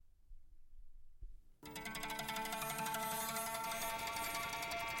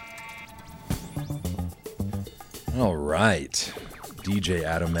All right, DJ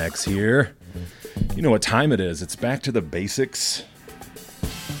Adam X here. You know what time it is. It's back to the basics.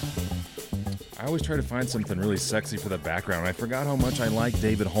 I always try to find something really sexy for the background. I forgot how much I like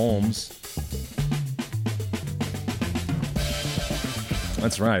David Holmes.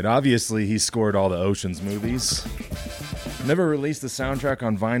 That's right. Obviously, he scored all the Ocean's movies. Never released the soundtrack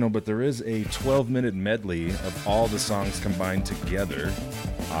on vinyl, but there is a 12-minute medley of all the songs combined together.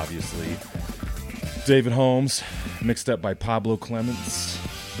 Obviously, David Holmes, mixed up by Pablo Clements.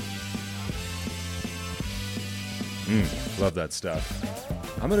 Love that stuff.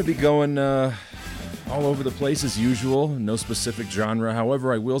 I'm going to be going all over the place as usual. No specific genre.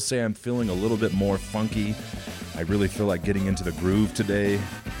 However, I will say I'm feeling a little bit more funky. I really feel like getting into the groove today.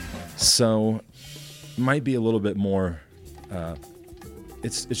 So, might be a little bit more...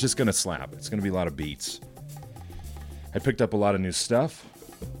 It's just going to slap. It's going to be a lot of beats. I picked up a lot of new stuff.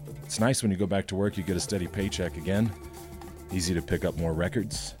 It's nice when you go back to work, you get a steady paycheck again. Easy to pick up more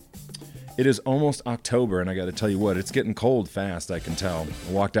records. It is almost October, and I got to tell you what, it's getting cold fast, I can tell.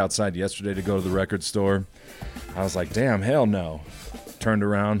 I walked outside yesterday to go to the record store. I was like, damn, hell no. Turned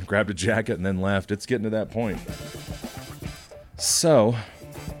around, grabbed a jacket, and then left. It's getting to that point. So,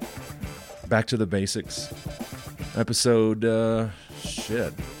 back to the basics. Episode,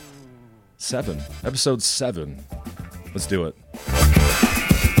 7. Episode 7. Let's do it.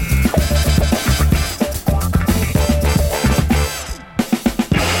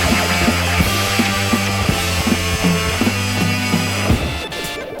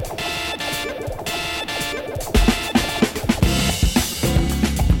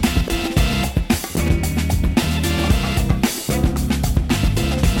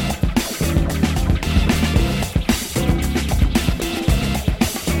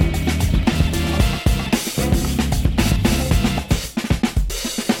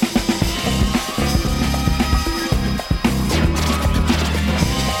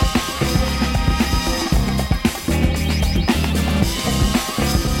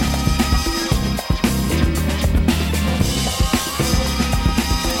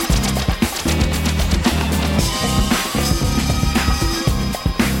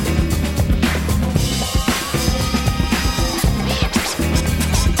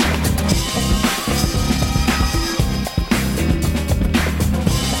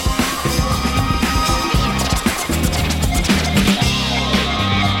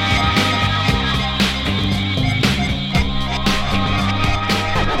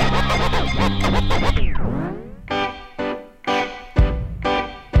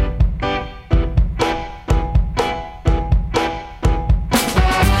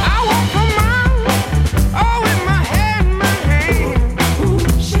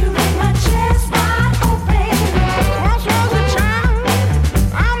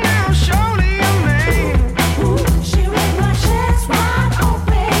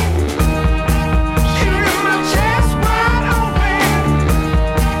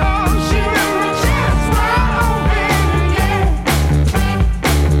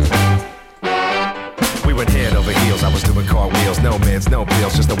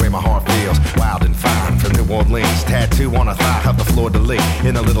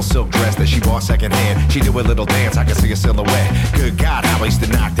 She do a little dance, I can see a silhouette. Good God, how I used to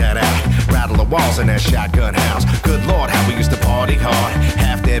knock that out. Rattle the walls in that shotgun house. Good Lord, how we used to party hard.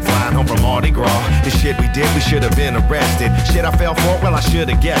 Half dead flying home from Mardi Gras. The shit we did, we should have been arrested. Shit I fell for, well I should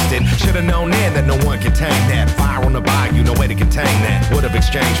have guessed it. Should have known then that no one could tame that. Fire on the bayou, no way to contain that. Would have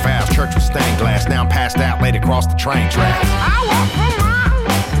exchanged vows, church was stained glass. Now I'm passed out, laid across the train tracks. I walk for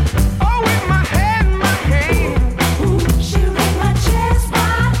miles, oh with my head in my hand.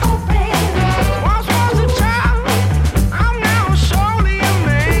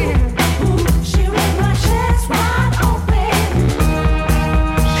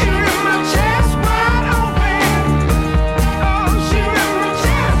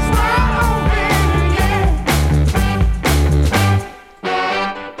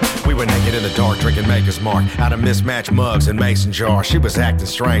 Drinking Maker's Mark out of mismatched mugs and mason jars. She was acting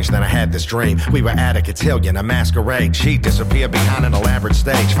strange, then I had this dream. We were at a cotillion, a masquerade. She disappeared behind an elaborate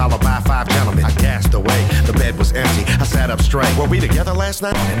stage, followed by 5 gentlemen. I gasped away, the bed was empty. I sat up straight. Were we together last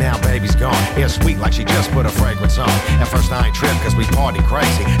night? And now baby's gone. Hair sweet like she just put a fragrance on. At first I ain't tripped cause we partied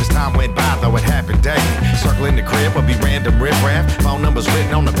crazy. As time went by though it happened daily. Circling the crib would be random riffraff. Phone numbers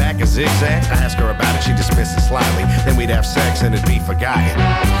written on the back of zigzags. I asked her about it, she dismissed it slightly. Then we'd have sex and it'd be forgotten.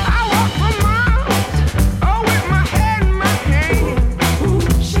 I walk for miles.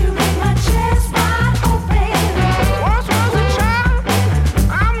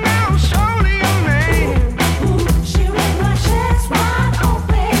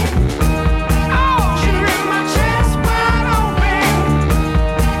 Chest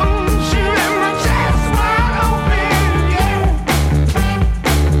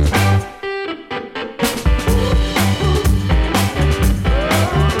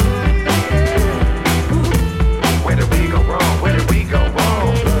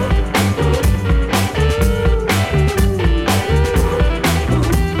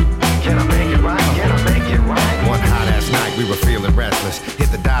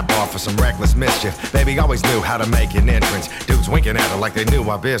some reckless mischief. Baby always knew how to make an entrance. Dudes winking at her like they knew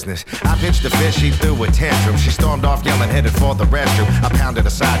my business. I pitched a fish, she threw a tantrum. She stormed off yelling, headed for the restroom. I pounded a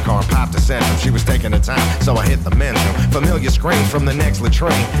sidecar and popped a centrum. She was taking her time, so I hit the men's room. Familiar screams from the next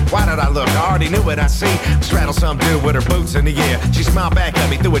latrine. Why did I look? I already knew what I see. Straddle some dude with her boots in the air. She smiled back at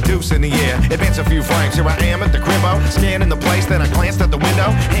me, threw a deuce in the air. Advance a few frames, here I am at the cribbo. Scanning the place, then I glanced at the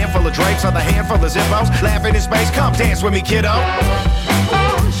window. Handful of drapes, other handful of zippos. Laughing in space, come dance with me, kiddo.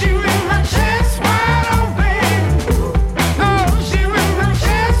 Oh, she ripped my chest wide open. Oh, she ripped my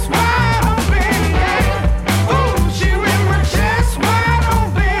chest wide open, yeah. Oh, she ripped my chest wide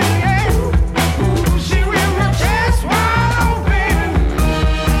open, yeah. Oh, she ripped my chest wide open.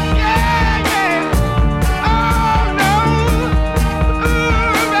 Yeah, yeah. Oh, no.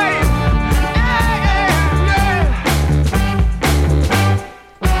 Ooh, baby. Yeah,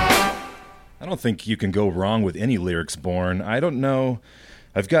 yeah. I don't think you can go wrong with any lyrics, Born. I don't know.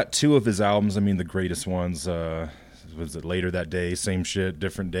 I've got two of his albums. I mean, the greatest ones. Was it Later That Day? Same shit,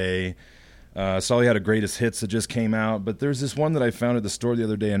 different day. Saw he had a greatest hits that just came out. But there's this one that I found at the store the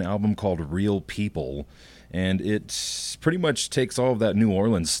other day, an album called Real People. And it pretty much takes all of that New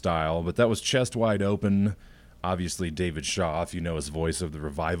Orleans style. But that was Chest Wide Open. Obviously, David Shaw, if you know his voice, of the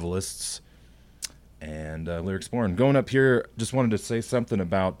Revivalists. And Lyrics Born. Going up here, just wanted to say something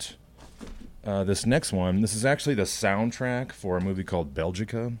about this next one. This is actually the soundtrack for a movie called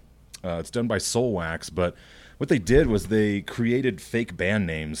Belgica. It's done by Soulwax, but what they did was they created fake band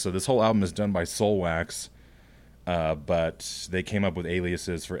names. So this whole album is done by Soulwax, but they came up with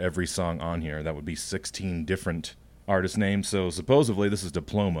aliases for every song on here. That would be 16 different artist names. So supposedly this is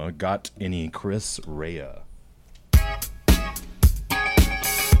Diploma. Got any Chris Rea?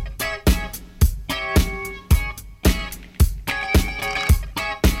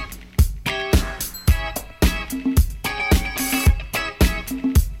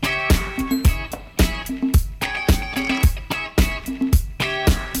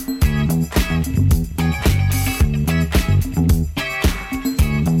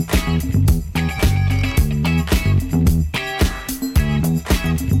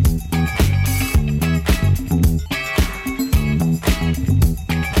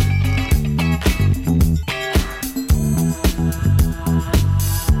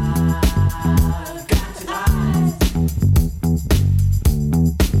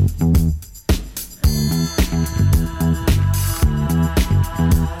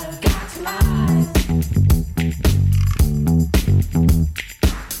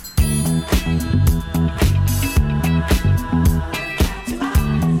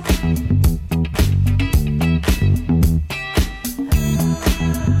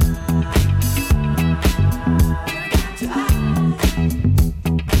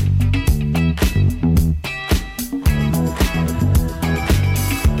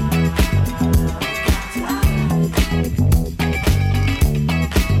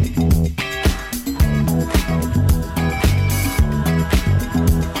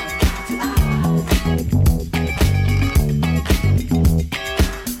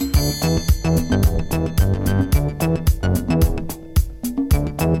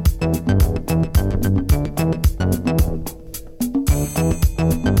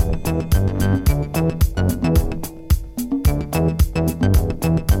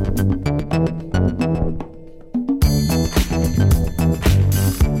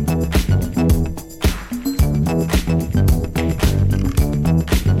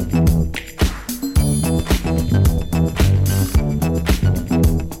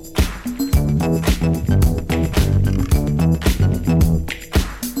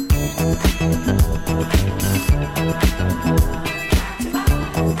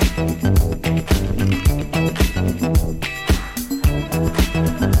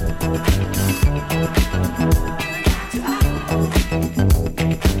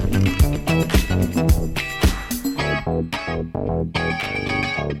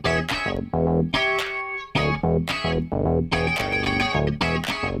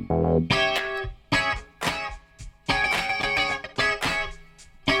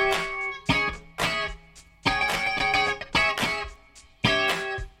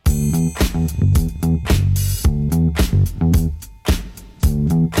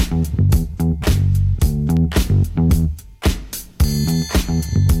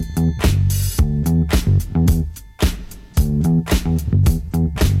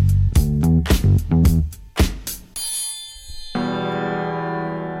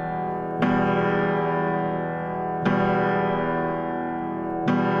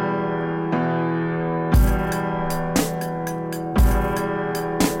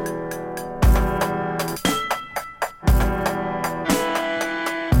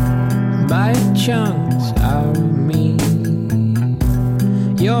 chunks out of me.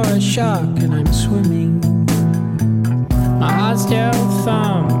 You're a shark and I'm swimming. My heart still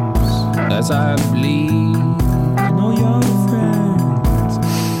thumps as I bleed. And all your friends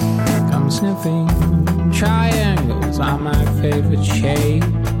come sniffing. Triangles are my favorite shape.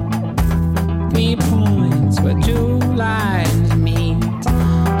 3 points where 2 lines meet.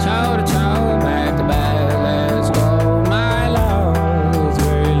 Toe to toe, back to back, let's go. My love is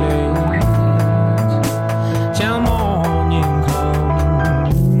very late till morning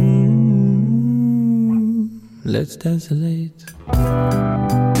comes. Let's desolate.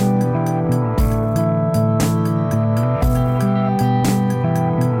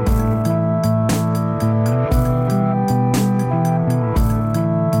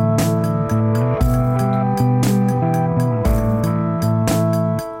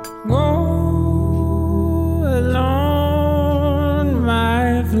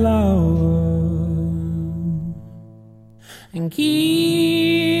 And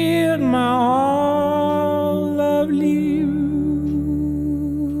keep my all of you.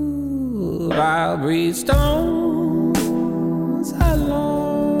 I'll breathe stones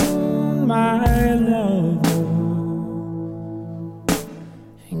alone, my love,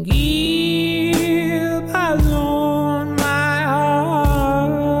 and keep alone my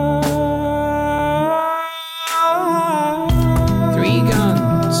heart. 3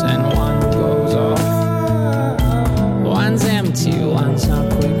 guns and 1 goes off. One's empty, one's not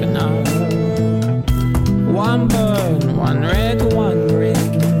quick enough. 1 burn, 1 red, 1 green.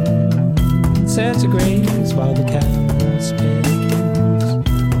 Sets a grace while the camera spins.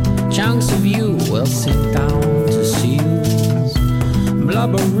 Chunks of you will sink down to seals.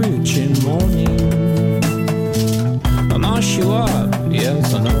 Blubber rich in morning. I'll mash you up,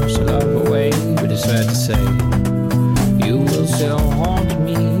 yes, I know, so love away. But it's fair to say, you will still haunt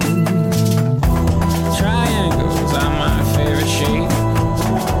me. Triangles are my favorite shape.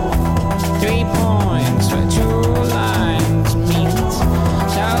 3 points where 2 lines meet.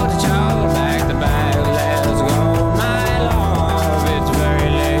 Toe to toe, back to back, let's go. My love, it's very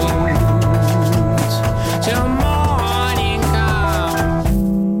late till morning comes.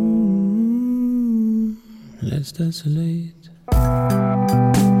 Let's desolate.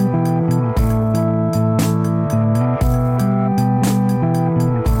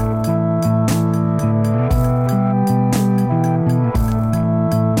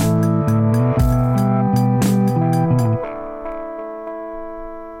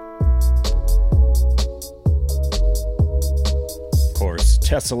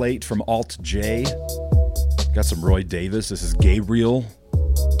 Tessellate from Alt J. Got some Roy Davis. This is Gabriel,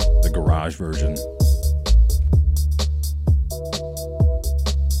 the garage version.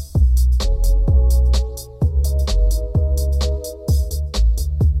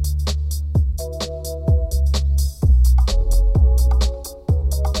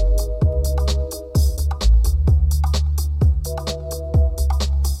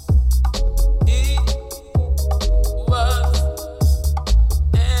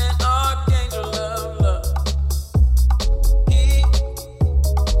 He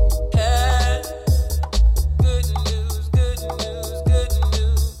had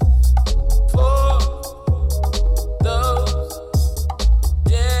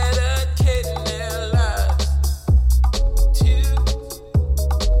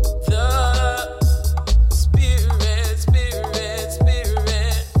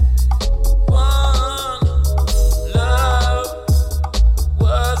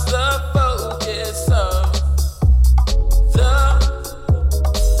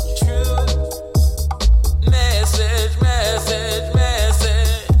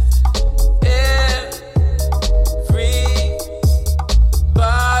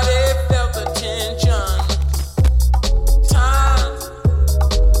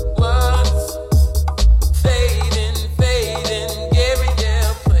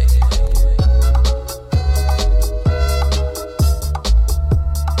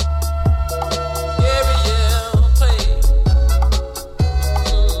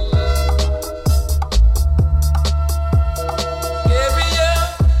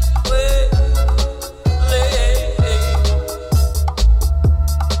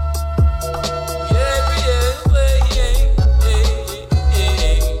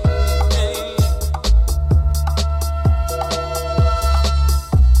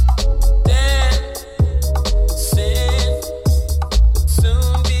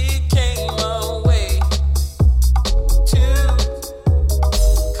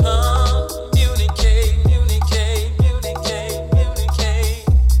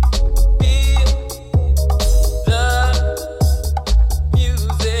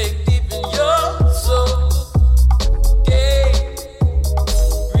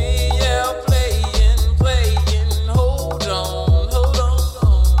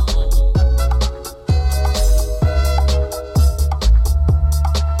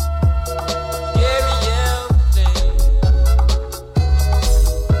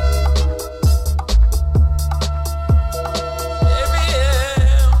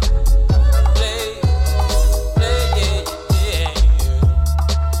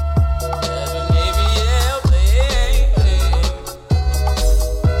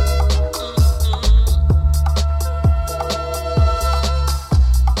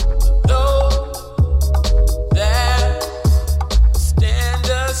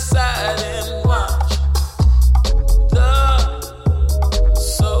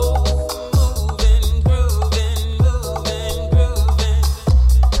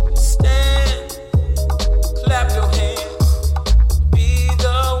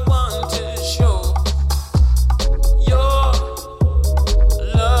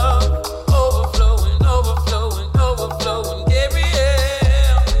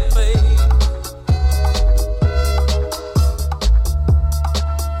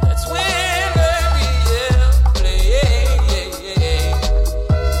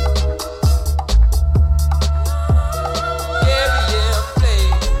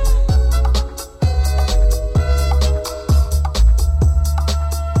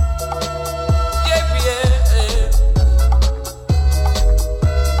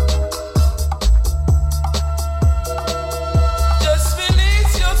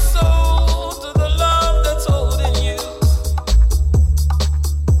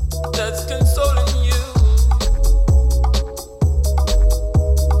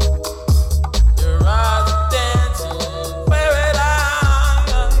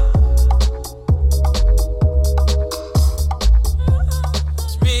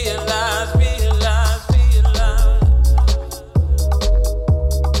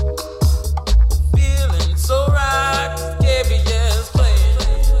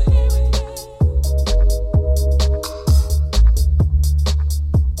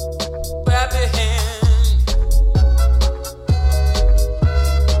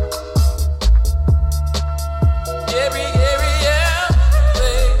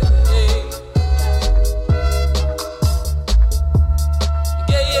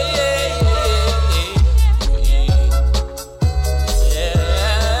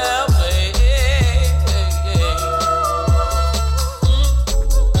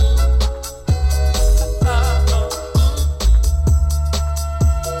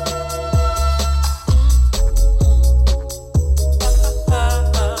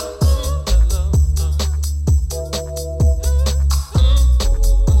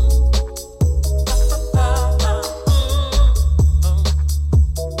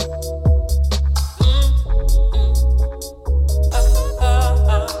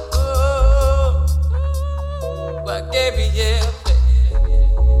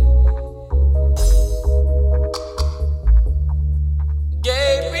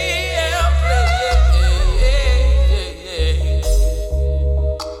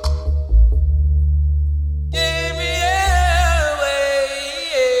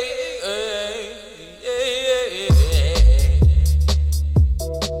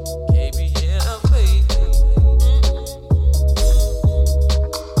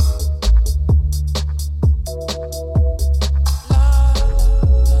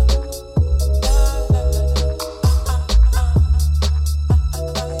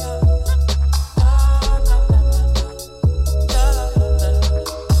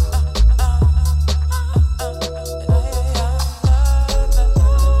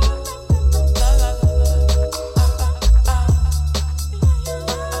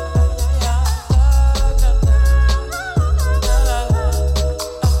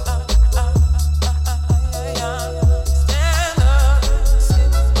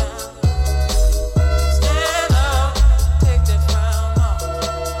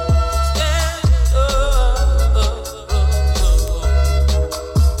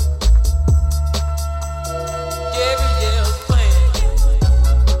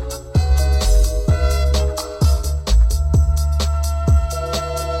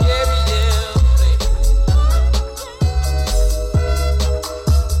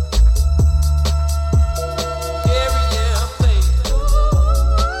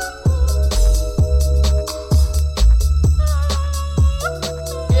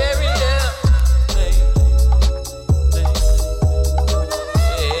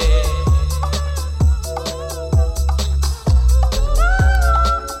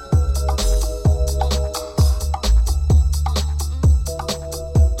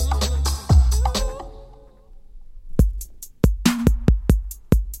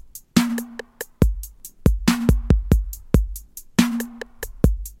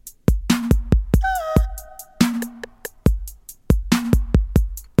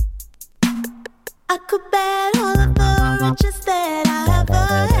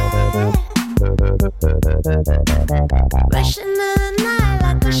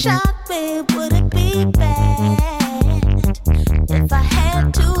shot, babe, would it be bad if I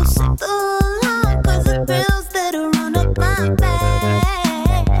had to sit the line? 'Cause the thrills that run up my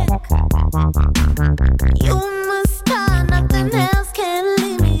back, you must tie, nothing else can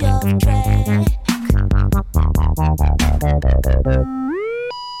leave me off track.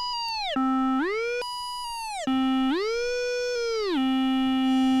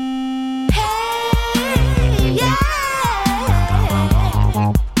 Hey, yeah,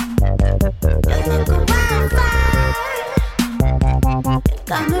 you're like a wildfire,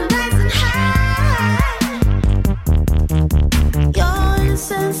 got me rising high. Your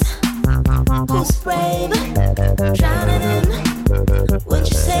innocence, who's brave, drowning in. Would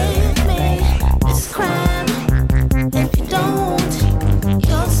you save me this crime? If you don't,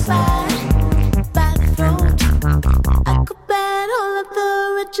 you'll slide by the throat. I could bet all of the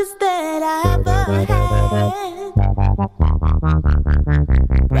riches that I ever had.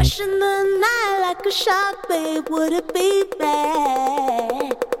 Rushing the night like a shark, babe, would it be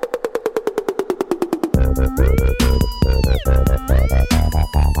bad?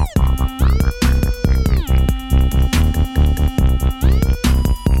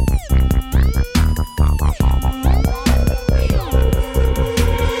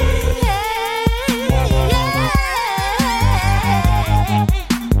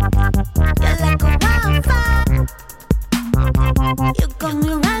 You're like a wildfire, you got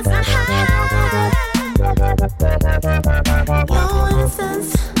me rising high. Your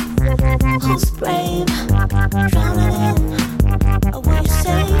innocence, who's brave, drowning in. Oh, will you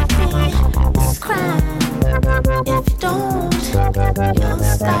save me this crime? If you don't, you'll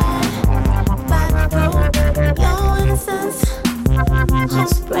slide by the road. Your innocence,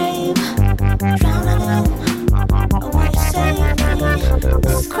 who's brave, drowning in. Oh, will you save me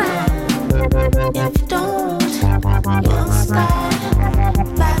this crime? If you don't, you'll slide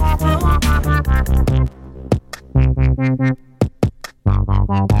by the road.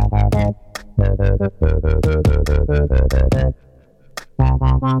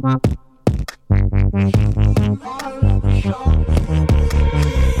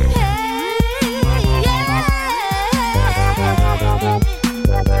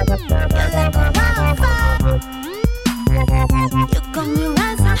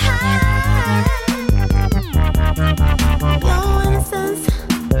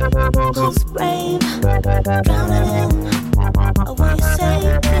 Who's brave, drowning in. Oh, will you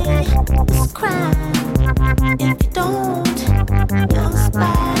save me this crime? If you don't, you'll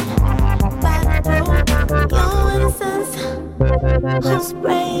slide by the road. Your innocence, who's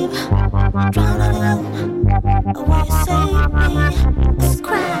brave, drowning in. Oh, will you save me this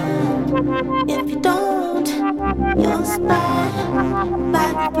crime? If you don't, you'll slide by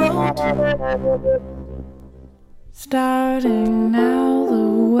the road. Starting now, the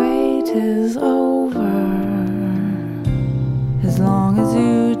wait is over. As long as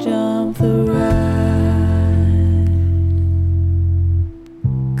you jump the ride.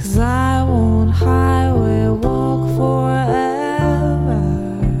 'Cause I won't highway walk forever.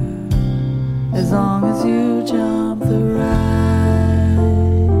 As long as you jump the ride.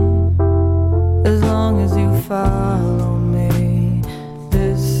 As long as you follow me.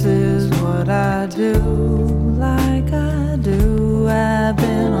 This is what I do. Like I do, I've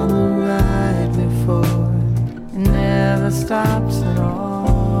been on the ride before. It never stops at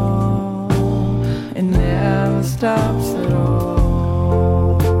all. It never stops at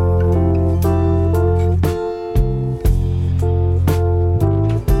all.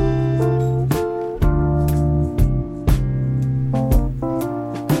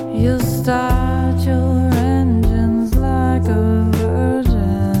 You start your engines like a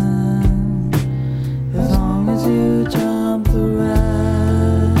virgin. As long as you jump the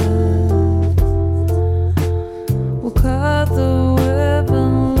ride, we'll cut the whip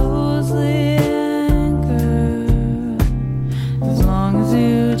and lose the anchor. As long as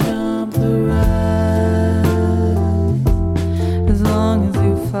you jump the ride, as long as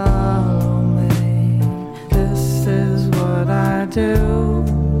you follow me. This is what I do,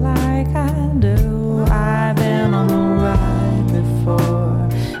 like I do. I've been on the ride before.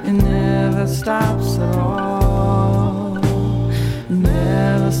 It never stops at all. It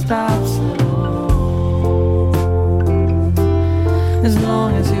never stops at all. As long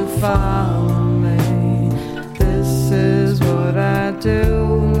as you follow me. This is what I do,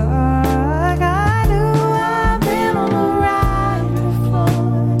 like I do. I've been on the ride before.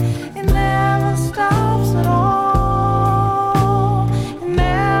 It never stops at all. It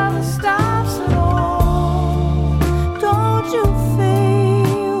never stops at all. Don't you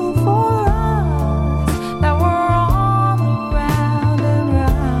feel for us that we're on the round and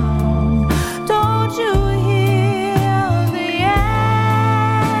round?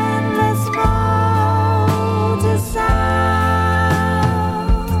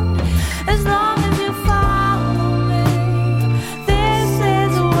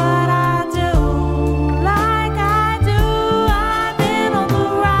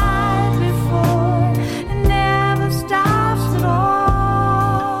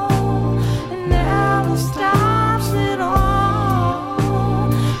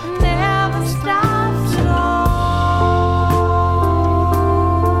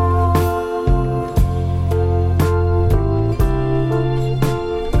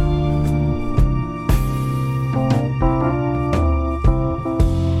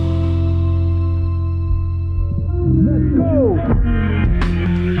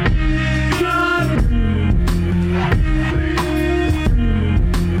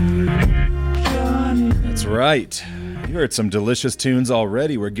 right. You heard some delicious tunes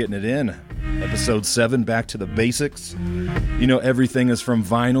already. We're getting it in. Episode 7, back to the basics. You know, everything is from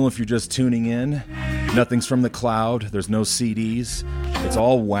vinyl if you're just tuning in. Nothing's from the cloud. There's no CDs. It's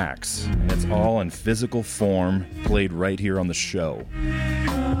all wax, and it's all in physical form, played right here on the show.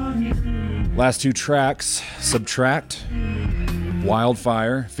 Last 2 tracks, Subtract,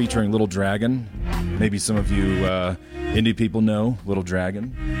 Wildfire, featuring Little Dragon. Maybe some of you indie people know Little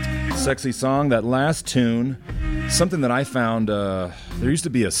Dragon. Sexy song. That last tune, something that I found, there used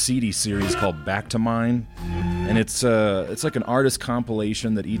to be a CD series called Back to Mine, and it's like an artist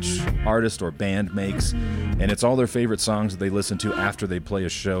compilation that each artist or band makes, and it's all their favorite songs that they listen to after they play a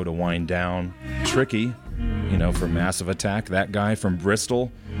show to wind down. Tricky, you know, for Massive Attack, that guy from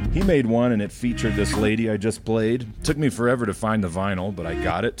Bristol, he made one, and it featured this lady I just played. Took me forever to find the vinyl, but I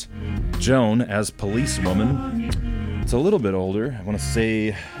got it. Joan as Policewoman. It's a little bit older. I want to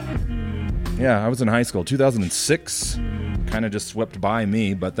say, yeah, I was in high school, 2006. Kind of just swept by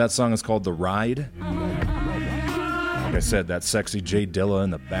me, but that song is called The Ride. Like I said, that sexy Jay Dilla in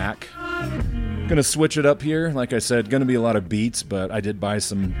the back. Gonna switch it up here. Like I said, gonna be a lot of beats, but I did buy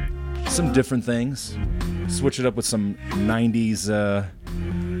some different things. Switch it up with some 90s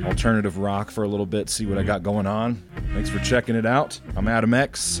alternative rock for a little bit, see what I got going on. Thanks for checking it out. I'm Adam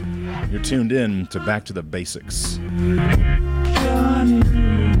X. You're tuned in to Back to the Basics.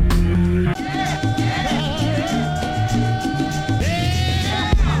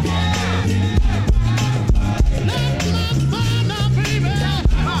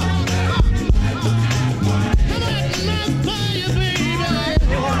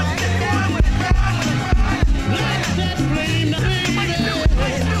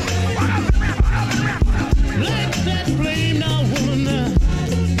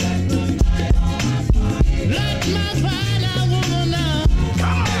 Let my fire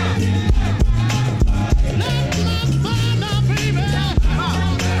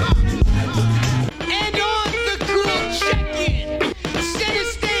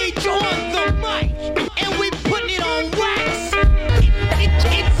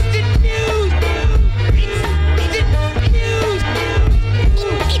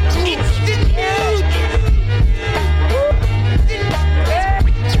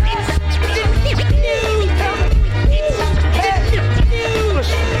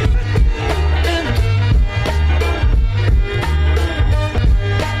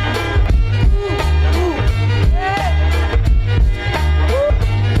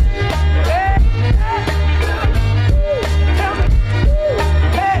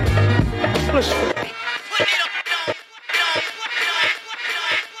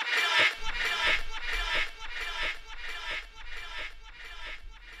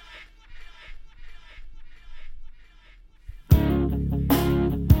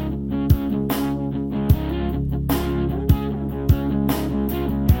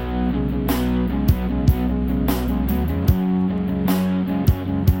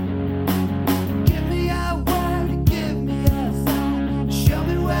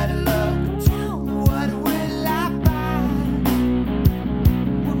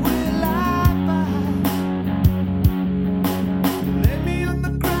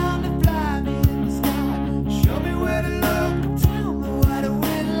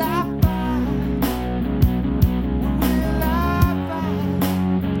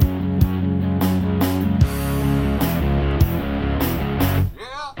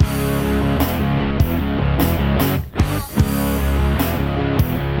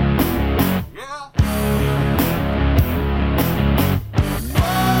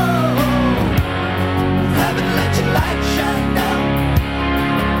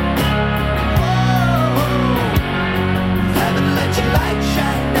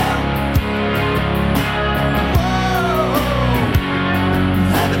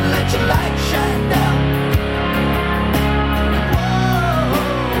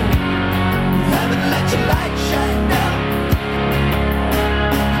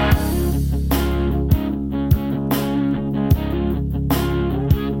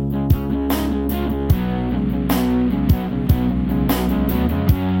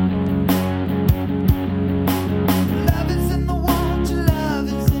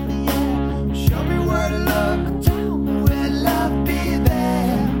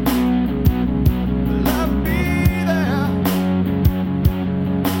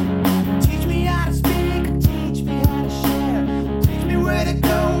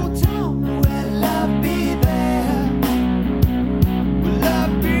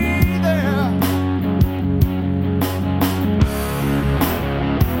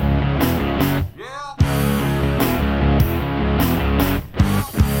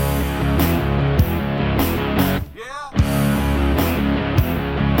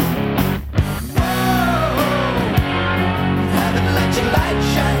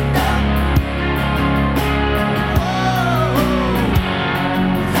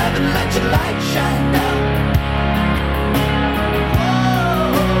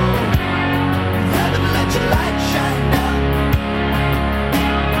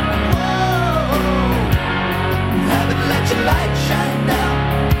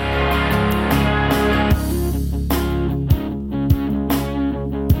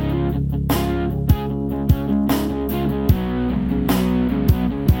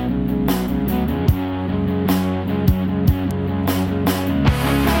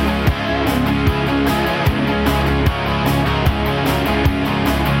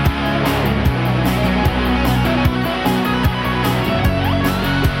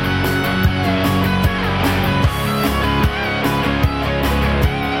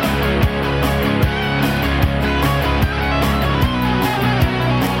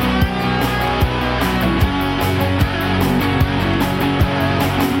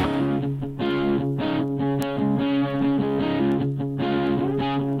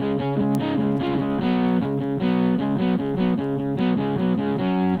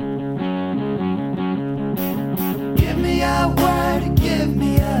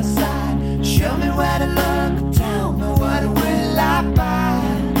where to look. Tell me what will I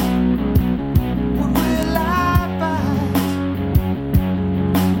find? What will I find?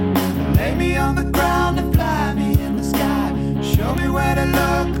 Lay me on the ground and fly me in the sky. Show me where to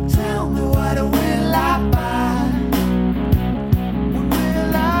look. Tell me what will I find? What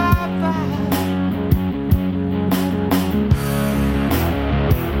will I find?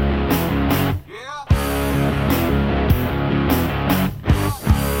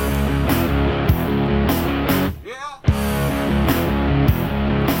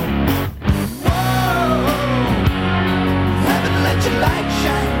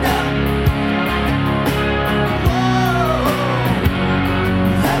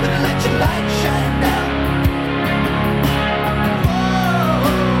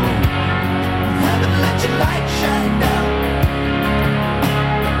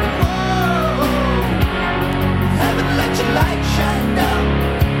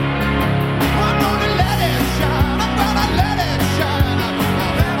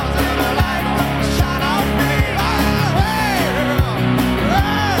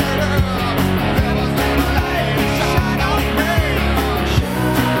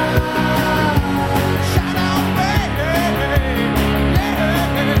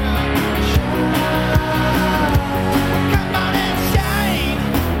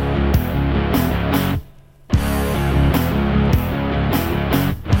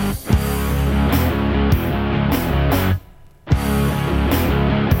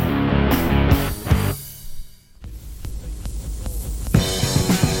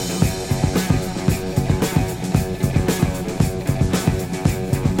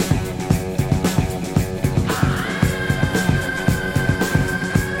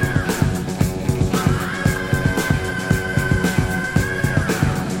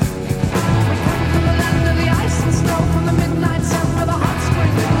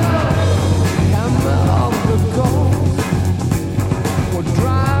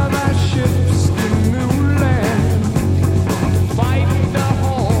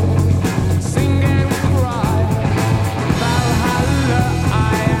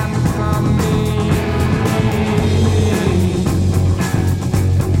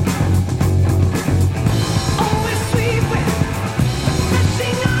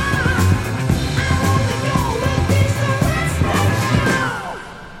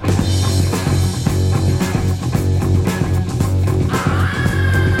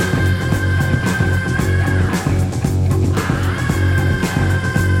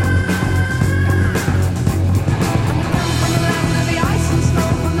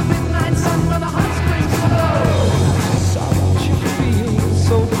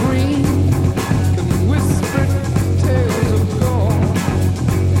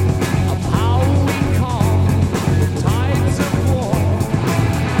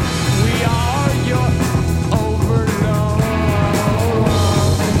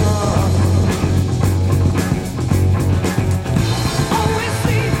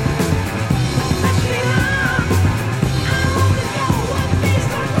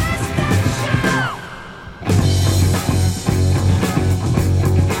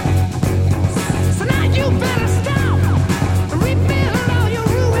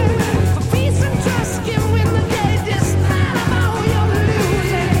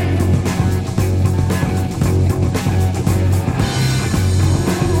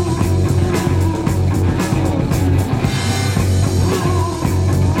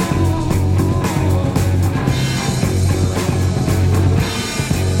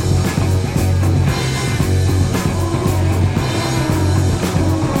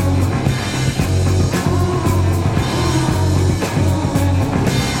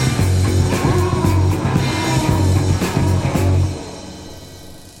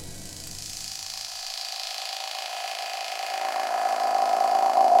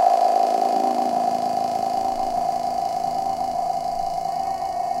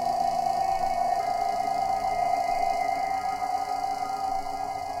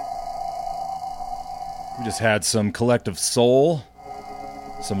 We just had some Collective Soul,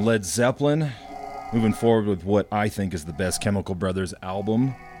 some Led Zeppelin, moving forward with what I think is the best Chemical Brothers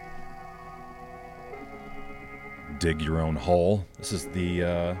album, Dig Your Own Hole. This is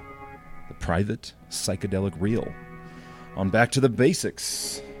the Private Psychedelic Reel. On Back to the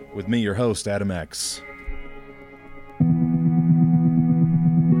Basics with me, your host, Adam X.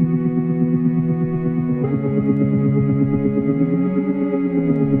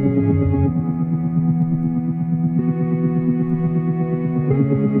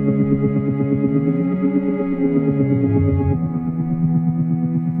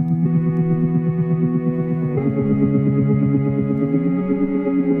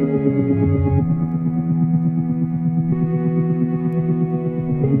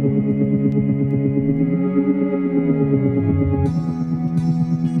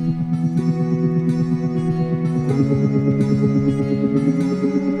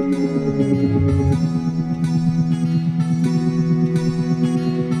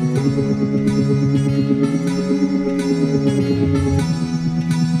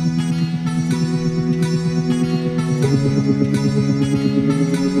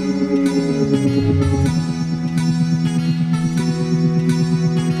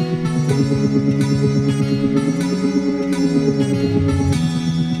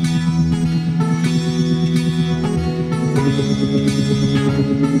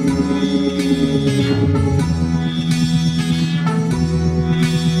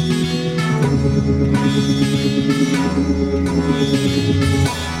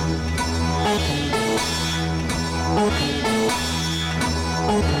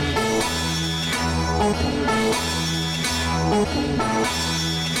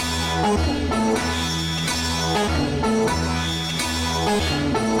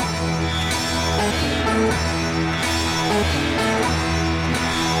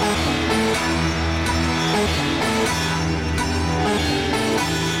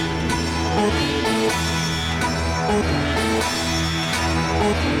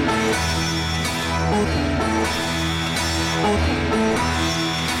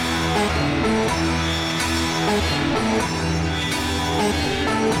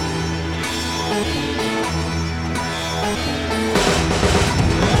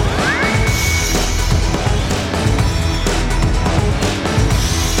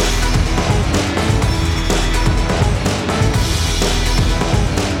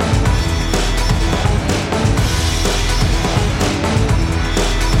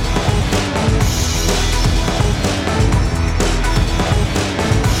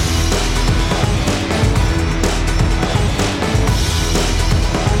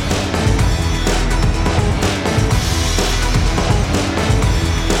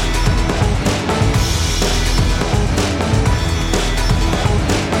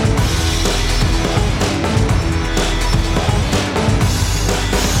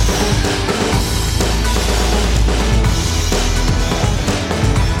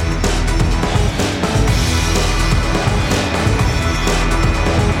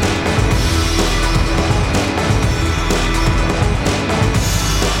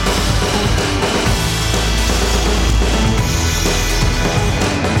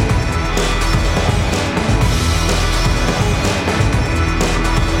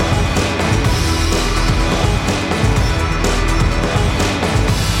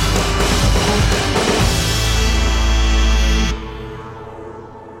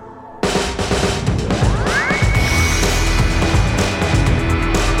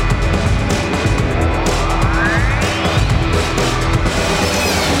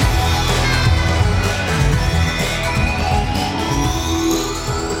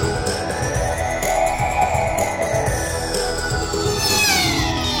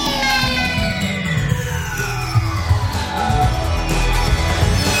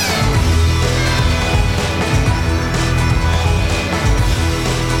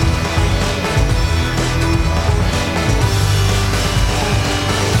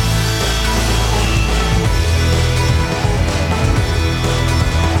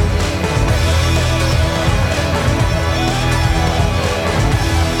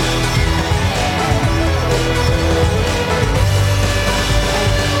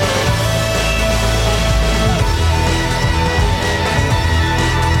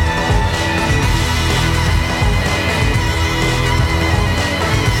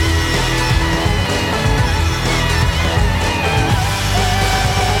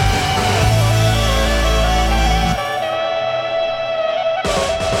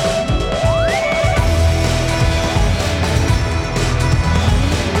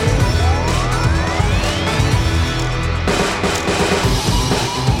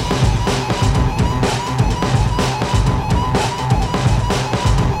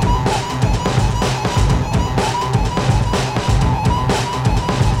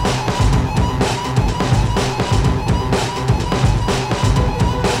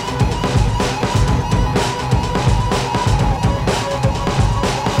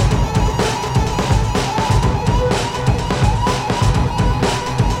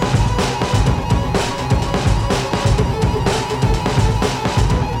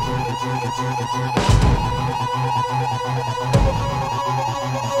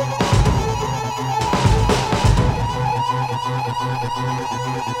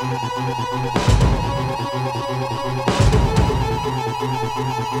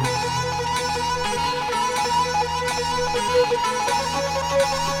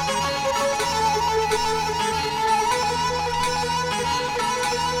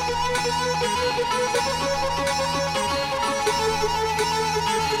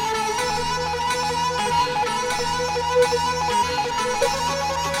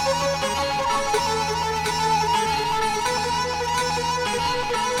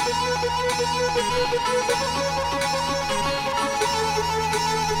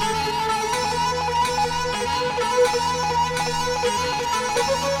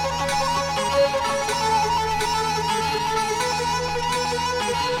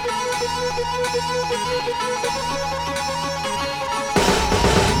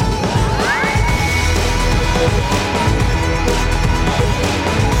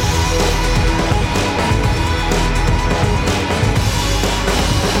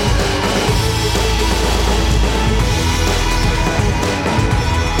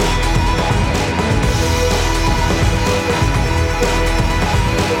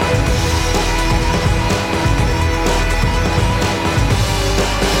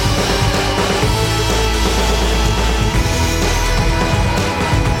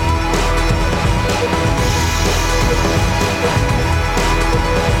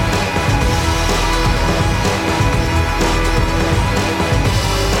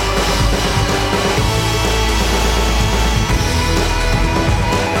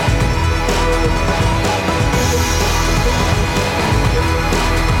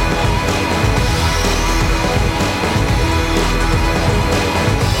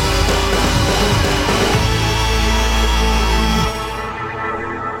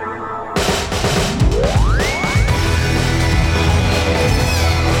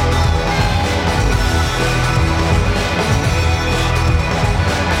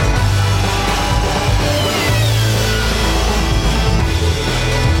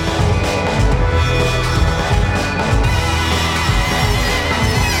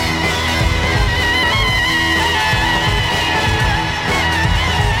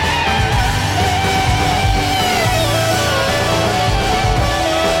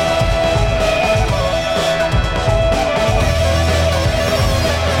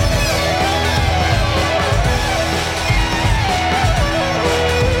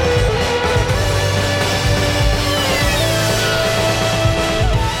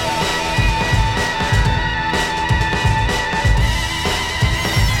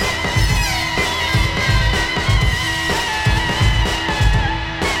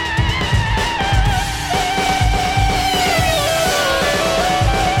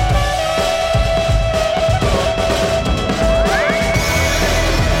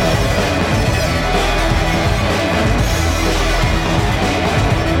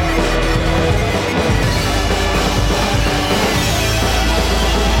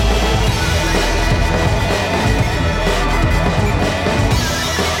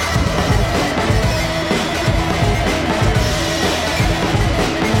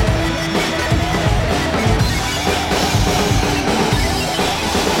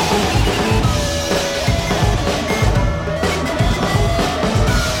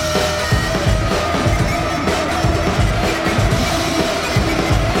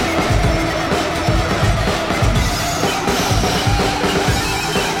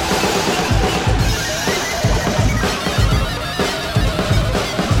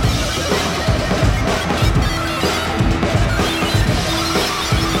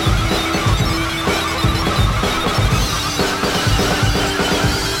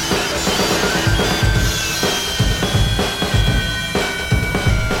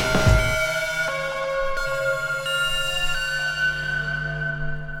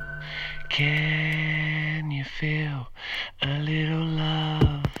 Can you feel a little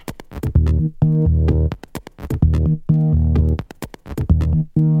love?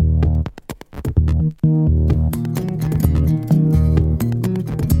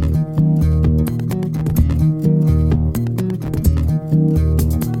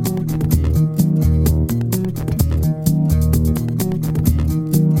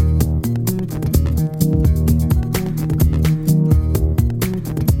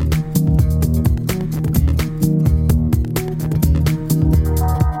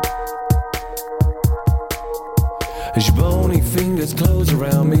 As your bony fingers close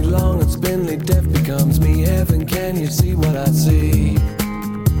around me, long and spindly, death becomes me. Heaven, can you see what I see?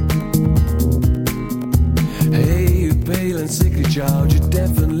 Hey, you pale and sickly child, you're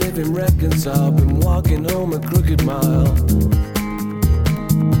deaf and living reconciled, been walking home a crooked mile.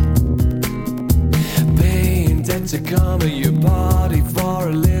 Paying debt to karma, your body for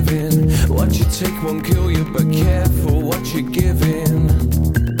a living. What you take won't kill you, but careful what you're giving.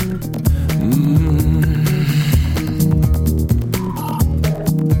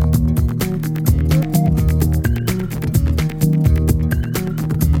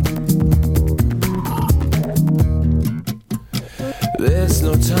 There's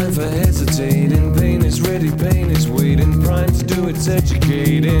no time for hesitating. Pain is ready, pain is waiting. Prime to do its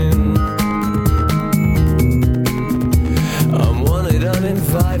educating. I'm wanted,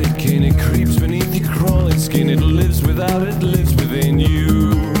 uninvited kin. It creeps beneath your crawling skin. It lives without, it lives within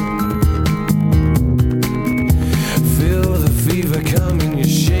you. Feel the fever coming, you're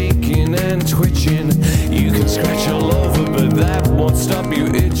shaking and twitching. You can scratch all over, but that won't stop you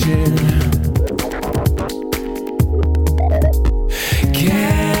itching.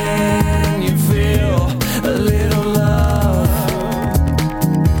 Can you feel a little love?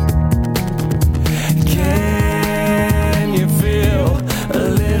 Can you feel a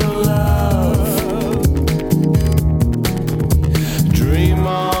little love? Dream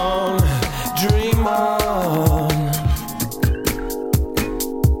on, dream on.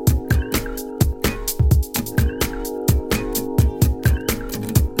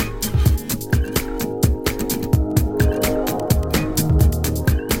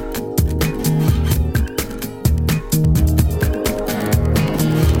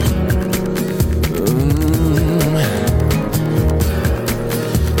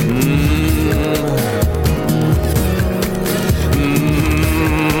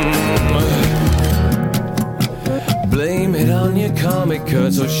 Blame it on your karmic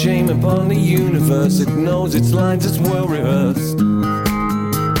curse or shame upon the universe. It knows its lines, it's well rehearsed.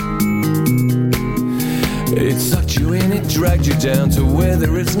 It sucked you in, it dragged you down to where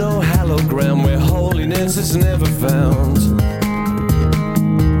there is no hallowed ground, where holiness is never found.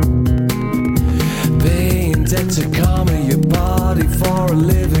 Paying debt to karma, your body for a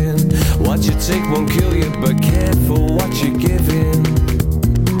living. What you take won't kill you, but careful what you're giving.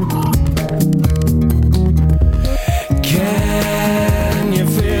 Can you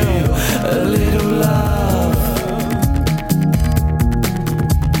feel a little love?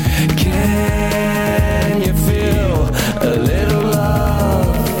 Can you feel a little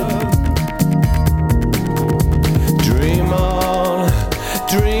love? Dream on,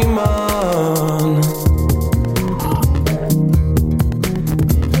 dream on.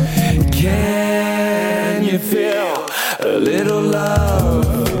 Can you feel a little love?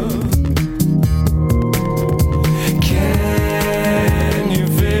 Can you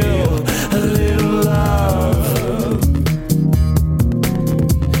feel a little love?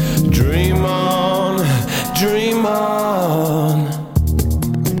 Dream on, dream on.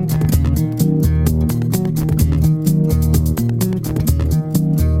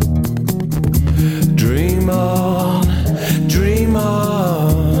 Dream on, dream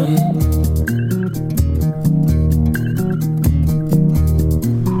on.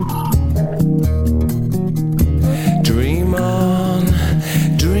 Dream on,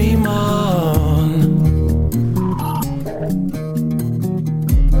 dream on.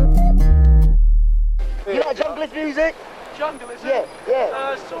 You like junglist music? Jungle, is Yeah,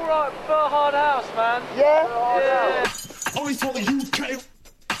 yeah. It's alright, prefer hard house, man. Yeah? Always for the UK.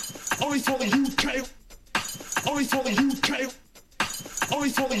 Always for the UK. Always for the UK.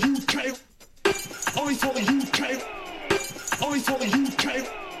 Always for the UK. Always for the UK. Always for the UK.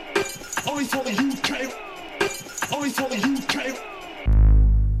 Always for the UK. Always for the UK.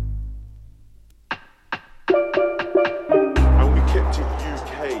 And we kept it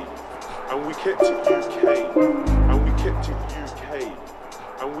UK. And we kept it UK. And we kept it UK.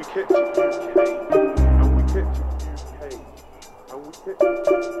 And we kept it UK. And we kept it UK. And we kept it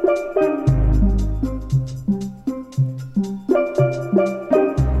UK.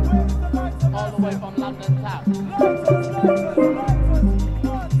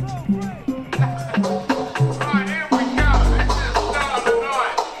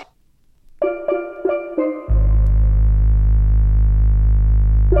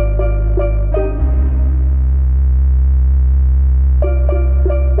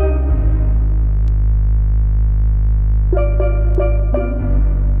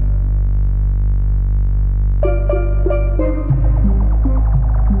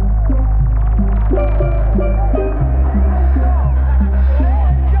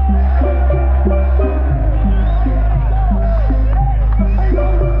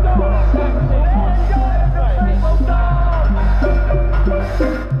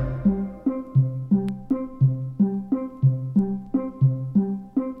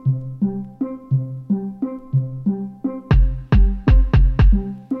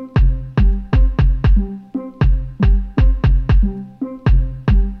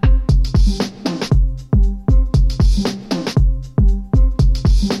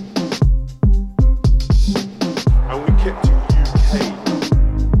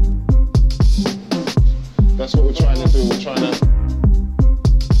 That's what we're trying to do.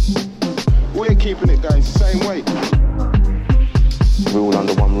 We're keeping it going the same way. We're all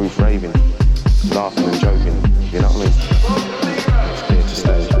under one roof raving, laughing and joking, you know what I mean? It's here to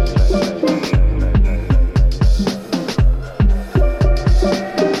stay.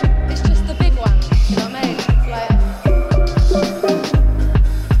 It's just the big one, you know what I mean?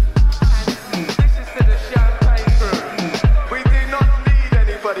 This is to the champagne crew. We do not need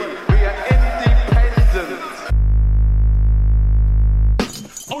anybody. We are independent.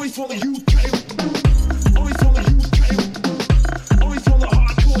 Always for the UK. Always for the UK. Always for the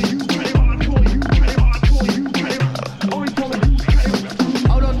hardcore UK. Hardcore UK. Hardcore UK. Always for the UK.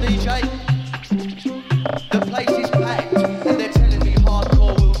 Hold on, DJ. The place is packed, and they're telling me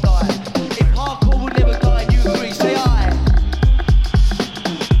hardcore will die. If hardcore will never die, you agree? Say aye.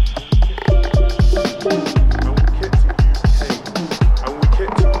 And we kept it UK. And we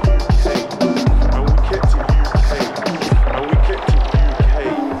kept it UK. And we kept it UK. And we kept it UK.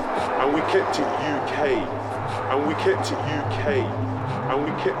 And we kept it UK. And we kept it UK. And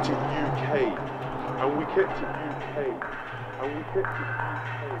we kept it UK. And we kept it UK. And we kept it UK.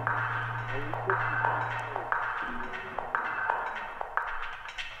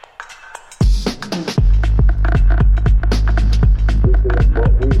 We're doing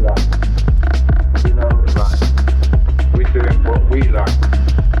what we like, you know, like we're doing what we like,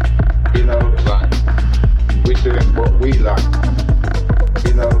 you know, like we're doing what we like,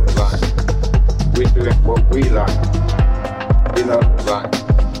 you know, like we're doing what we like, you know, like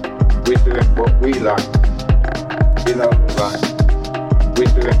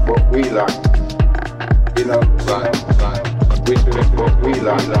we're doing what we like, you know, like we're doing what we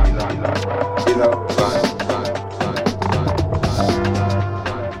like, you know, like.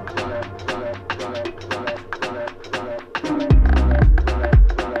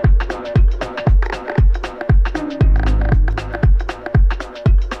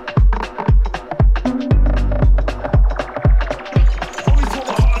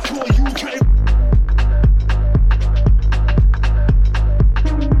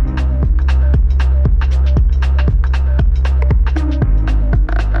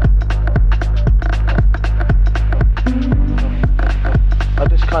 I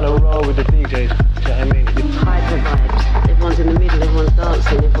just kind of roll with the DJs, do you know what I mean? It's hyper vibes. Everyone's in the middle, everyone's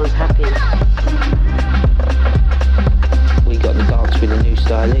dancing, everyone's happy. We got the dance with a new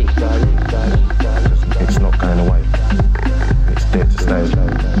style. It's not going away. It's there to stay.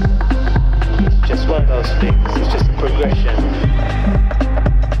 It's just one of those things, it's just a progression.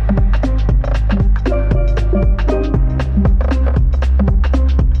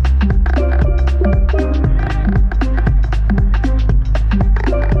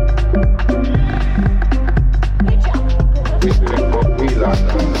 We're doing what we like.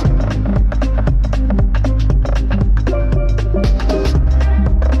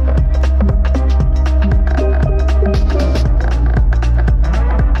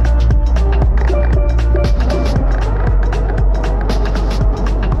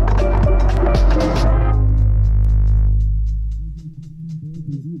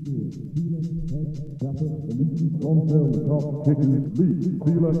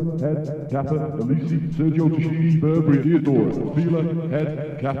 Head, Kappa, Elisi, Sergio Tashini, Burberry, Theodore, Fila,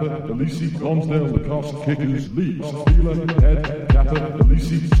 Head, Kappa, Elisi, Lonsdale, Lacoste, Kickers, Leeds, Fila, Head, Kappa,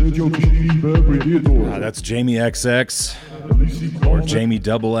 Elisi, Sergio Tashini, Burberry, Theodore. That's Jamie XX, or Jamie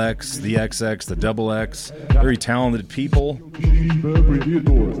Double X, the XX, the Double X. Very talented people.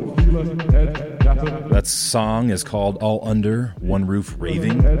 That song is called All Under One Roof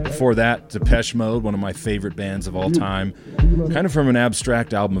Raving. Before that, Depeche Mode, one of my favorite bands of all time. Kind of from an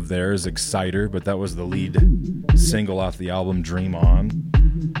abstract album of theirs, Exciter, but that was the lead single off the album Dream On.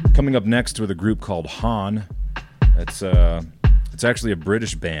 Coming up next with a group called Han. It's It's actually a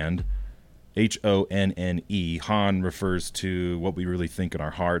British band, Honne. Han refers to what we really think in our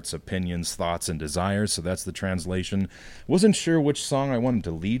hearts, opinions, thoughts, and desires, so that's the translation. Wasn't sure which song I wanted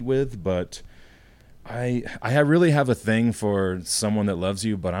to lead with, but I really have a thing for Someone That Loves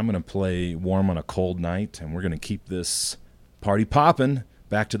You, but I'm going to play Warm on a Cold Night, and we're going to keep this party popping.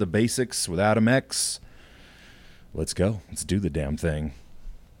 Back to the basics with Adam X. Let's go. Let's do the damn thing.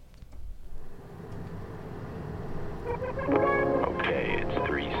 Okay, it's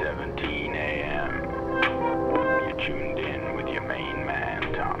 3:17 a.m. You're tuned in with your main man,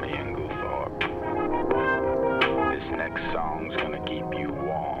 Tommy Inglethorpe. This next song's gonna keep you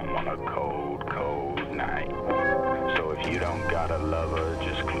warm on a cold, cold night. So if you don't got a lover,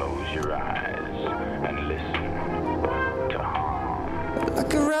 just close your eyes and listen to Han.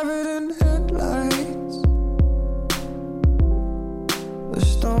 Like a rabbit in headlights, they're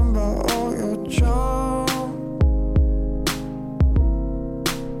stoned by all your charm,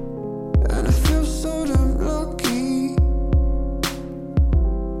 and I feel so damn lucky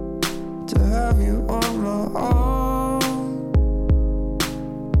to have you on my arm,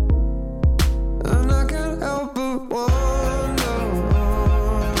 and I can't help but wonder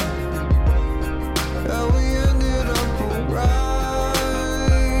how we ended up alright.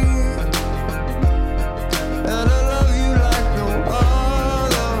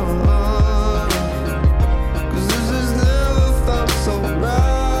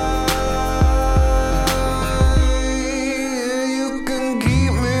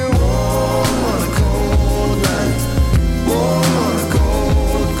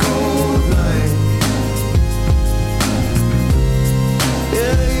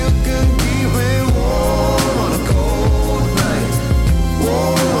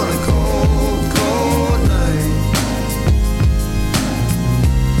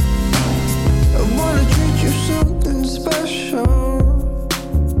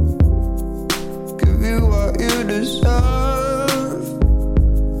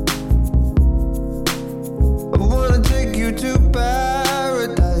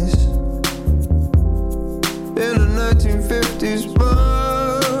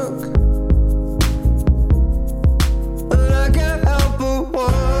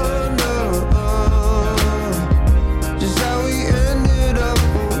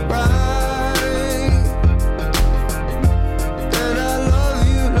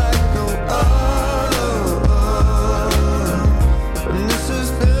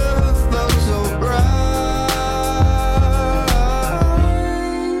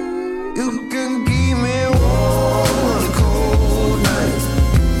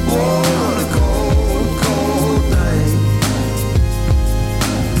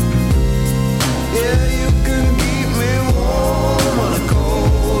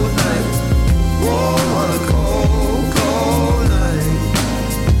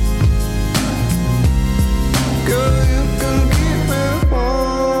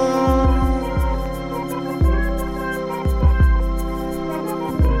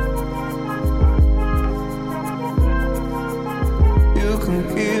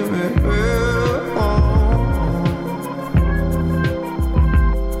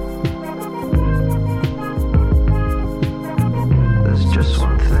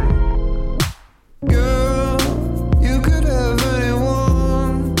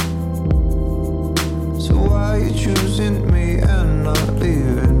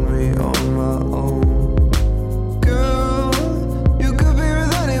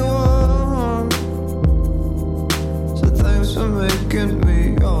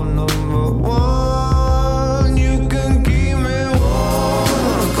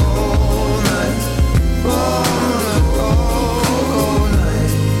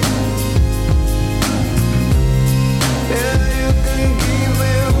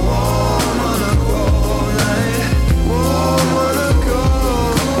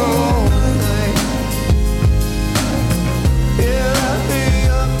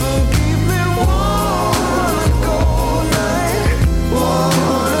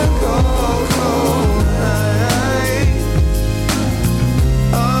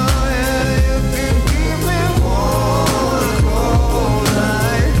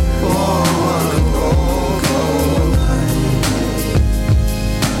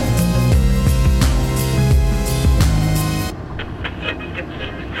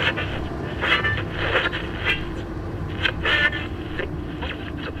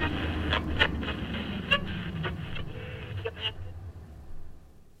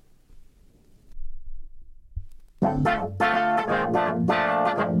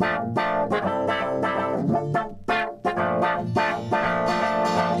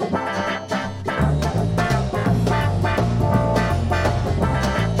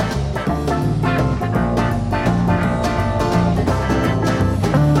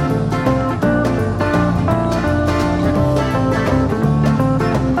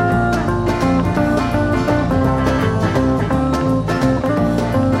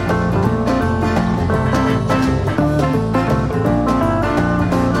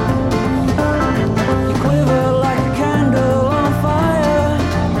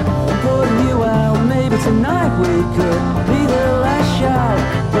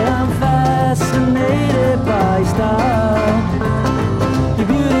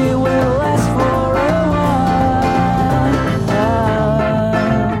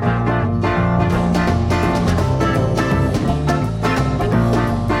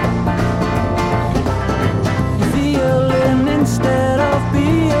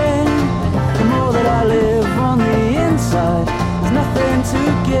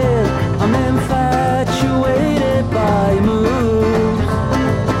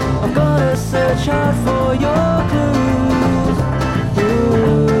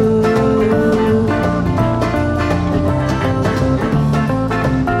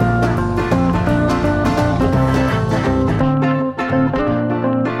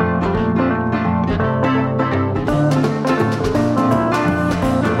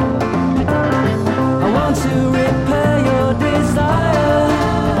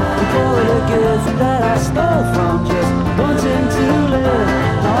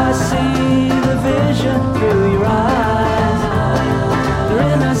 reflection through your eyes. Your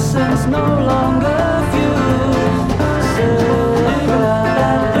innocence no longer fused.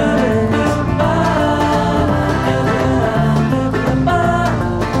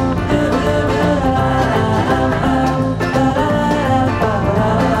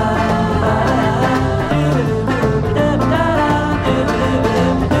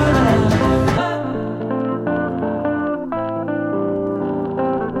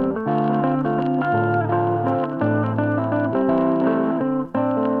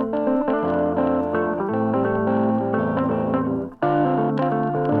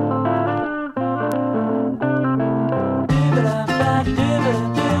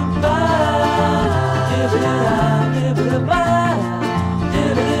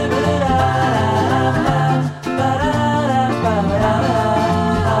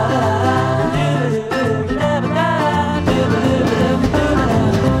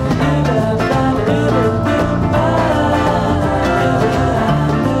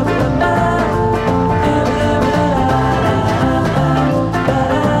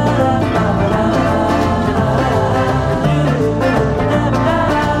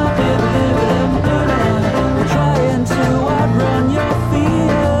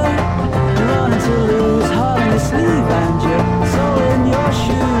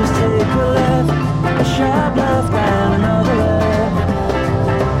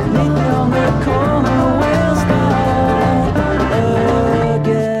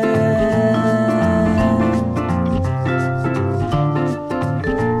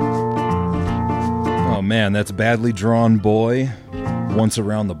 Man, that's Badly Drawn Boy, Once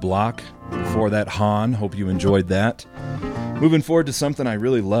Around the Block. Before that, Han. Hope you enjoyed that. Moving forward to something I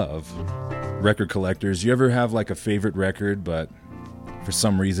really love. Record collectors. You ever have like a favorite record, but for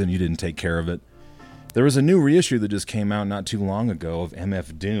some reason you didn't take care of it? There was a new reissue that just came out not too long ago of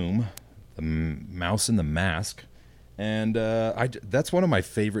MF Doom, The Mouse and the Mask. And that's one of my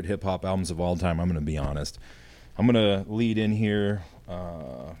favorite hip-hop albums of all time, I'm going to be honest. I'm going to lead in here.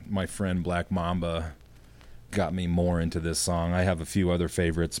 My friend Black Mamba got me more into this song. I have a few other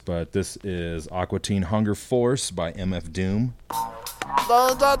favorites, but this is Aqua Teen Hunger Force by MF Doom.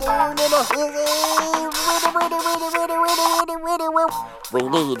 We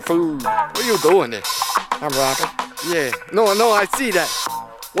need food. What are you doing there? I'm rapping. Yeah. No, I see that.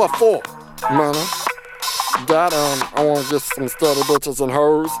 What for? Money. That, I want to get some steady bitches and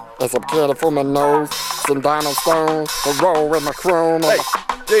hoes, and some candy for my nose, some dino stones, to roll with my chrome. Hey,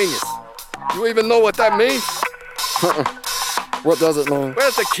 genius. You even know what that means? What does it mean?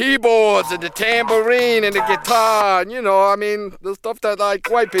 Where's the keyboards and the tambourine and the guitar? And, you know, I mean, the stuff that, like,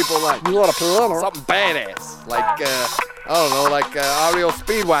 white people like. You want a piano? Something badass. Like, I don't know, like REO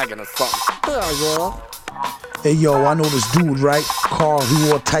Speedwagon or something. Yeah. Hey, yo, I know this dude, right? Carl, he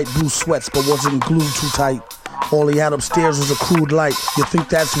wore tight blue sweats but wasn't glued too tight. All he had upstairs was a crude light. You think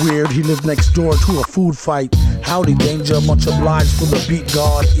that's weird? He lived next door to a food fight. Howdy, danger, much obliged for the beat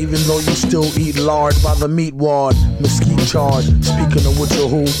guard. Even though you still eat lard by the meat ward. Mesquite charred, speaking of which or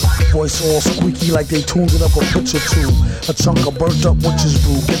who. Voice all squeaky like they tuned it up a pitch or two. A chunk of burnt up witch's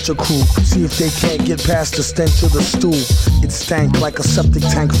brew, get your crew. See if they can't get past the stench of the stew. It stank like a septic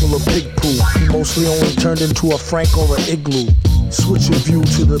tank full of pig poo. He mostly only turned into a Frank or an igloo. Switch your view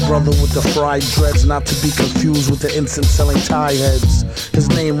to the brother with the fried dreads, not to be confused with the incense-selling tie heads. His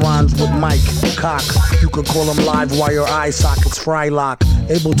name rhymes with Mike, cock. You could call him live wire eye sockets, Frylock.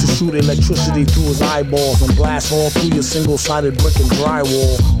 Able to shoot electricity through his eyeballs and blast all through your single-sided brick and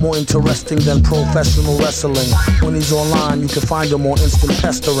drywall. More interesting than professional wrestling. When he's online, you can find him on instant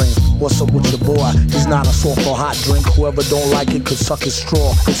pestering. What's up with your boy? He's not a soft or hot drink. Whoever don't like it could suck his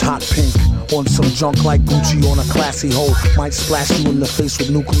straw. It's hot pink. On some junk like Gucci on a classy hoe. Might splash you in the face with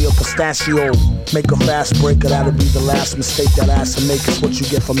nuclear pistachio. Make a fast breaker, that'll be the last mistake that ass to make. Is what you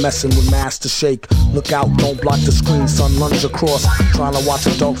get for messing with Master Shake. Look out, don't block the screen, son, lunge across. Trying to watch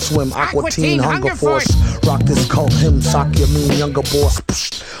Adult Swim, Aqua Teen Hunger Force. Rock this cult hymn, sock your mean younger boss.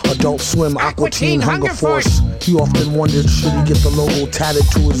 Psh. Adult Swim, Aqua Teen Hunger Force. He often wondered, should he get the logo tatted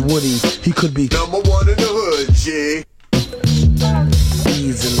to his woody? He could be number one in the hood, G.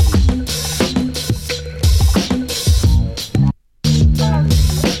 Easily.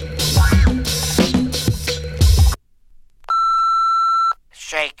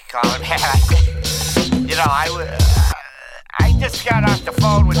 Shake, Colin. You know, I just got off the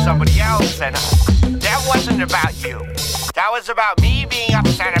phone with somebody else, and that wasn't about you. That was about me being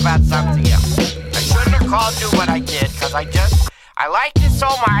upset about something else. I shouldn't have called you what I did, because I like you so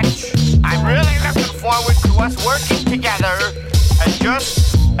much. I'm really looking forward to us working together. And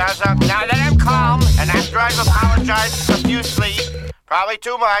just as now that I'm calm, and after I've apologized profusely, probably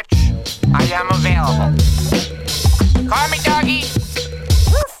too much, I am available. Call me, doggy.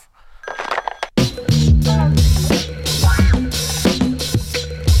 Woof.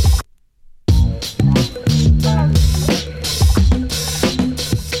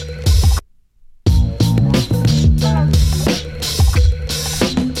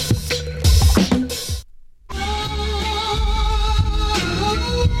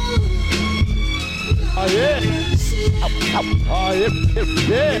 Oh yeah.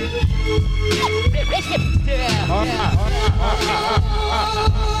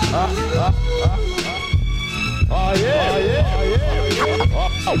 Oh yeah. Yeah. Oh yeah.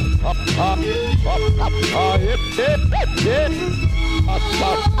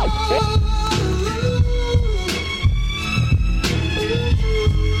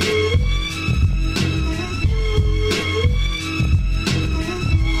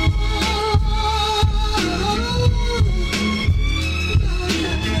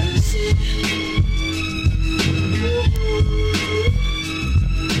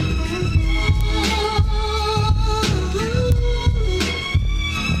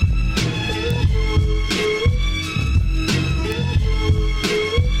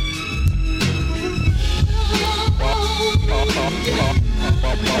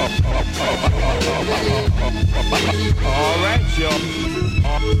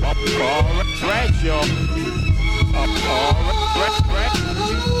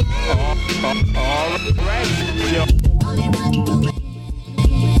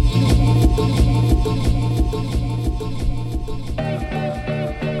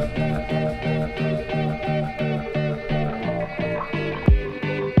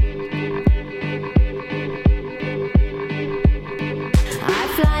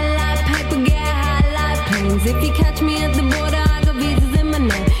 If you catch me at the border, I got visas in my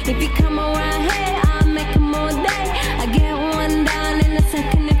name. If you come around here, I'll make 'em all day. I get one down in a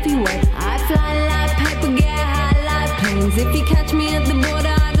second if you wait. I fly like paper, get high like planes. If you catch me at the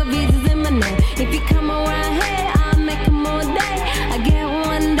border, I got visas in my name. If you come around here, I'll make 'em all day. I get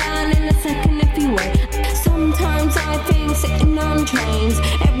one down in a second if you wait. Sometimes I think sitting on trains.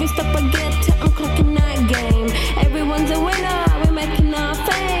 Every stop I get to, I'm clocking that game. Everyone's a winner, we're making our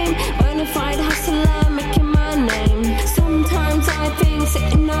fame. Bonafide hustler, making my name. Sometimes I think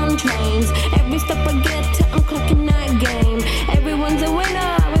sitting on trains. Every stop I get to, I'm clocking that game. Everyone's a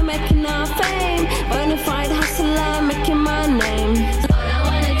winner, we're making our fame. Bonafide hustler, making my name. All I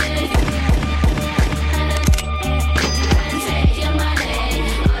wanna do is take your money.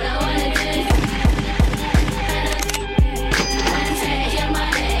 All I wanna do is take your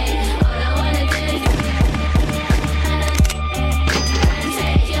money. All I wanna do is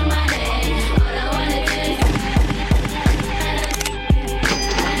take your money. All I wanna do is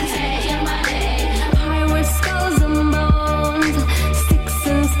take your money. Pirates, skulls and bones, sticks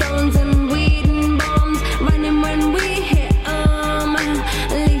and stones and weed and bombs. Running when we hit 'em.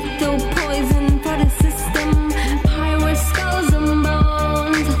 Lethal poison for the system. Pirates, skulls and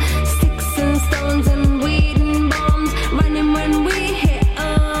bones, sticks and stones and weed and bombs. Running when we hit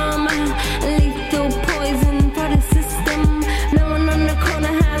 'em. Lethal poison for the system. No one on the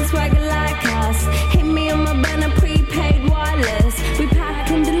corner has swagger like us. Hit me on my banner, prepaid wireless. We pack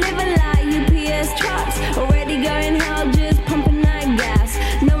and deliver like UPS trucks. Already going hell, just pumping that gas.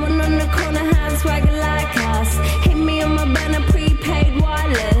 No one on the corner has swagger like us. Hit me on my banner, prepaid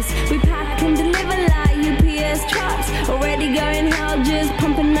wireless. We pack and deliver like UPS trucks. Already going hell, just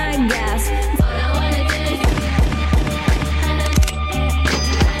pumping that gas. All I wanna do is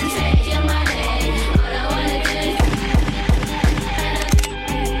take your money. All I wanna do is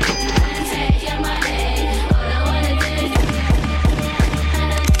take your money. All I wanna do is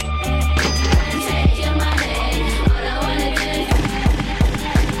take your money. All I wanna do is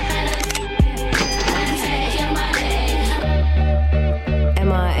take your money.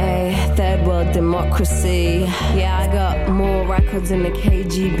 MIA, third world democracy. Yeah, I got more records than the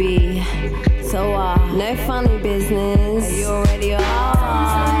KGB. So, no funny business. You already are.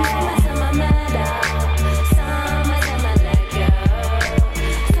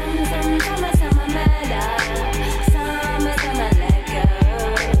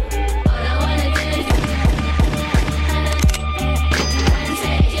 All I wanna do is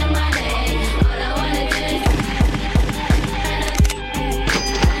take your money. All I wanna do is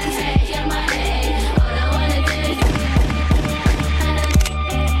take your money. All I wanna do is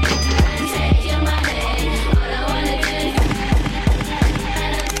take your money. All I wanna do is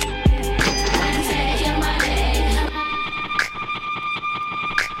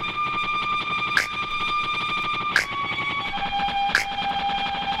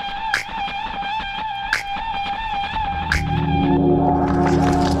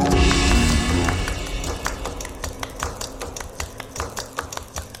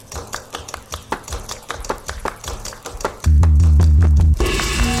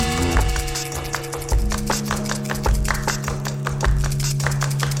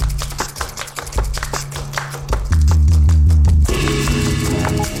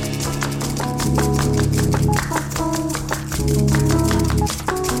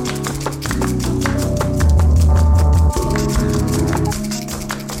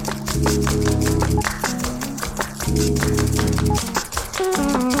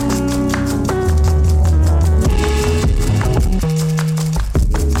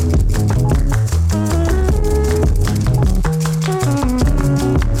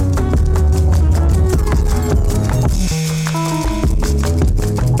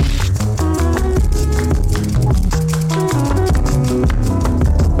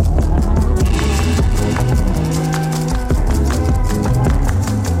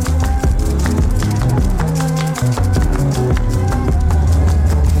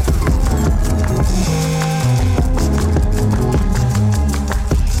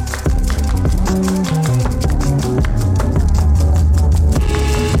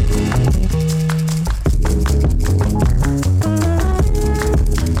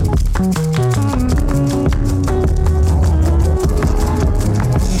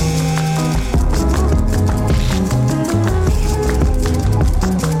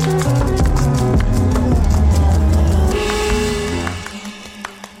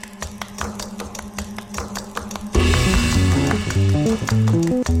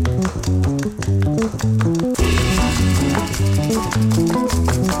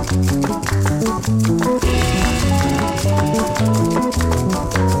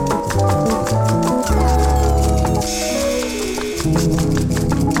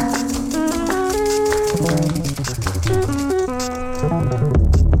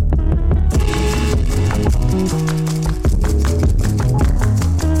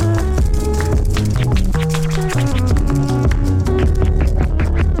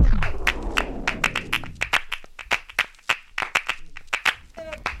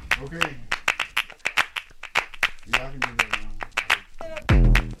Okay. Yeah, I can do that now.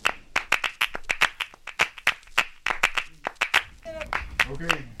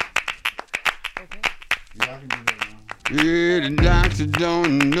 Okay. Yeah, I can do that now. Yeah, the doctor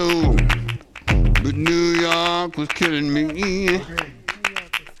don't know, but New York was killing me.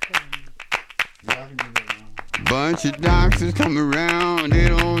 Bunch of doctors come around, they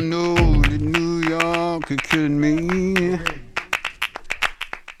don't know that New York is killing me.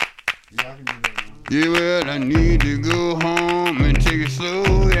 Yeah, well, I need to go home and take it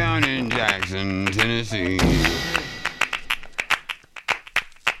slow down in Jackson, Tennessee.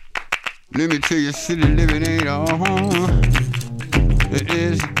 Let me tell you, city living ain't all it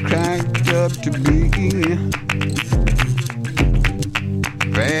is cracked up to be.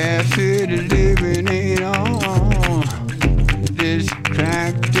 Fast city living ain't all it is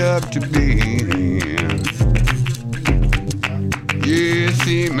cracked up to be. Yeah,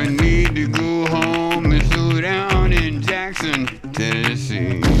 seem I need to go home and slow down in Jackson,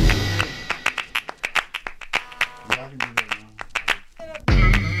 Tennessee.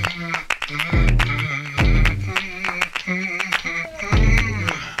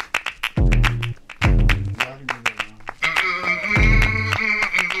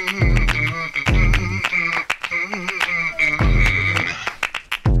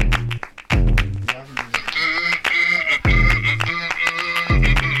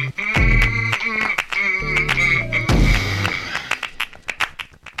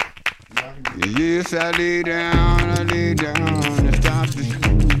 Yes, I lay down, and stop to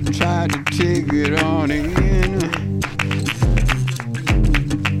try to take it on in.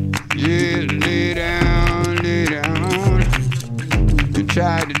 Yeah, lay down, and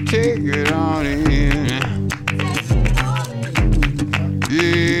try to take it on in.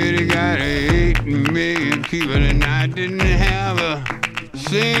 Yeah, they got 8 million people, and I didn't have a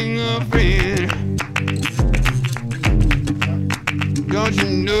single friend. Don't you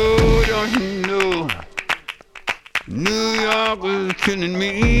know, New York was killing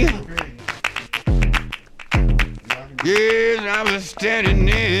me. Yes, I was standing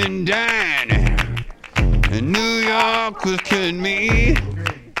there and dying, and New York was killing me.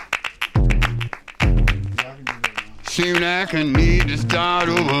 Seemed like I need to start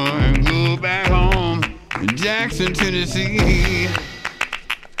over and go back home to Jackson, Tennessee.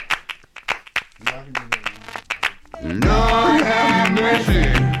 Lord have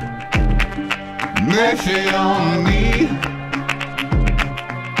mercy, mercy on me.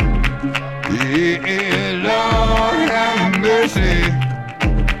 Yeah, Lord have mercy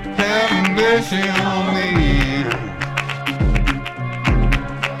on me.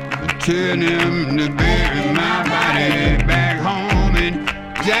 Tell him to bury my body back home in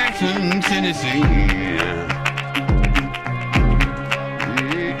Jackson, Tennessee.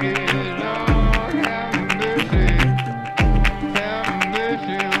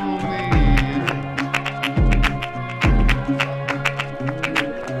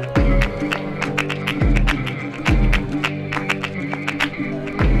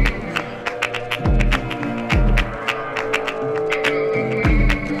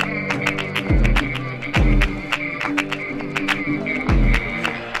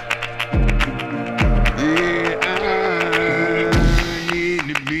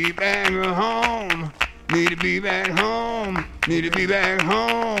 Need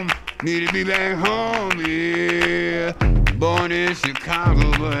to be back home, yeah. Born in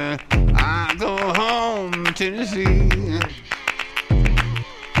Chicago, but I go home, Tennessee.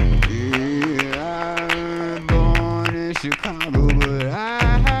 Yeah, I'm born in Chicago, but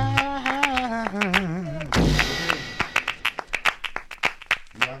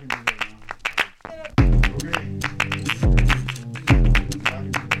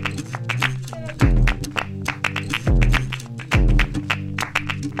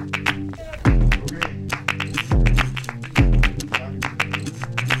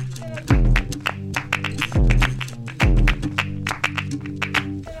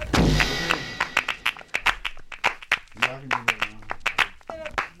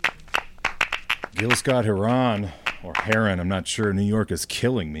Gil Scott Heron, or Heron, I'm not sure. New York is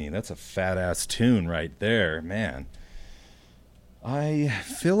killing me. That's a fat-ass tune right there, man. I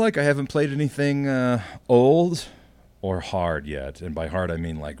feel like I haven't played anything old or hard yet. And by hard, I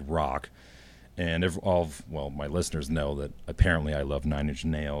mean like rock. And my listeners know that apparently I love Nine Inch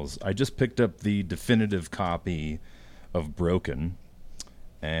Nails. I just picked up the definitive copy of Broken.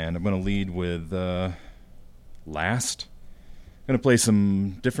 And I'm going to lead with Last. I'm going to play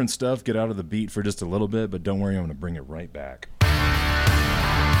some different stuff, get out of the beat for just a little bit, but don't worry, I'm going to bring it right back.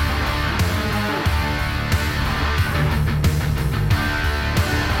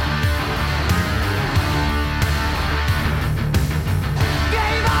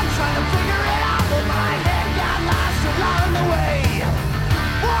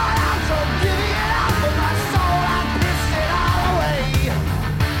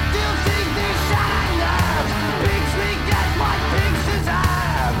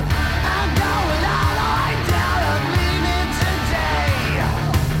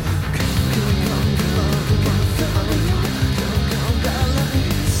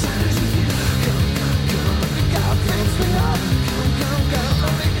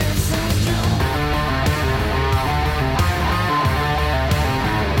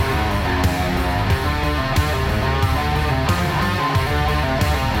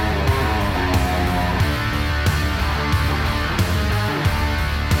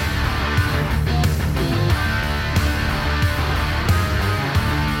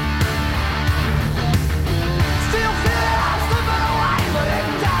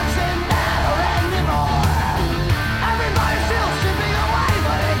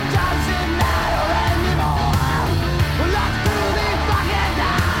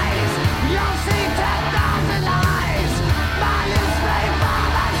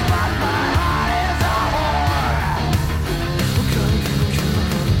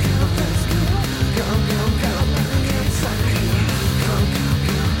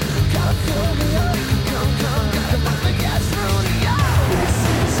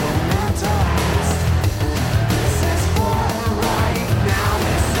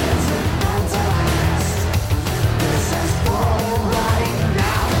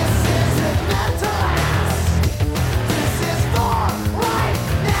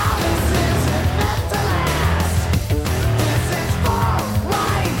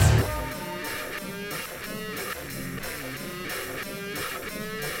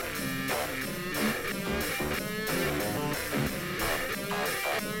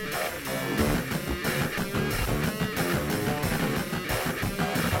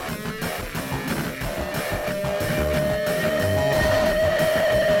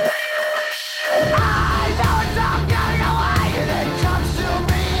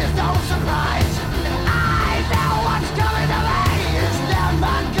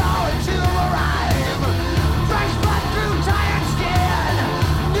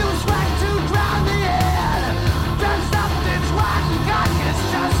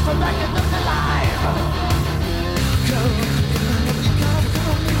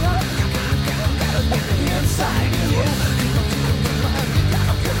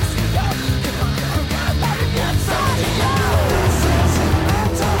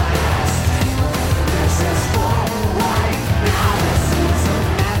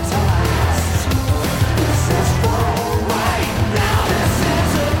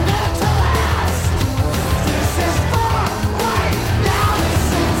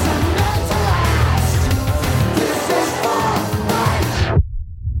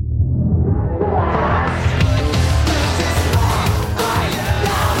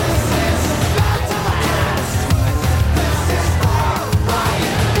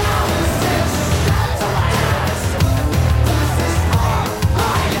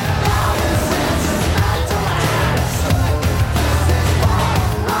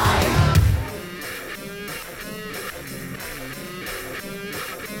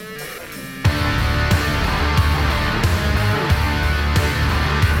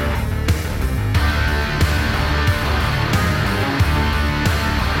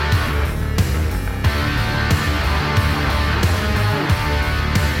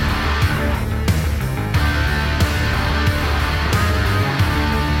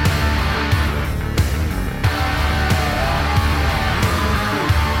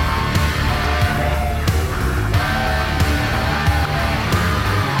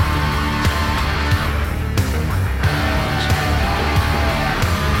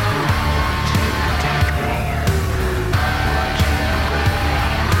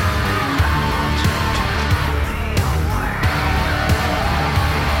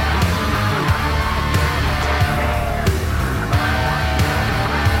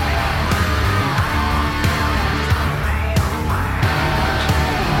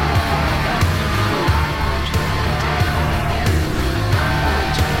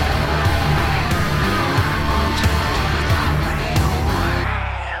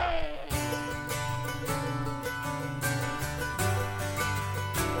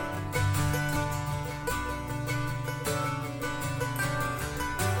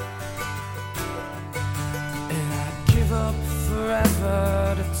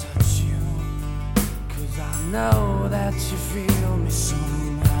 know that you feel me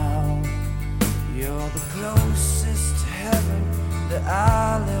somehow. You're the closest to heaven that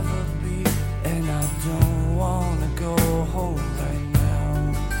I'll ever be, and I don't wanna go home right now.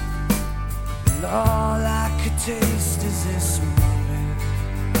 And all I could taste is this moment,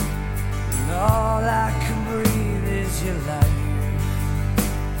 and all I can breathe is your light.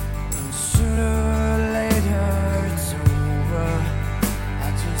 And sooner or later it's over. I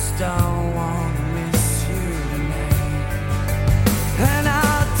just don't wanna miss you tonight. And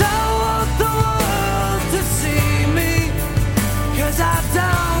I don't want the world to see me, 'cause I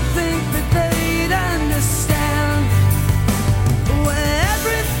don't think that they'd understand. When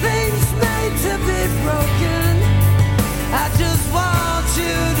everything's made to be broken, I just want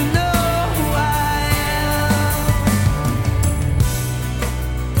you to know who I am.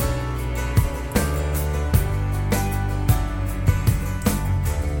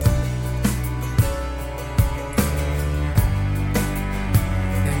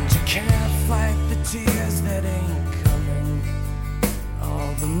 And you can't fight the tears that ain't coming,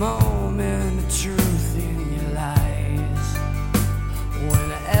 all the moment of truth in your lies. When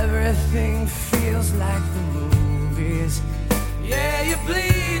everything feels like the movies, yeah, you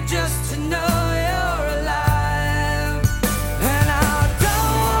bleed just to know you're alive. And I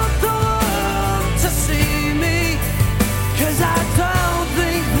don't want the world to see me, 'cause I don't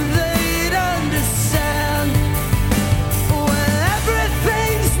think they'd understand. When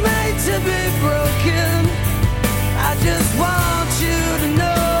everything's made to be broken, I just want you to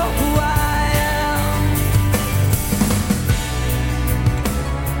know who I am.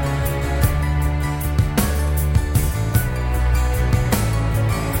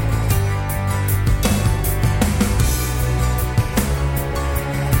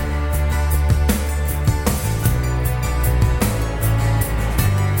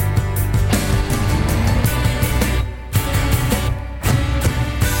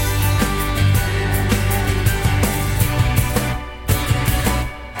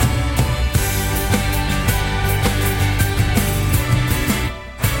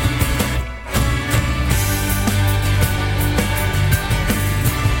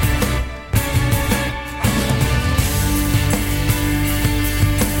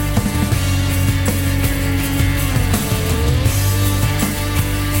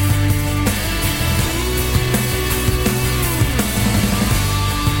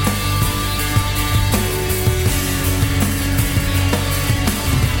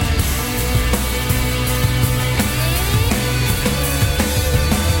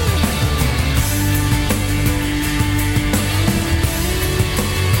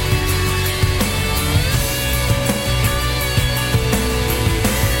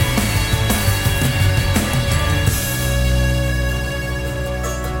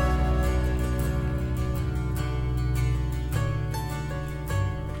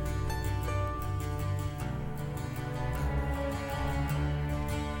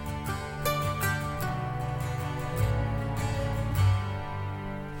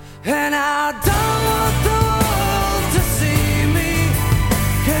 And I don't want the world to see me,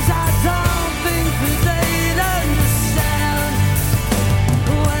 'cause I don't think that they'd understand.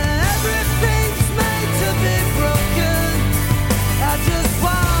 When everything's made to be broken, I just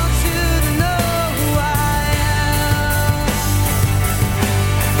want you to know who I am.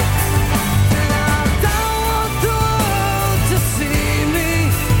 And I don't want the world to see me,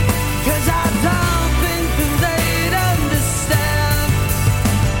 'cause I don't think that they'd understand.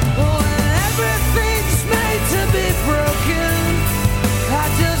 When everything's made to be broken, I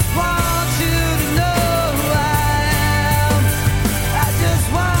just want you to know who I am. I just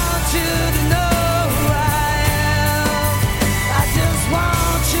want you to know who I am. I just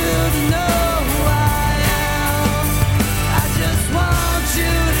want you to know who I am. I just want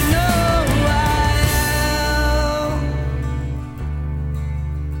you to know who I am.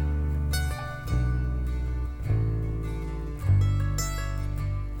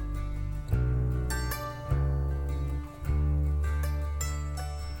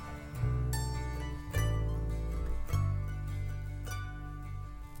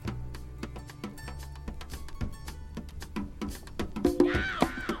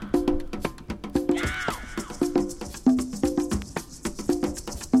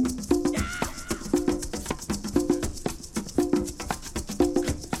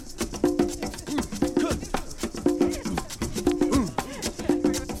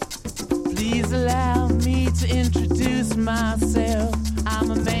 Please allow me to introduce myself.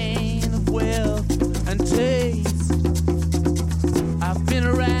 I'm a man of wealth and taste. I've been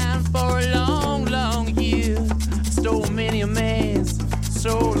around for a long, long year. Stole many a man's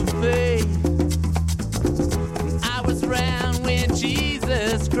soul of faith. I was around when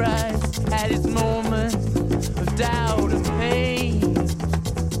Jesus Christ had his moment of doubt and pain.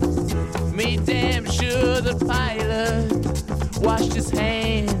 Made damn sure the pilot washed his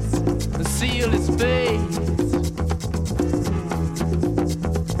hands and sealed his face.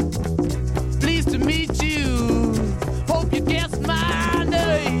 Pleased to meet you. Hope you guessed my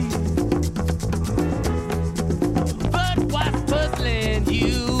name. But what's puzzling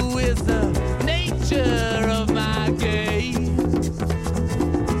you is the nature of my game.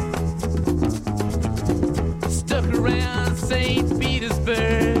 Stuck around St.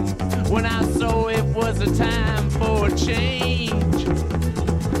 Petersburg when I saw it was a time for a change.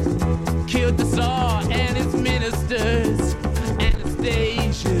 Killed the Tsar and his ministers.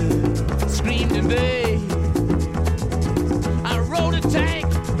 Anastasia screamed in vain. I rode a tank,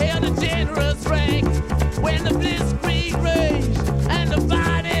 held a generous rank when the blitzkrieg raged and the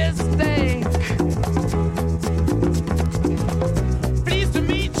bodies stank. Pleased to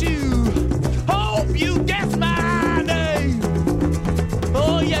meet you. Hope you guessed my name.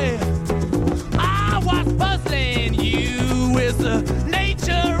 Oh yeah. I was puzzling you with the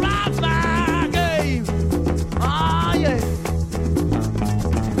nature of my game. Oh yeah.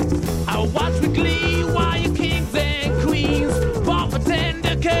 I watch with glee while your kings and queens fought for 10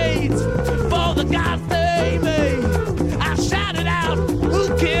 decades for the gods they made. I shouted out,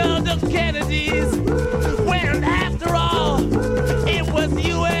 who killed the Kennedys? When after all, it was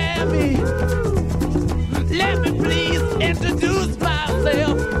you and me. Let me please introduce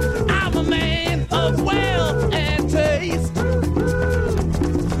myself. I'm a man of wealth and taste.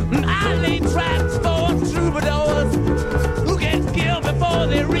 I lay traps for troubadours who get killed before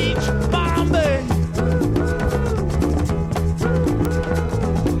they reach Bombay.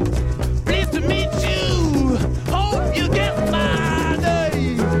 Pleased to meet you.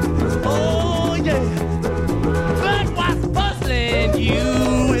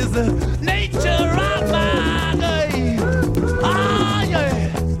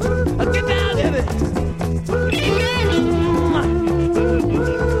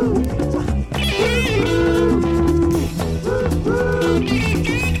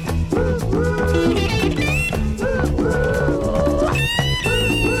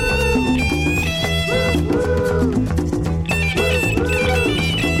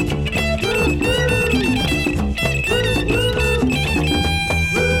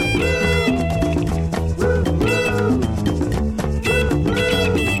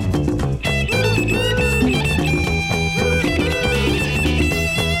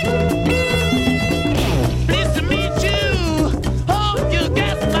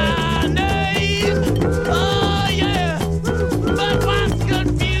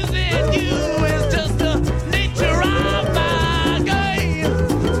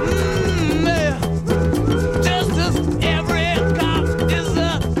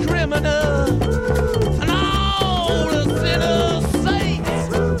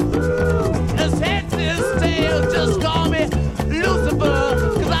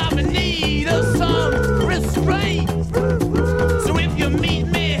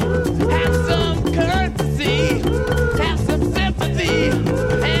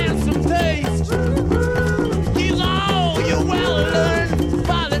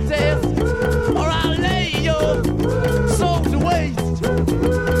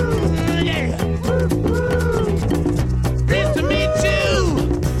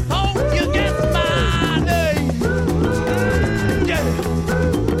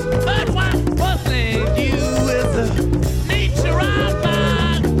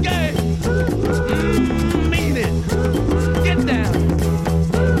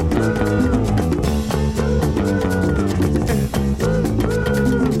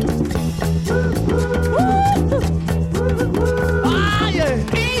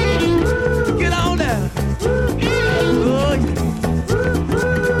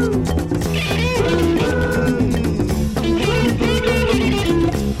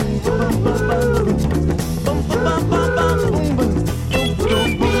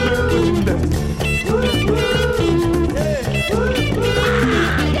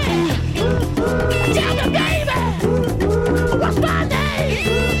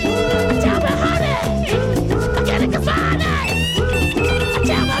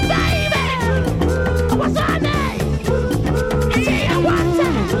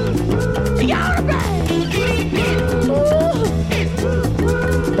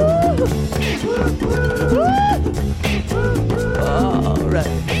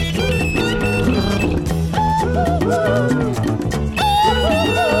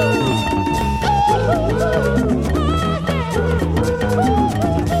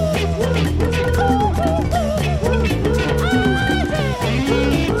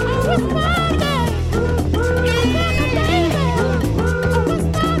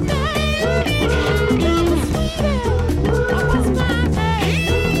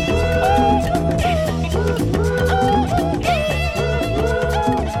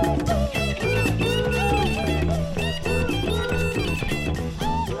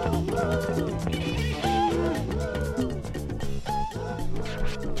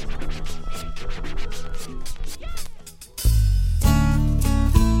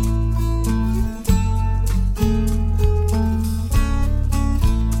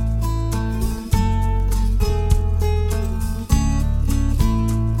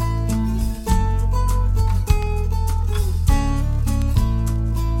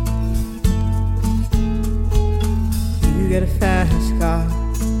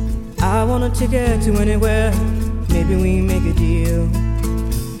 want a ticket to anywhere. Maybe we make a deal.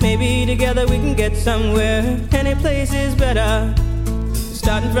 Maybe together we can get somewhere. Any place is better.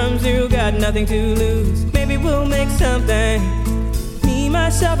 Starting from zero, got nothing to lose. Maybe we'll make something. Me,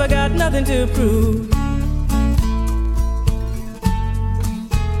 myself, I got nothing to prove.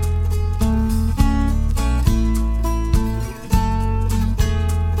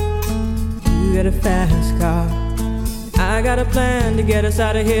 You got a fast car. I got a plan to get us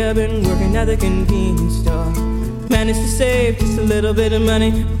out of here. Been working at the convenience store. Managed to save just a little bit of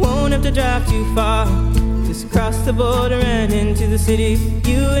money. Won't have to drive too far. Just cross the border and into the city.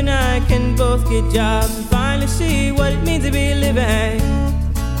 You and I can both get jobs and finally see what it means to be living.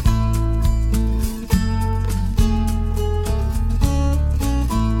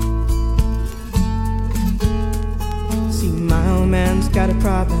 See, my old man's got a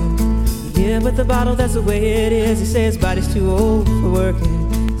problem. Yeah, but the bottle, that's the way it is. He says his body's too old for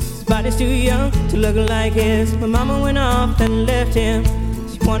working. His body's too young to look like his. My mama went off and left him.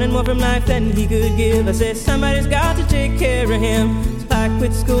 She wanted more from life than he could give. I said somebody's got to take care of him. So I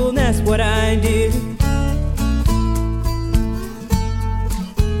quit school and that's what I did.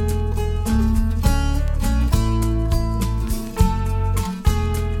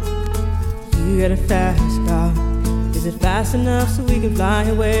 You got a fast car. Is it fast enough so we can fly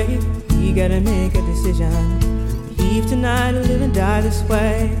away? You gotta make a decision. Leave tonight or live and die this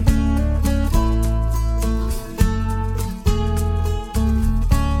way.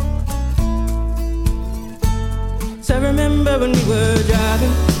 So I remember when we were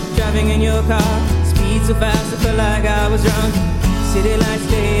driving in your car. Speed so fast I felt like I was drunk. City lights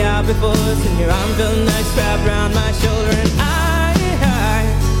lay out before us and your arm felt nice wrapped around my shoulder. And I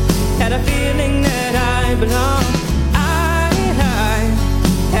had a feeling that I belonged.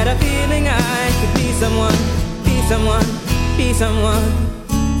 Had a feeling I could be someone, be someone, be someone.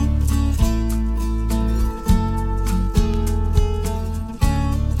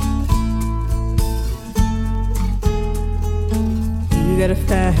 You got a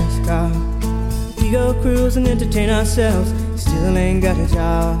fast car. We go cruise and entertain ourselves. Still ain't got a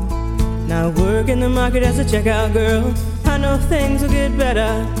job. Now work in the market as a checkout girl. I know things will get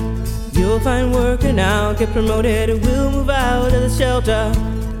better. You'll find work and I'll get promoted. And we'll move out of the shelter.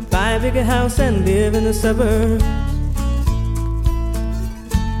 Buy a bigger house and live in the suburbs.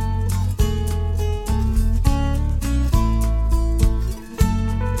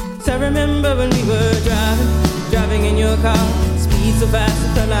 So I remember when we were driving in your car. Speed so fast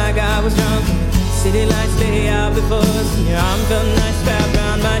I felt like I was drunk. City lights lay out before us and your arm felt nice wrapped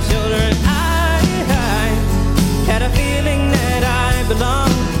around my shoulder. And I had a feeling that I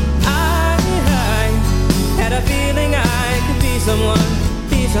belonged. I had a feeling I could be someone.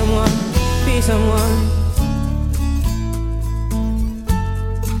 Be someone, be someone.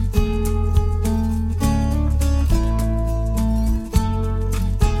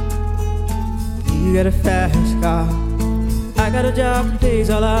 You got a fast car. I got a job that pays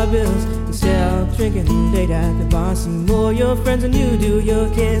all our bills. Instead of drinking late at the bar, see more your friends than you do your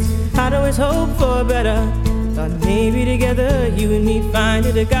kids. I'd always hope for better. Thought maybe together you and me find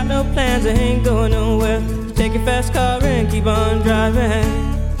it. I got no plans, I ain't going nowhere. Take your fast car and keep on driving.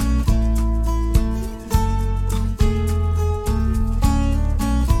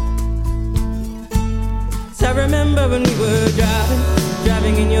 I remember when we were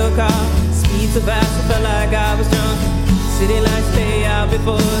driving in your car. Speed so fast I felt like I was drunk. City lights lay out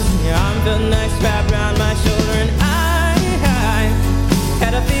before us and your arm felt nice wrapped around my shoulder. And I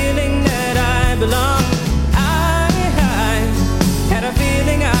had a feeling that I belonged. I had a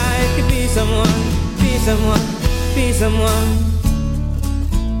feeling I could be someone, be someone, be someone.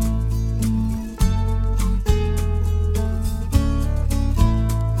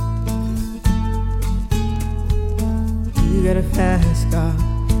 You got a fast car.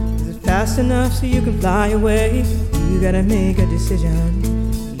 Is it fast enough so you can fly away? You gotta make a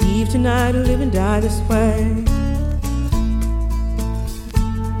decision. Leave tonight or live and die this way.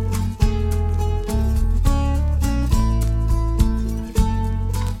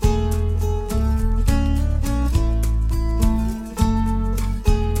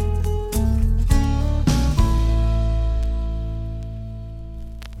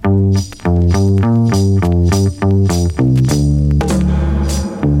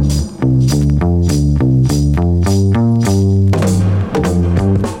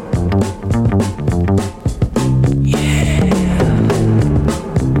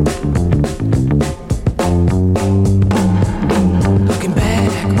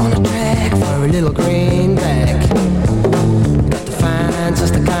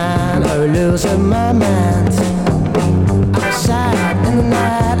 losing my mind. Outside in the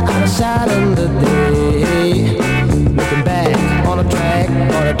night, out of sight of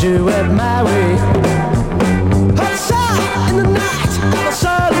do it my way. Outside in the night, on a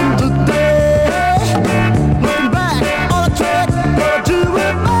silent day. Looking back on a track, gonna do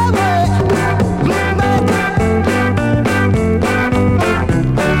it my way. Look back.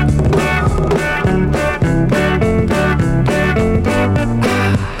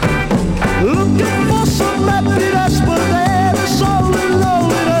 Looking for some happiness, but there is only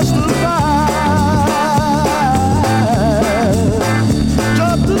loneliness to find.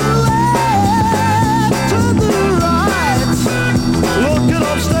 Jump to the left, to the right, looking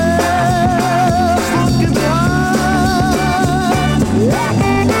upstairs, looking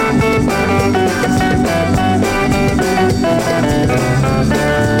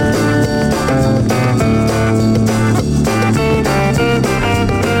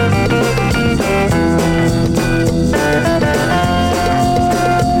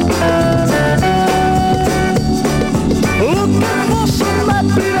looking for some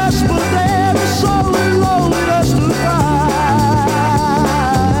happiness, but there is only loneliness to find.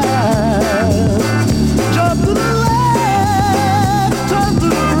 Jump to the left, turn to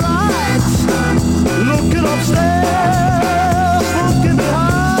the right, looking upstairs, looking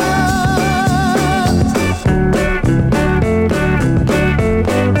behind.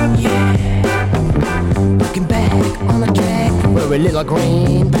 Yeah, looking back on the track where a little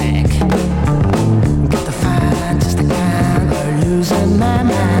greenback got the fine just the kind of losing my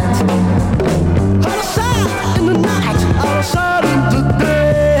mind. Out of sight in the night, out of sight in the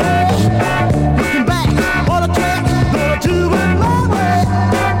day. Looking back on the track, gonna do it my way.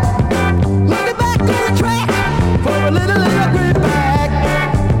 Looking back on the track for a little greenback.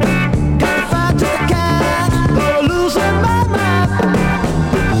 Got the fine just the kind of losing my mind.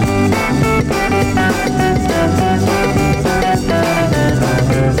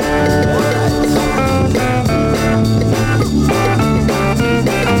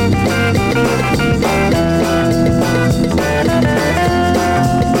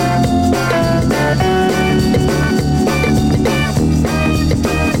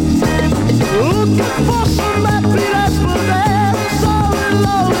 Looking for some happiness, but there is only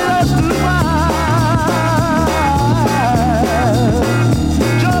loneliness to find.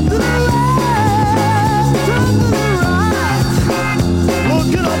 Jump to the left, turn to the right,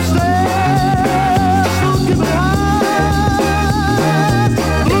 looking upstairs, looking behind.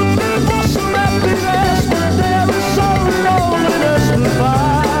 Looking for some happiness, but there is only loneliness to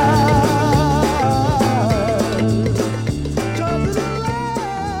find. Jump to the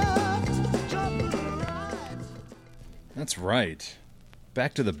That's right.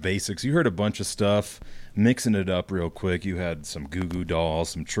 Back to the basics. You heard a bunch of stuff, mixing it up real quick. You had some Goo Goo Dolls,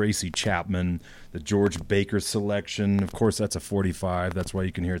 some Tracy Chapman, the George Baker selection. Of course, that's a 45. That's why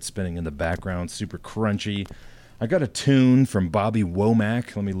you can hear it spinning in the background. Super crunchy. I got a tune from Bobby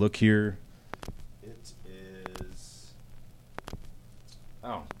Womack. Let me look here. It is...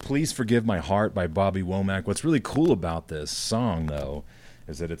 Oh, Please Forgive My Heart by Bobby Womack. What's really cool about this song, though,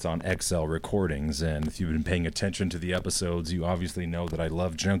 is that it's on XL Recordings, and if you've been paying attention to the episodes, you obviously know that I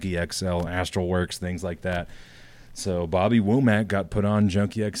love Junkie XL, Astralworks, things like that. So Bobby Womack got put on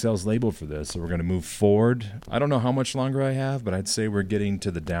Junkie XL's label for this, so we're going to move forward. I don't know how much longer I have, but I'd say we're getting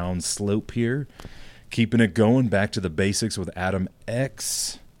to the down slope here. Keeping it going, back to the basics with Adam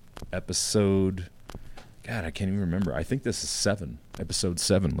X, episode... God, I can't even remember. I think this is 7, episode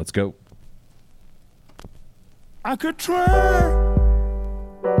 7. Let's go. I could try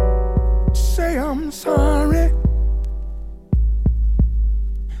say I'm sorry,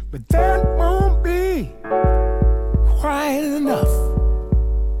 but that won't be quite enough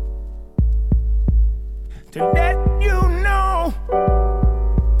to let you know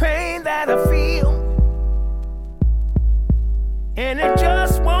pain that I feel, and it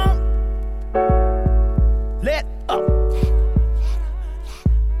just won't let up.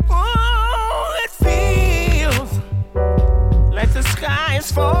 Oh, it feels like the sky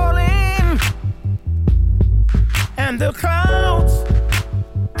is falling and the clouds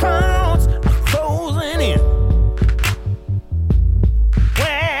are closing in.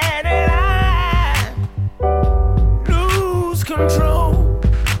 Where did I lose control?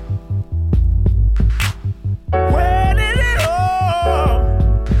 Where did it all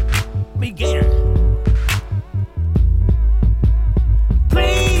begin?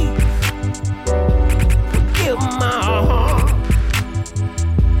 Please forgive my heart.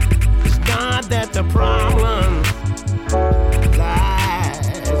 It's not that the problem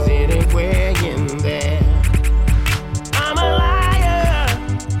lies anywhere in there. I'm a liar.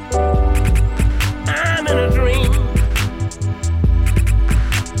 I'm in a dream.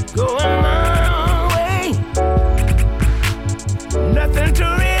 Going my way. Nothing to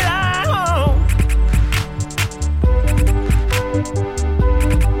rely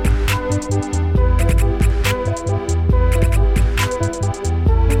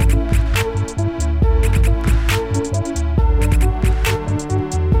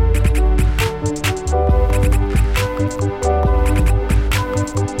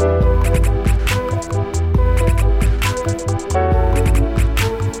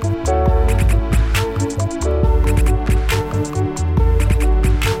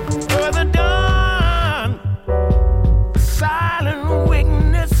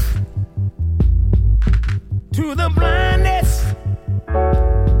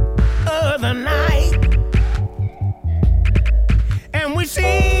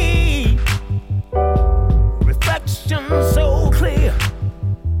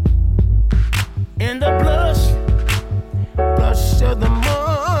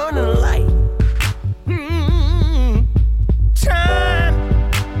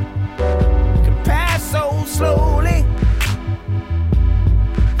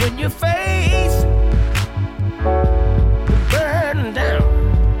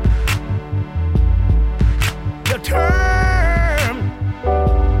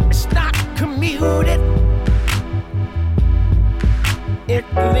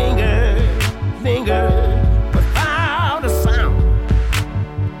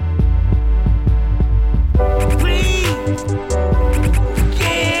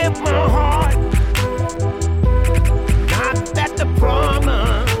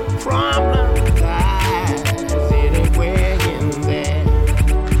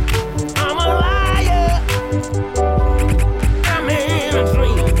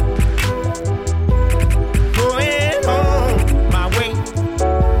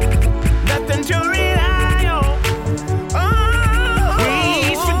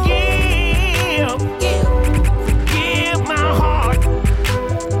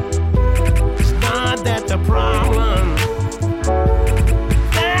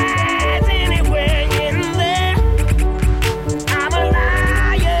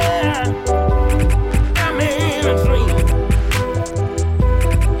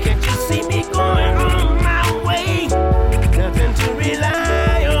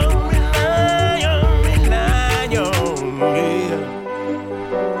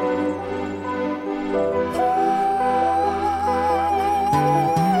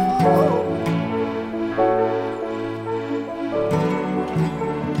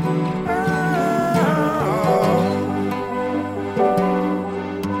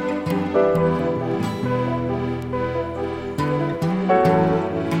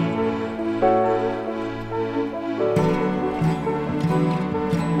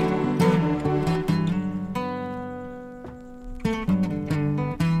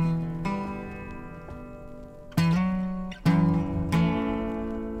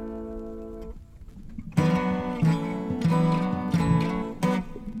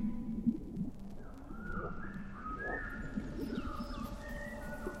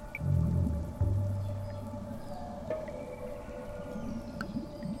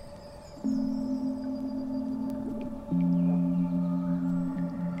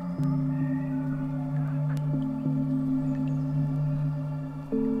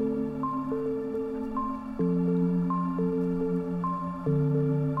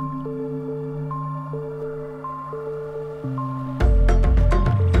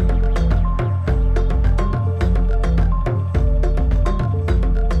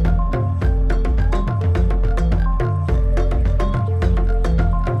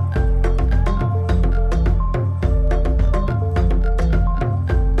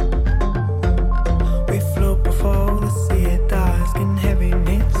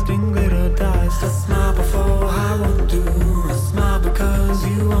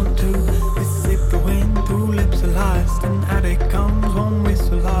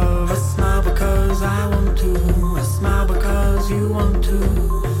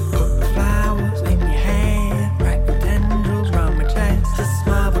Too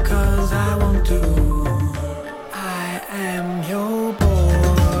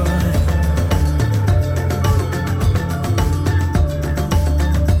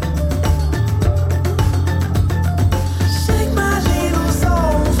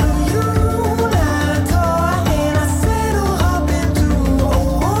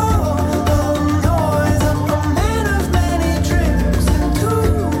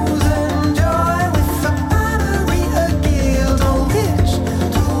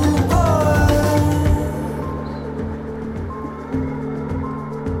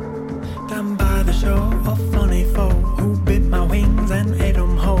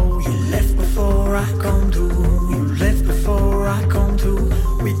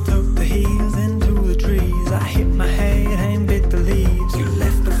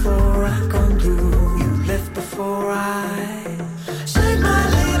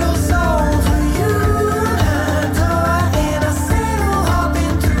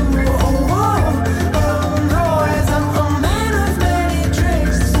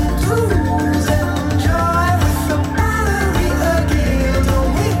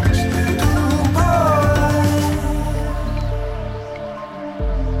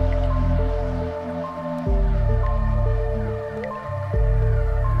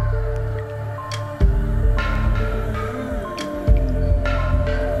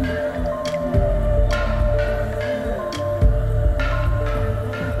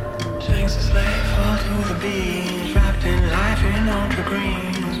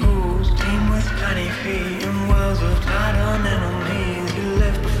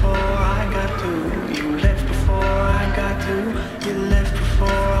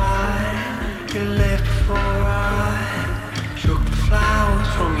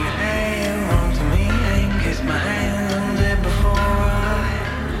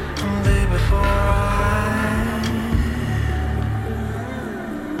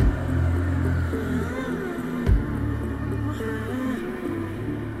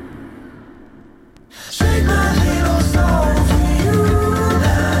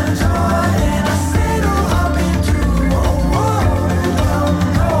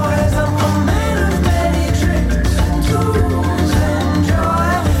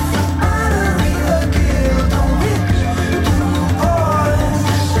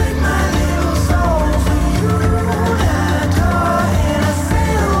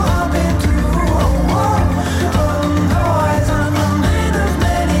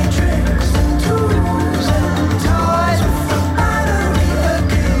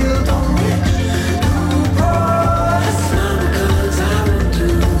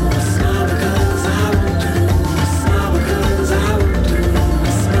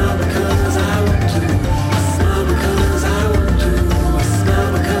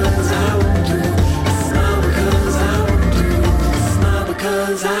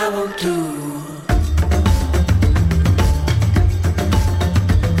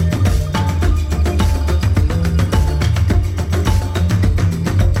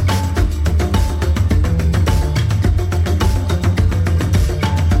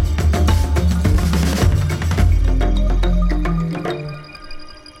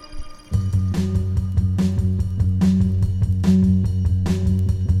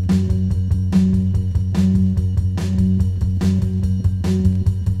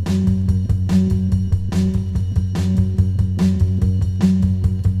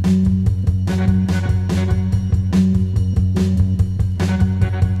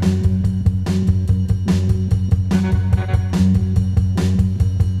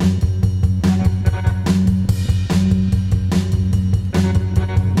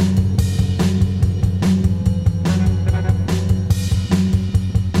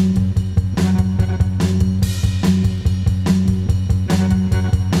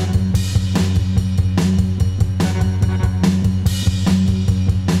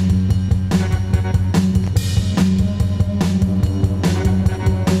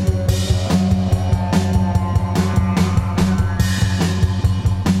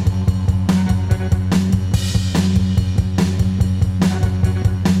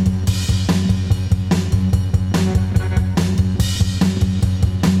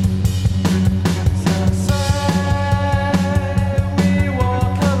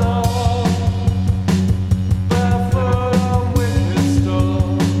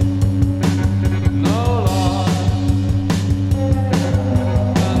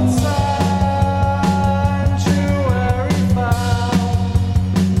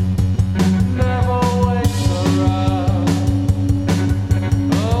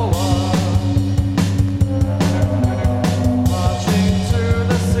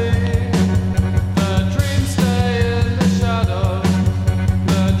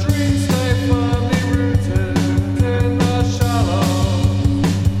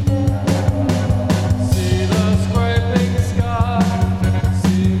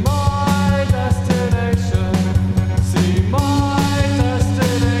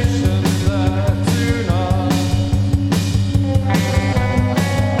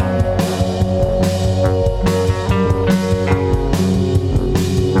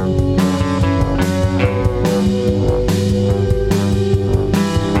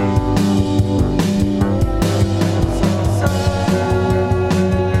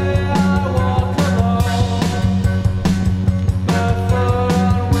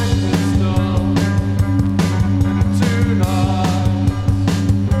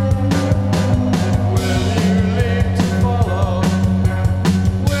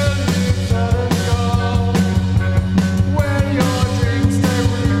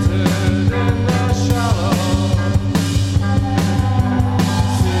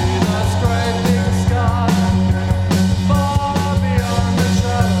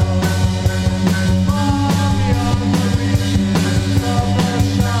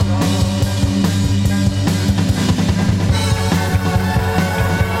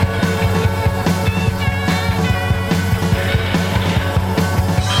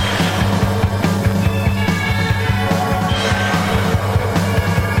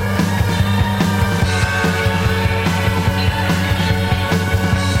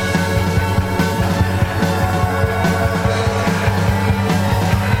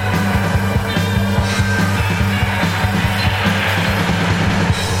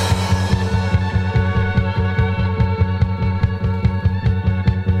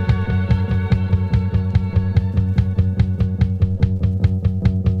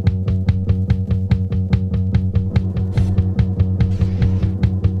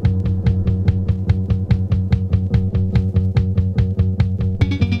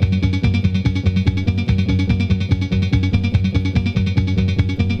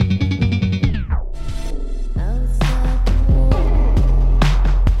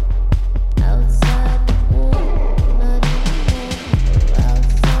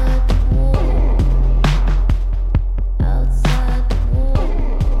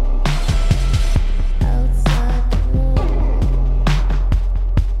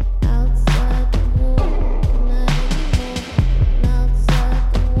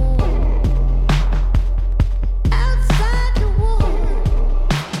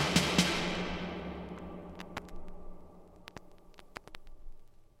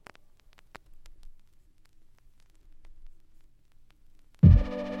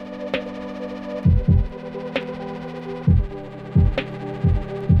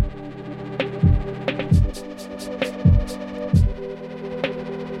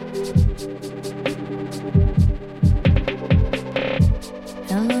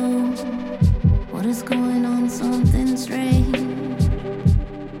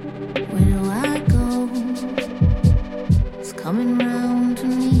come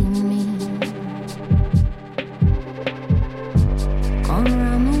to need me. Gone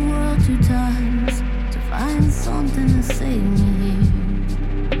around the world 2 times to find something to save me here.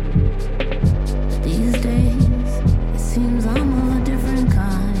 But these days, it seems I'm of a different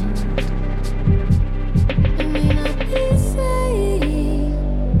kind. It may not be safe.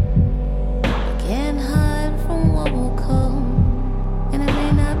 I can't hide from what will come, and it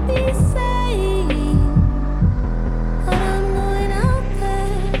may not be safe. But I'm going out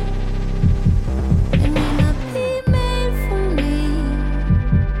there. It may not be made for me.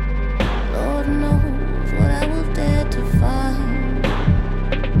 Lord knows what I will dare to find.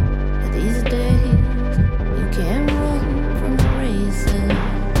 But these days, you can't run from the races.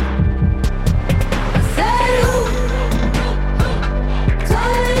 I said, ooh,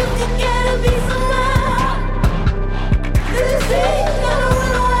 told you you could get a piece of my heart. This ain't gonna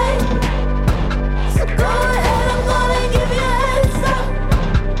run away. So go ahead, I'm gonna give you a heads up.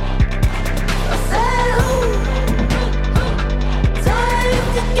 I said, ooh, told you you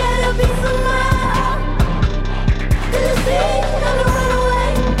could get a piece of my heart. This ain't gonna run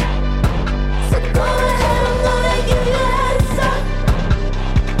away. So go ahead, I'm gonna give you a heads up.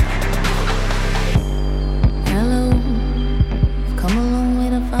 Hello, I've come a long way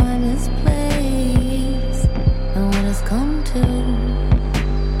to find this place and what it's come to.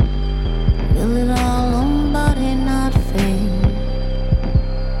 Build it all on body, not faith.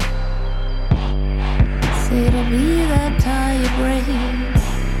 Say it'll be that tie you break,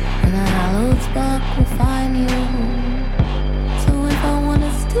 and that hallowed spark will find you. So if I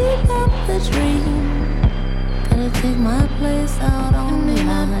wanna stick up the dream, gotta take my place out on the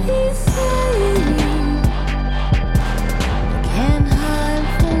line. I can't hide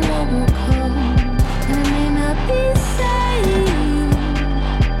from what will come, and it may not be safe.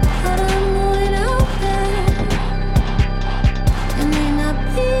 But I'm going out there. It may not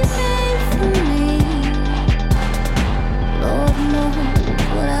be made for me. Lord knows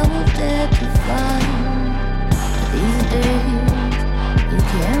what I will dare to find. These days, you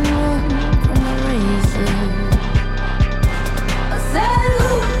can't run from the races. I said,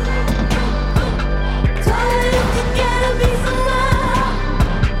 ooh, told you you could get a piece of my heart.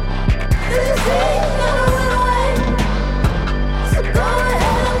 This ain't gonna run away. So go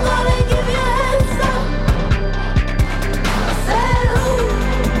ahead, I'm gonna give you a heads up. I said, ooh,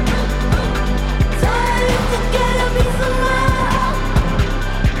 told you you could get a piece of my heart.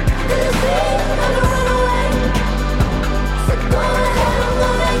 This ain't gonna run away. So go ahead, I'm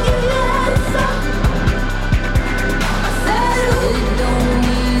gonna give you a heads up. I said, ooh, don't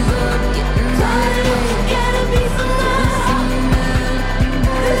ease up, told you you could get a piece of my heart.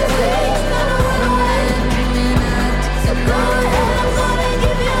 This ain't gonna run away. So go ahead, I'm gonna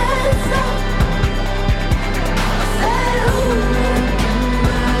give you a heads up. I said, ooh,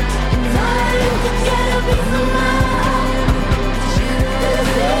 told you you could get a piece of my heart. This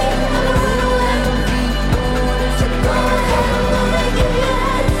ain't gonna run away. So go ahead, I'm gonna give you a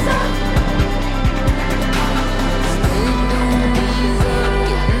heads up.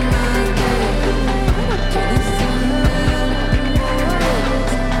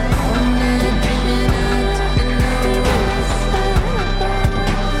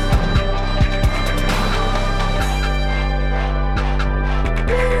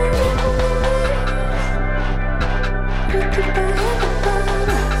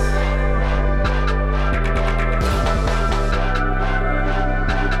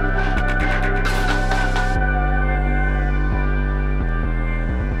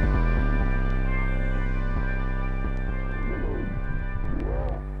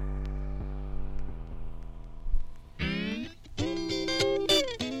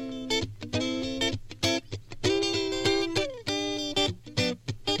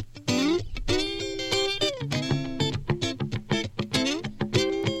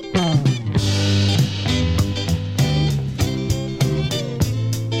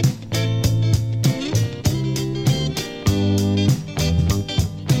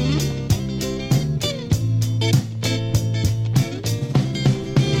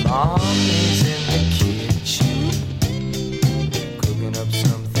 Mommy's in the kitchen, cooking up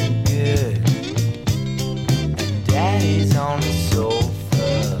something good. And Daddy's on the sofa,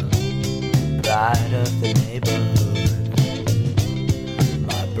 pride of the neighborhood.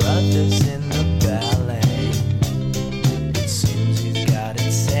 My brother's in the ballet, it seems he's got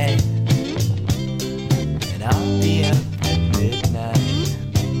it set. And I'll be up at midnight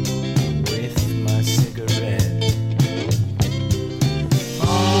with my cigarette.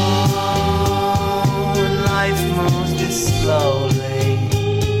 Oh,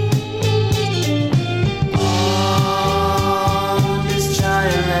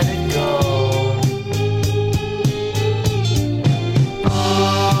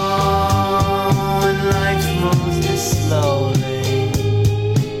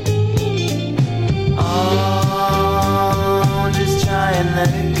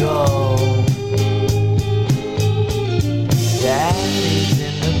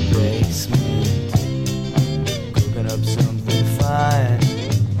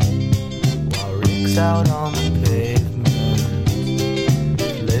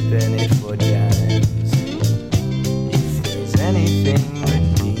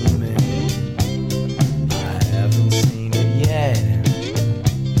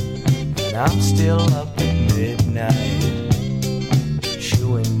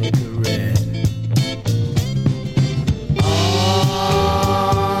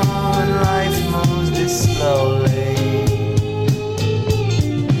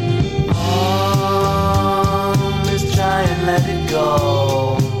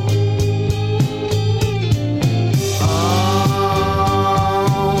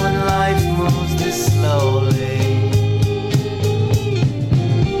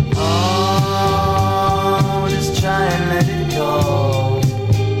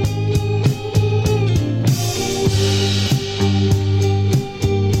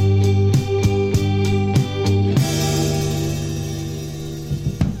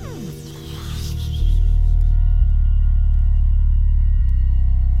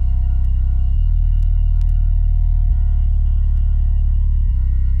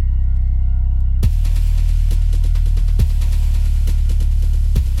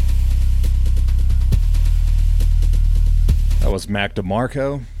 was Mac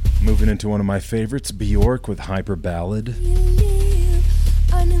DeMarco. Moving into one of my favorites, Bjork with Hyper Ballad.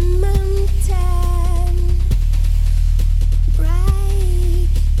 On a mountain, right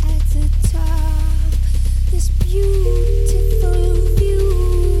at the top, this beautiful view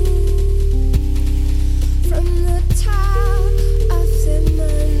from the top of the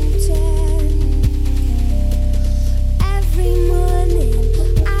mountain. Every morning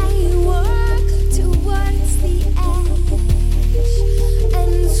I walk towards the edge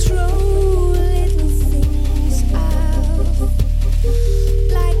and throw little things out,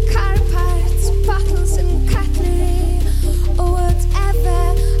 like car parts, bottles and cutlery, or whatever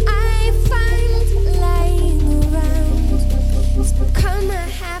I find lying around. It's become a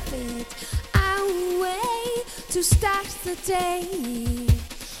habit, a way to start the day.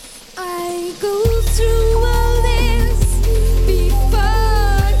 I go through all this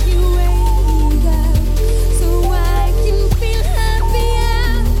before you wake up, so I can feel happier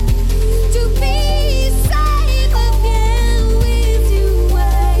to be safe again with you. I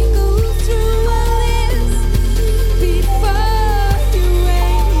go through all this before you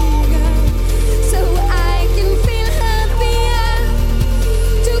wake up, so I can feel happier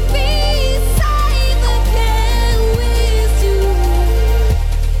to be safe again with you.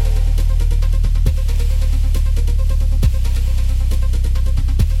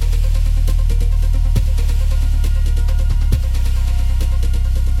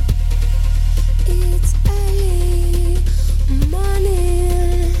 It's early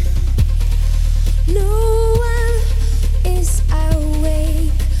morning. No one is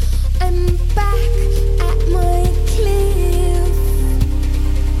awake. I'm back at my cliff,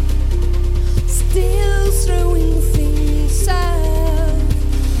 still throwing things out.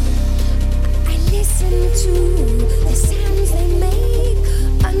 I listen to the sounds they make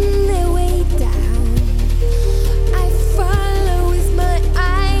on their way down. I follow with my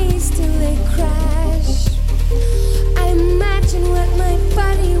eyes till they crash. I imagine what my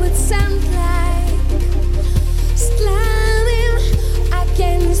body would sound like, slamming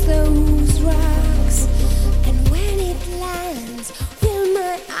against those rocks. And when it lands, will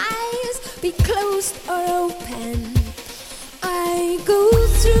my eyes be closed or open? I go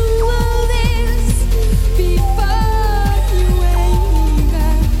through all this before you wake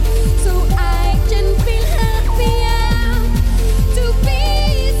up, so I can feel happier to be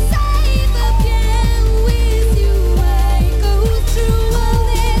safe again with you. I go through all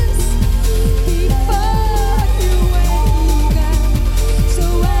this before you wake up, so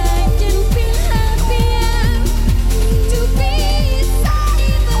I can feel happier to be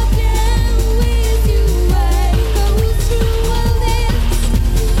safe again with you. I go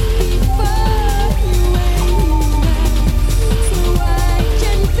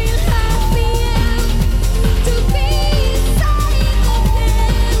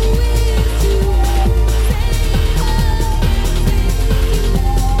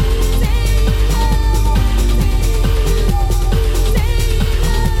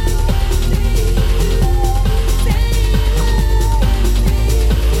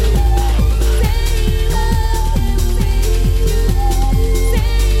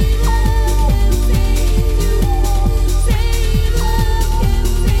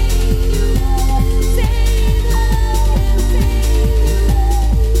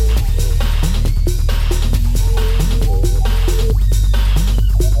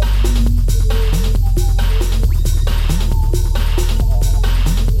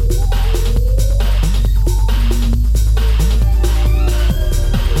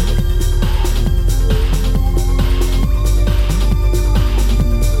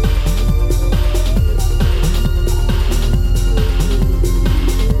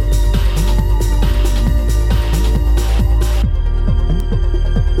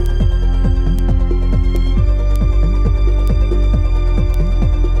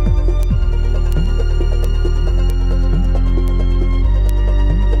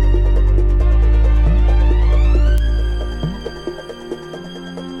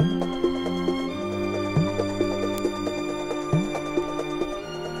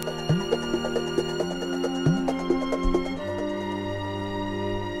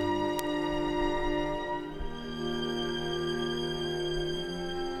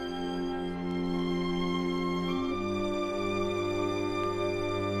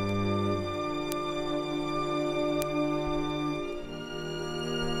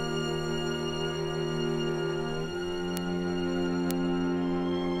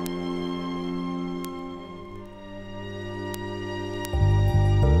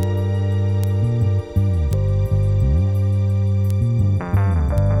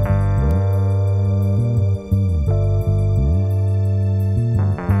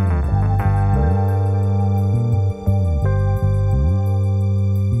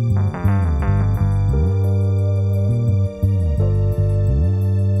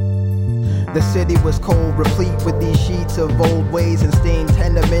city was cold, replete with these sheets of old ways and stained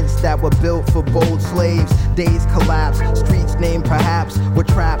tenements that were built for bold slaves. Days collapsed, streets named perhaps were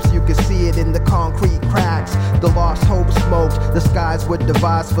traps. You could see it in the concrete cracks. The lost hope smoked, the skies were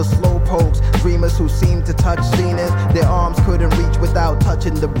devised for slow pokes. Dreamers who seemed to touch zenith, their arms couldn't reach without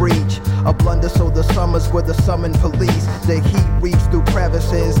touching the breach. A blunder, so the summers were the summoned police. The heat reached through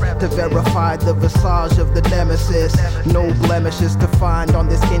crevices to verify the visage of the nemesis. No blemishes to find on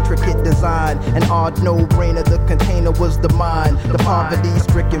this intricate design. An odd no-brainer, the container was the mine. The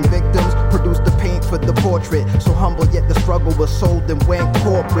poverty-stricken victims produced the paint for the portrait. So humble, yet the struggle was sold and went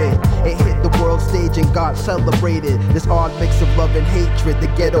corporate. It hit the world stage and got celebrated. This odd mix of love and hatred, the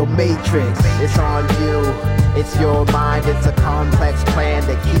ghetto matrix. It's on you, it's your mind, it's a complex plan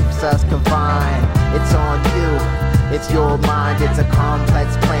that keeps us confined. It's on you, it's your mind, it's a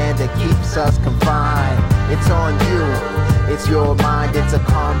complex plan that keeps us confined. It's on you, it's your mind, it's a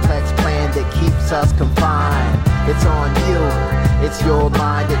complex plan that keeps us confined. It's on you, it's your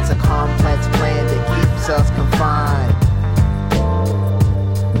mind, it's a complex plan that keeps us confined.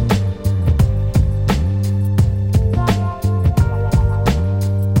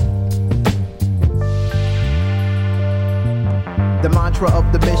 The mantra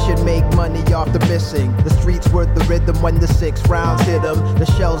of the mission, make money off the missing. The streets were the rhythm when the 6 rounds hit them. The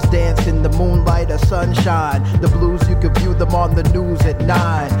shells dance in the moonlight or sunshine. The blues, you could view them on the news at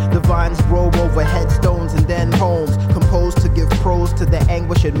 9. The vines grow over headstones and then homes, composed to give prose to the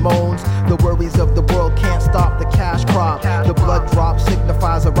anguish and moans. The worries of the world can't stop the cash crop. The blood drop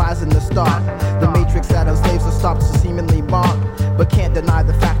signifies a rise in the stock. The matrix that enslaves the stops to seemingly mock, but can't deny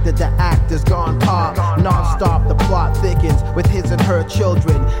the fact that the act is gone pop. Non-stop, the plot thickens with his and her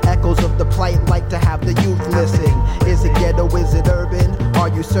children. Echoes of the plight like to have the youth listen. Is it ghetto, is it urban? Are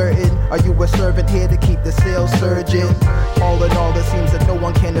you certain? Are you a servant here to keep the sales surging? All in all, it seems that no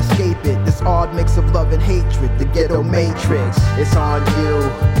one can escape it. This odd mix of love and hatred, the ghetto matrix. It's on you,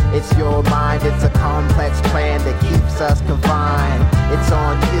 it's your mind, it's a complex plan that keeps us confined. It's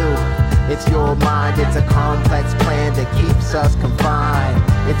on you, it's your mind, it's a complex plan that keeps us confined.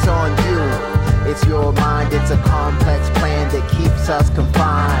 It's on you, it's your mind, it's a complex plan that keeps us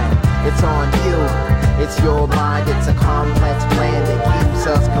confined. It's on you, it's your mind, it's a complex plan that keeps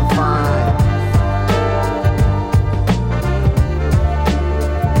us confined.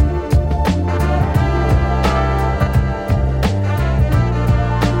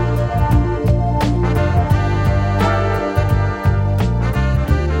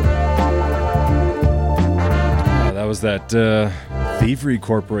 Was that Thievery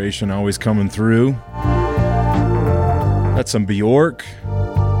Corporation always coming through. Had some Bjork,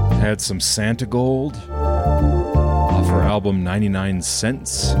 had some Santa Gold off her album 99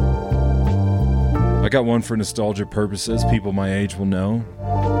 Cents. I got one for nostalgia purposes, people my age will know.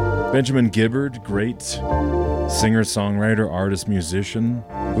 Benjamin Gibbard, great singer, songwriter, artist, musician.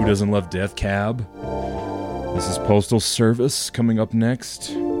 Who doesn't love Death Cab? This is Postal Service coming up next.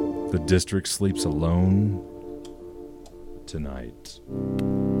 The District Sleeps Alone tonight.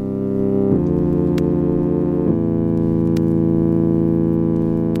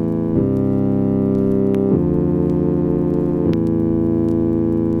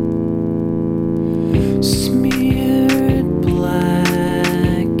 Smeared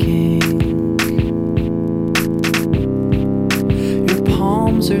black ink. Your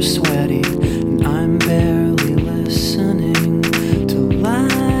palms are sweaty, and I'm barely listening to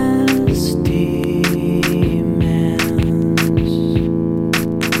last demands.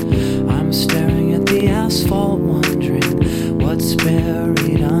 I'm staring at the asphalt, wondering what's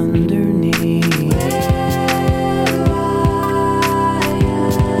buried underneath.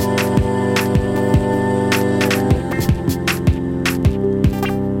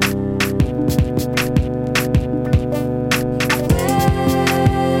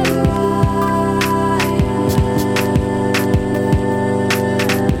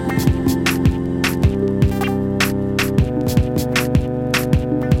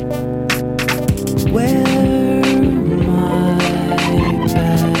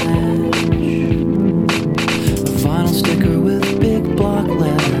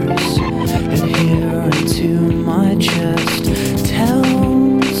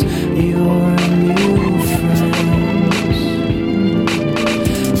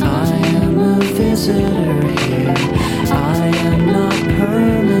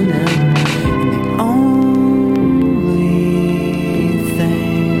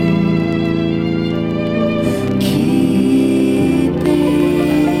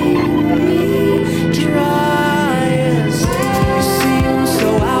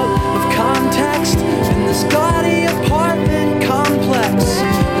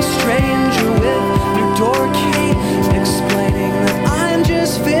 Stranger with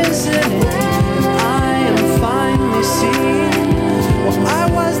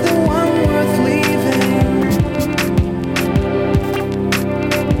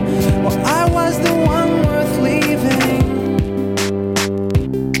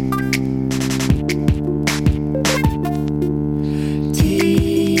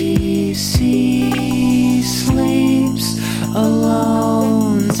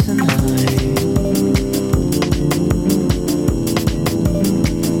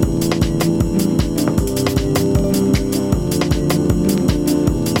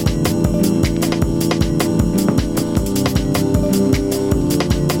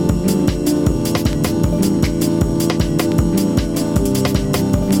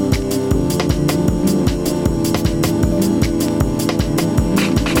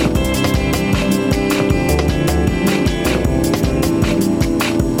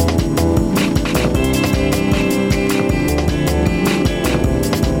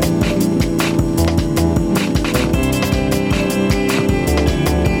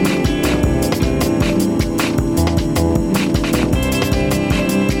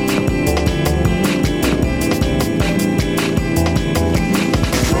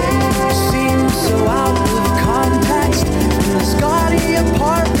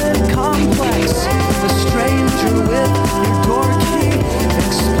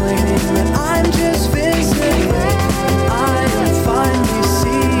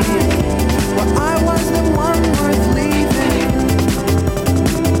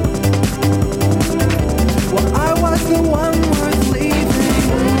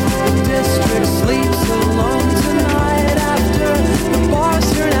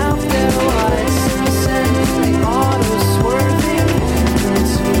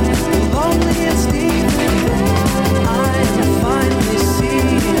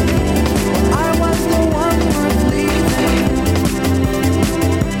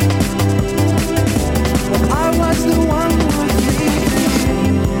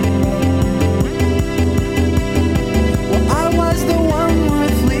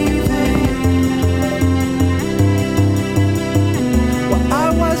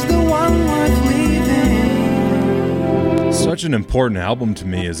such an important album to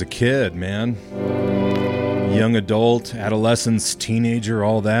me as a kid, man. Young adult, adolescence, teenager,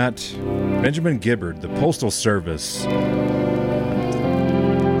 all that. Benjamin Gibbard, The Postal Service.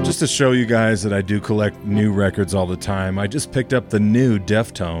 Just to show you guys that I do collect new records all the time, I just picked up the new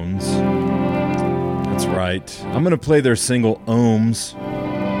Deftones. That's right. I'm going to play their single, Ohms.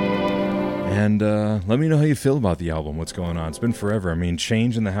 And let me know how you feel about the album, what's going on. It's been forever. I mean,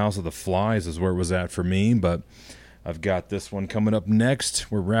 Change in the House of the Flies is where it was at for me, but I've got this one coming up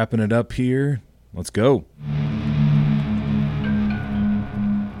next. We're wrapping it up here. Let's go.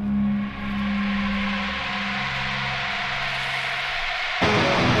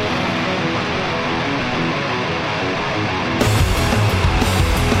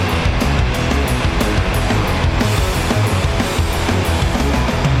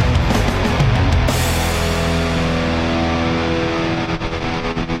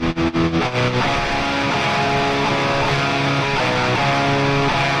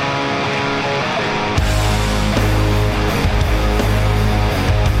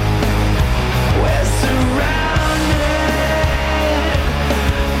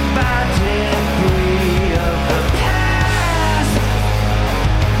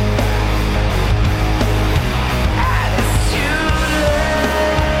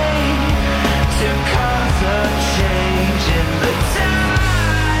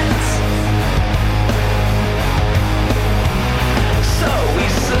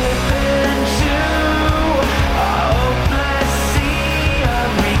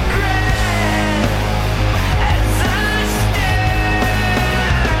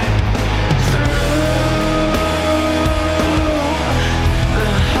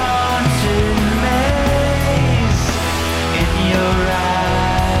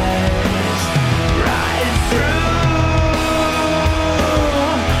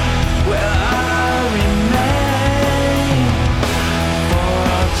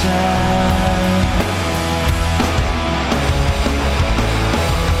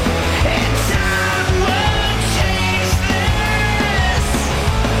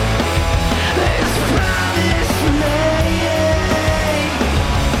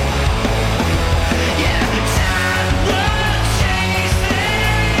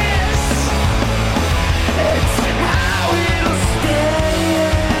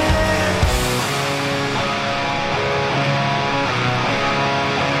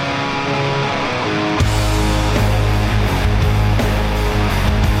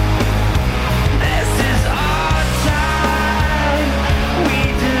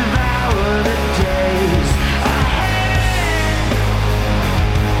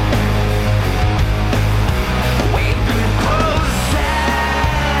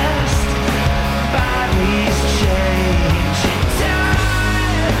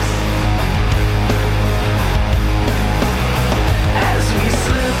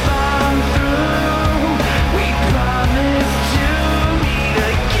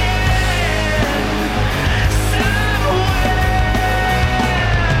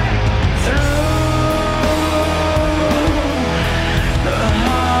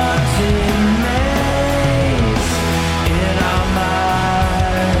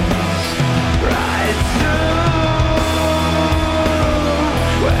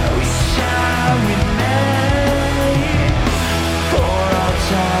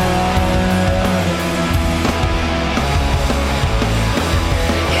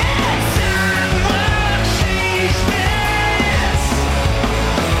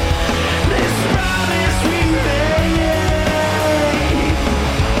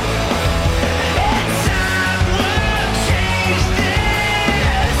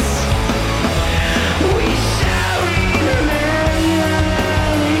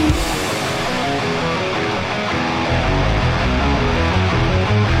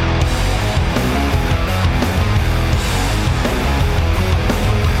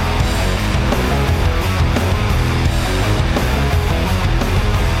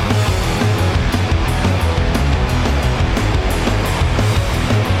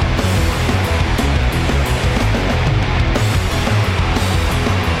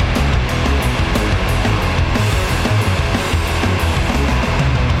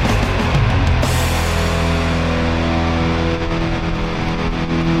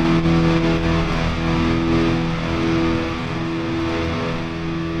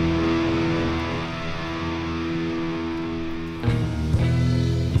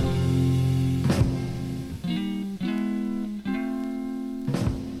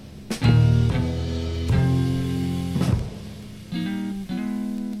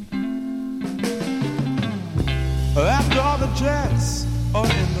 After all the jets are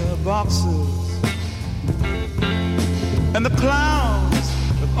in their boxes, and and the clowns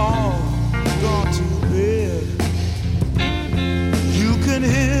have all gone to bed. You can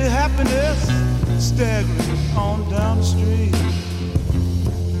hear happiness staggering on down the street.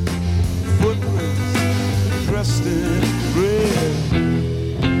 Footprints dressed in red,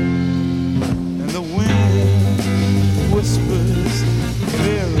 and the wind whispers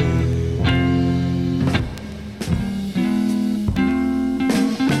Mary.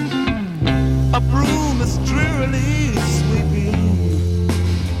 A broom is drearily sweeping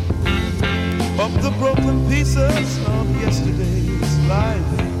up the broken pieces of yesterday's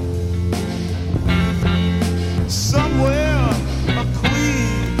life. Somewhere a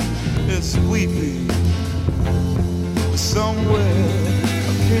queen is weeping. Somewhere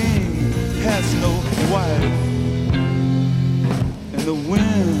a king has no wife. And the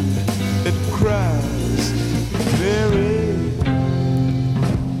wind, it cries, Mary.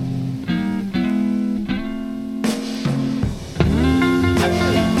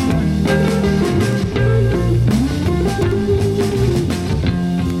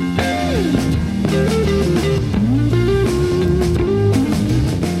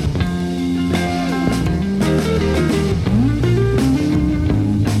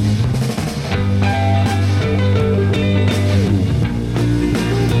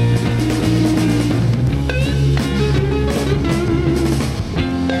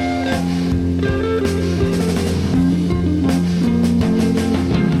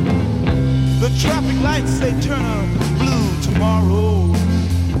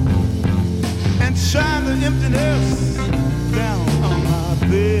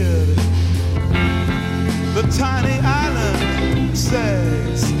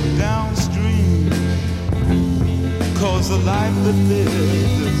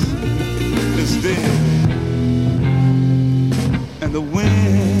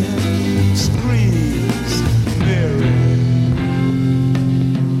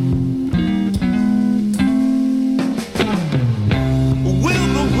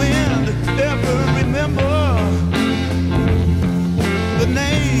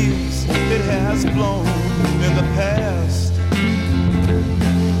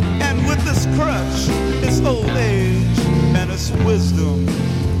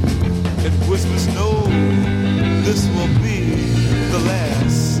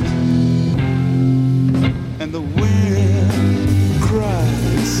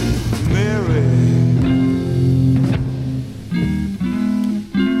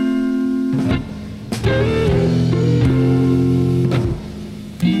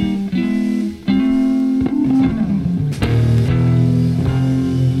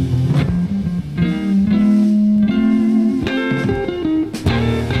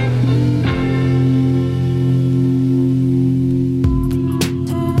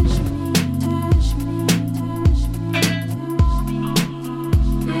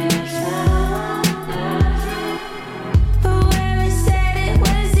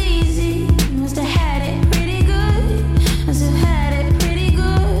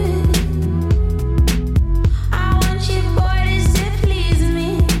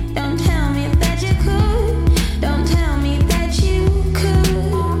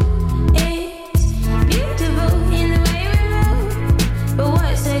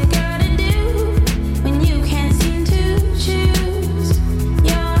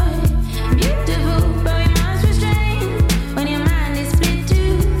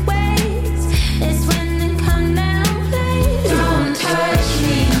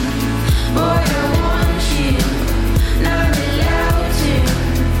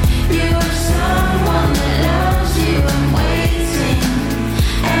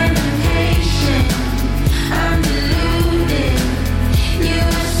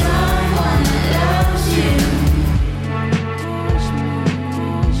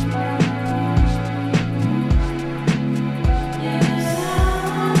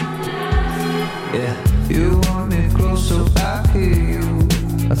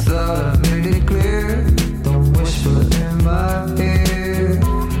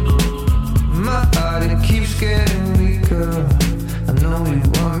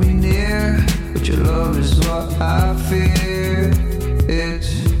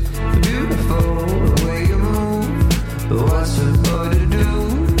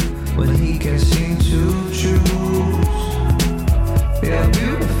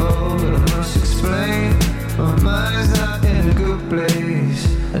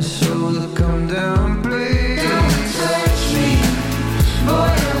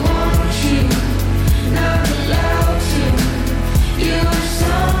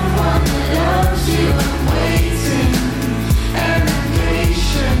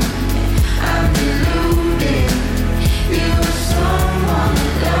 You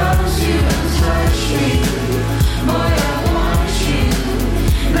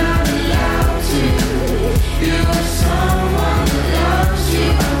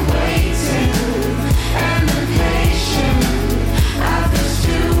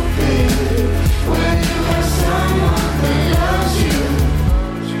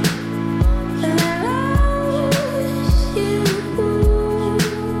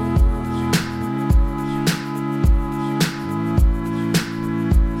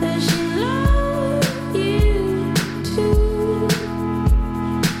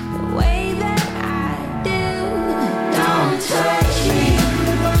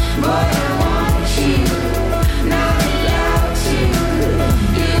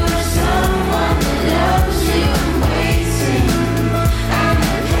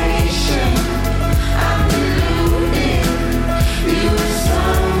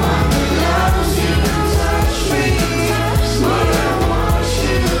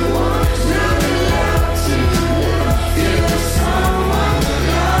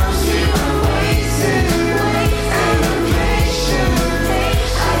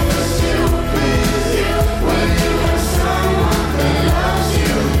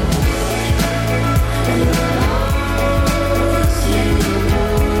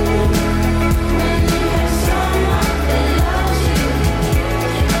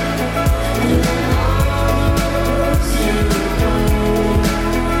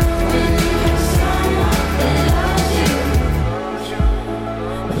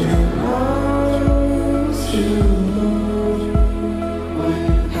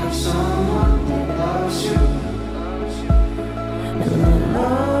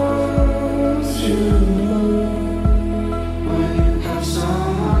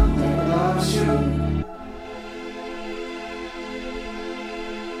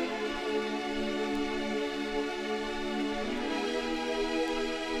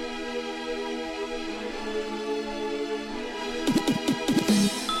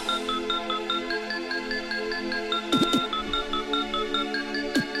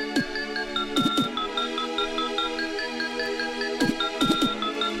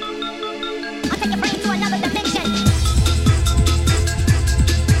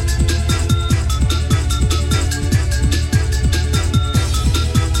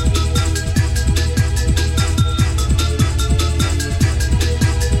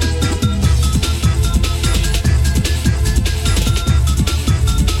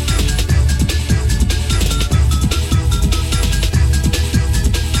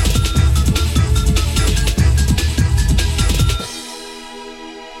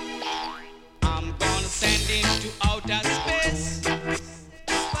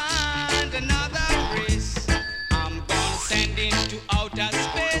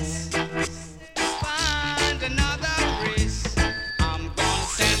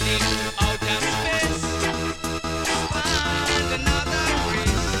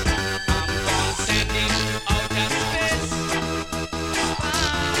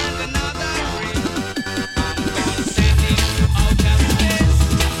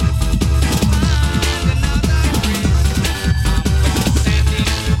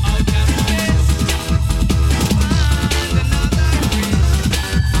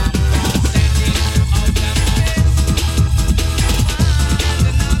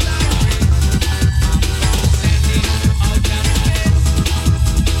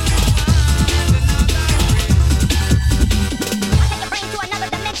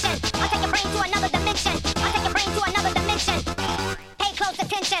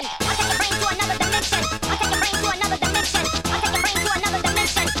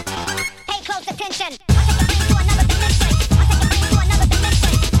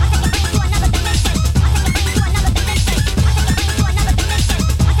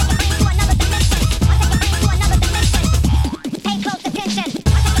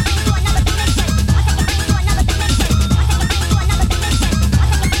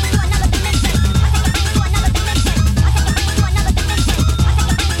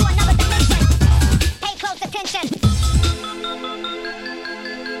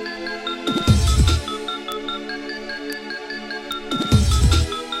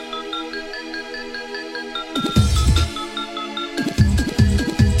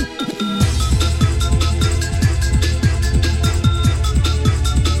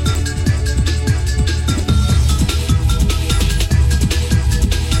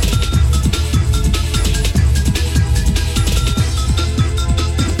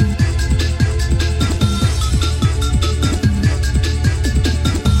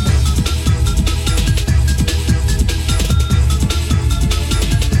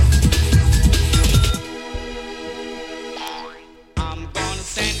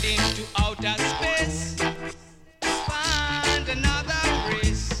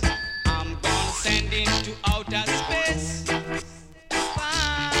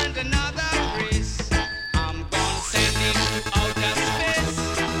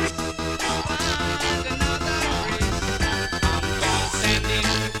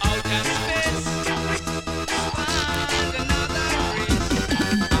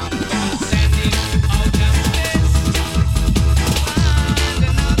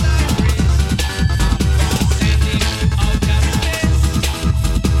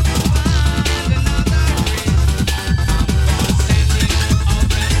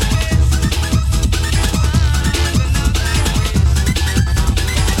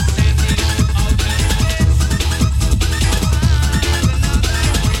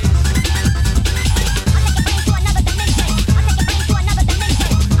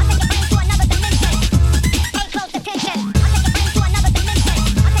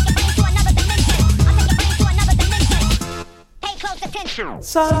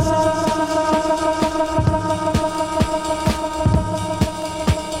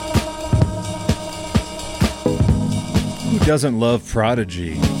Who doesn't love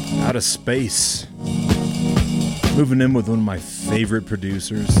Prodigy? Out of Space. Moving in with one of my favorite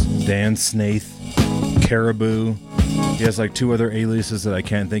producers, Dan Snaith, Caribou. He has like 2 other aliases that I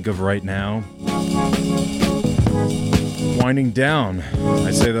can't think of right now. Winding down.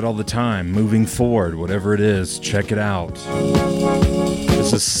 I say that all the time. Moving forward, whatever it is, check it out.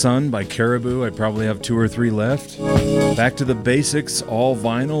 This is Sun by Caribou. I probably have 2 or 3 left. Back to the basics, all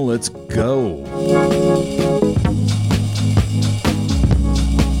vinyl. Let's go.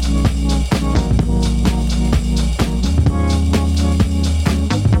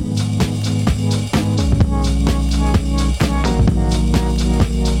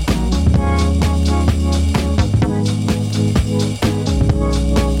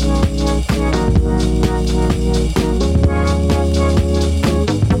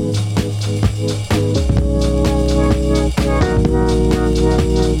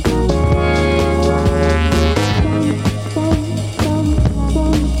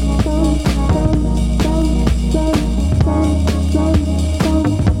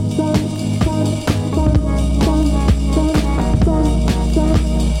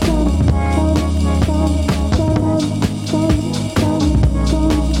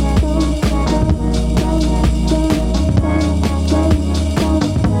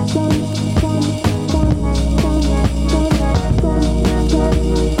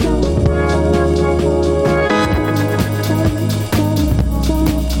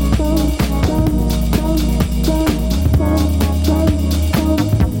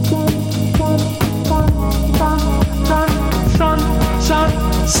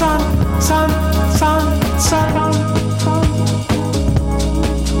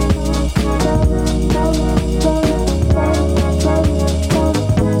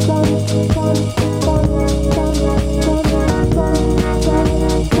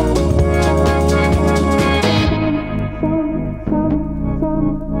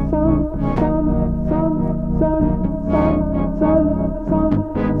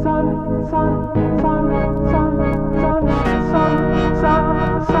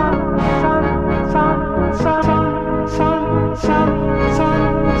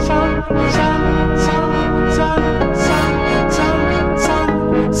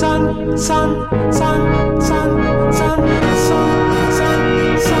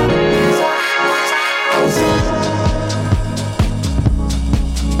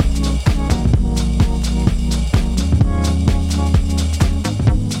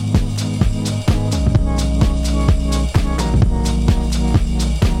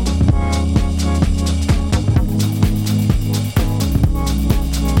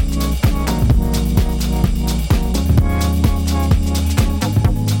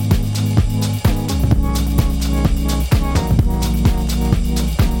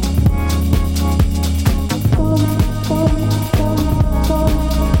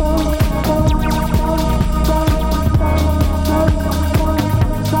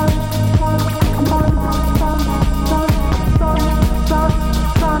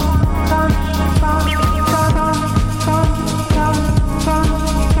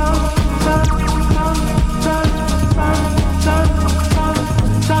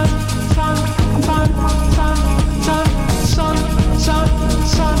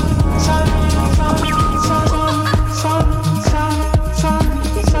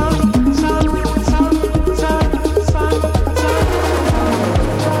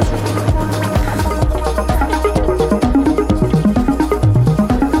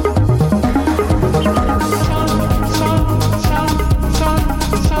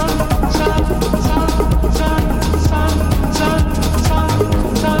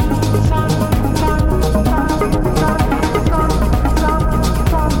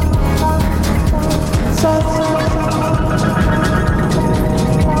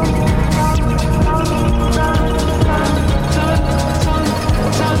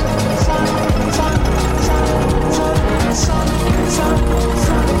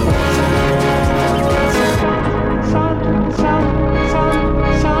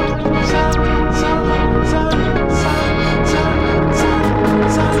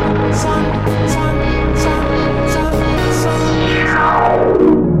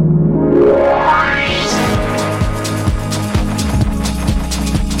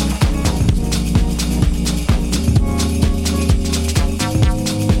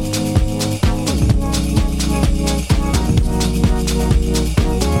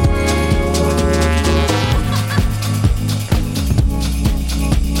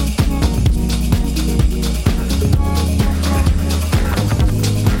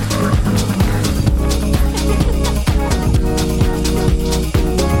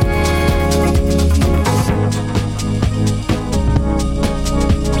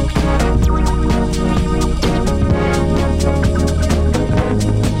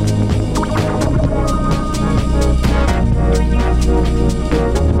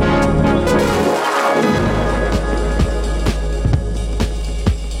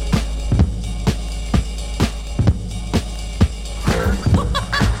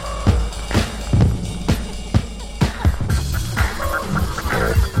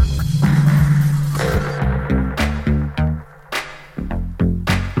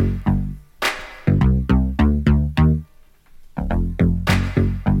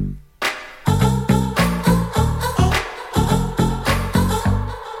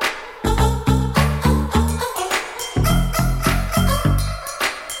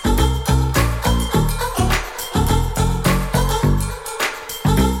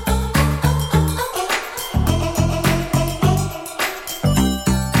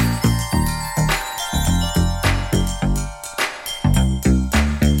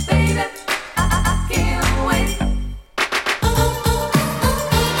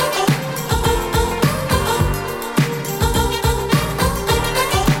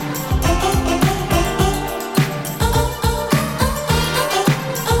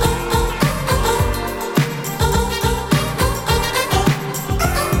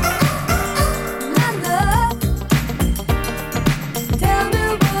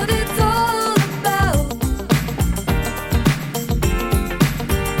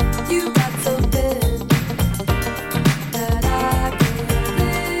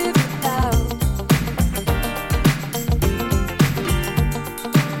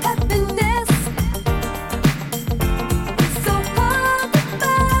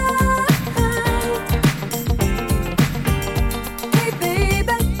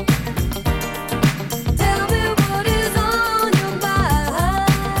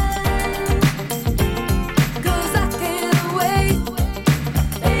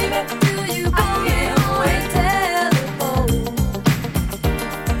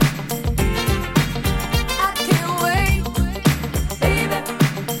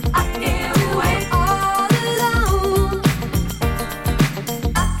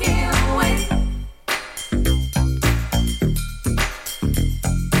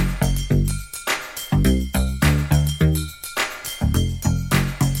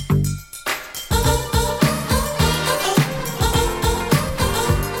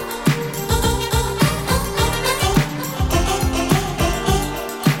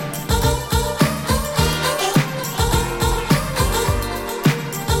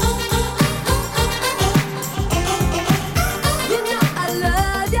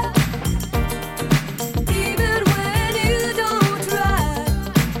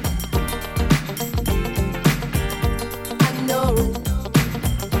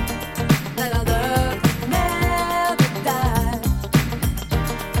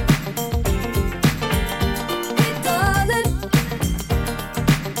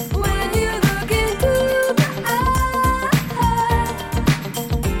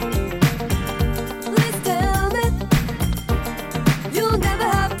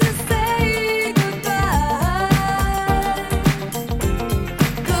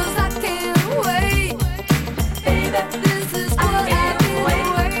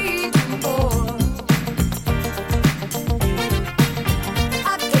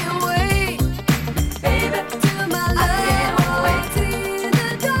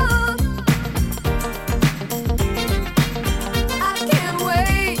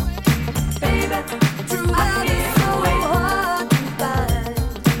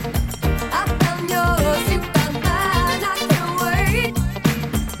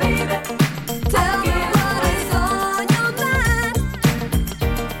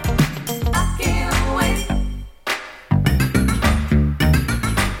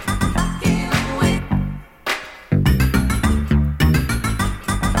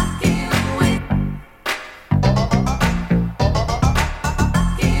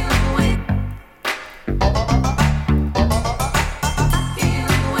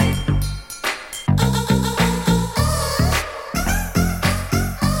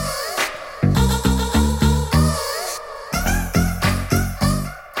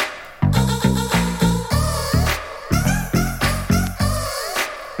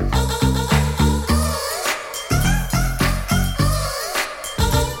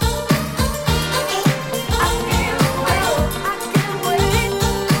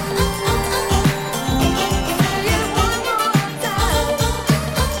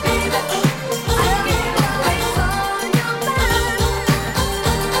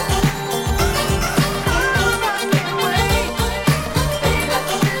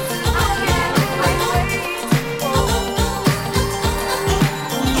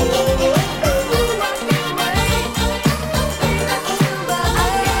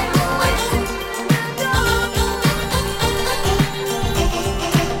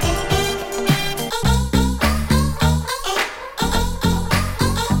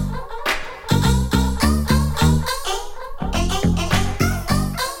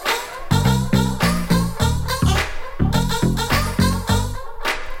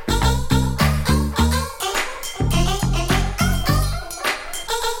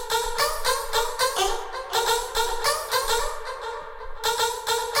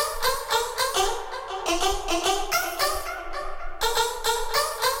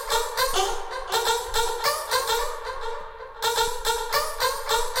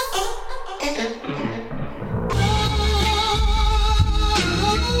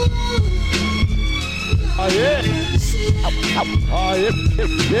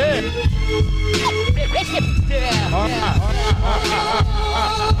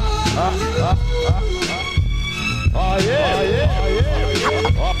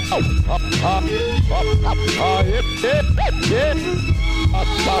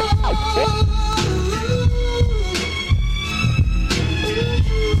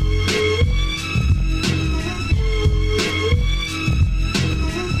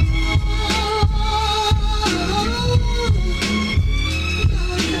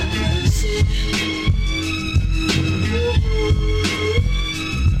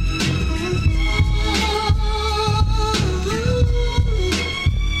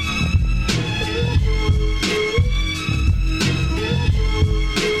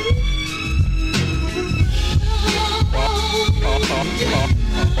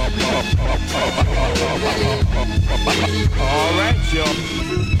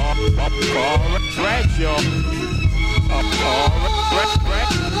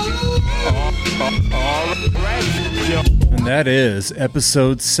 And that is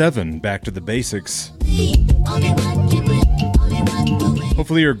episode 7, Back to the Basics.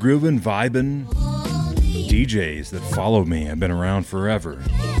 Hopefully you're grooving, vibing. DJs that follow me have been around forever.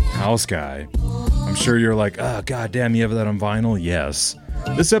 House guy. I'm sure you're like, oh, goddamn, you have that on vinyl? Yes.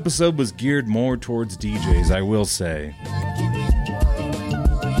 This episode was geared more towards DJs, I will say.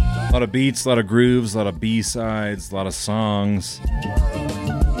 A lot of beats, a lot of grooves, a lot of B-sides, a lot of songs.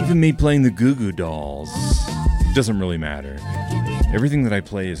 Even me playing the Goo Goo Dolls. Doesn't really matter. Everything that I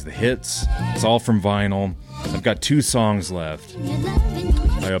play is the hits. It's all from vinyl. I've got 2 songs left.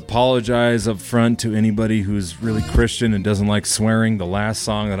 I apologize up front to anybody who's really Christian and doesn't like swearing. The last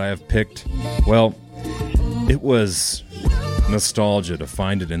song that I have picked, well, it was nostalgia to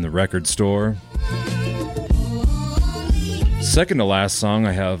find it in the record store. Second to last song,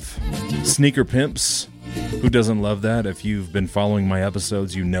 I have Sneaker Pimps. Who doesn't love that? If you've been following my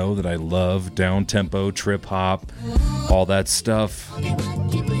episodes, you know that I love down-tempo, trip-hop, all that stuff.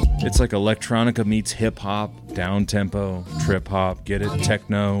 It's like electronica meets hip-hop, down-tempo, trip-hop, get it,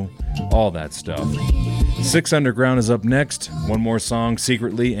 techno, all that stuff. 6 Underground is up next. One more song,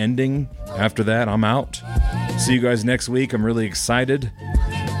 Secretly, ending. After that, I'm out. See you guys next week. I'm really excited.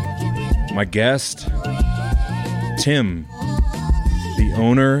 My guest, Tim, the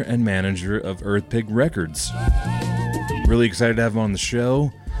owner and manager of Earth Pig Records. Really excited to have him on the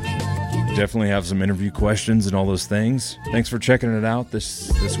show. Definitely have some interview questions and all those things. Thanks for checking it out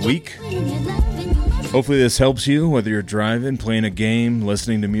this week. Hopefully this helps you, whether you're driving, playing a game,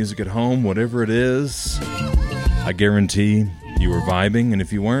 listening to music at home, whatever it is. I guarantee you were vibing, and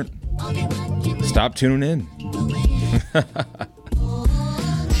if you weren't, stop tuning in.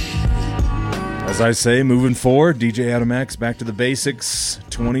 As I say, moving forward, DJ Adam X, Back to the Basics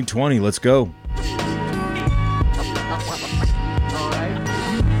 2020. Let's go.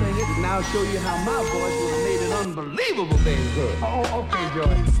 Now show you how my voice would have made an unbelievable thing good. Oh, okay,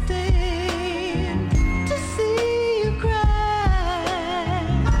 Joy. To see you cry.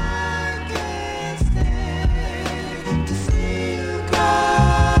 I can't stand to see you cry.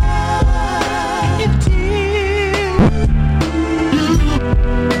 If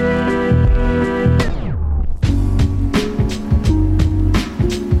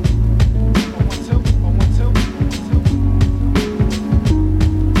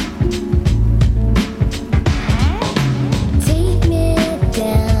take me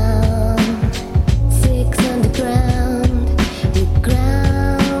down, 6 underground, the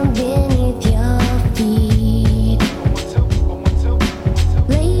ground beneath your feet.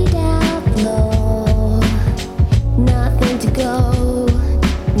 Laid out low, nothing to go,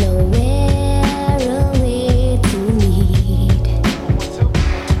 nowhere really to lead.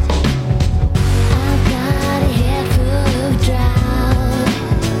 I've got a head full of drought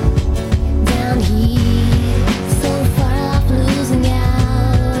down here, so far off losing out.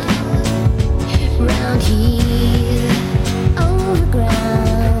 Round here, on the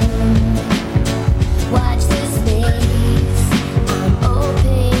ground, watch this space. I'm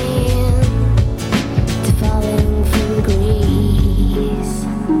open to falling from grace.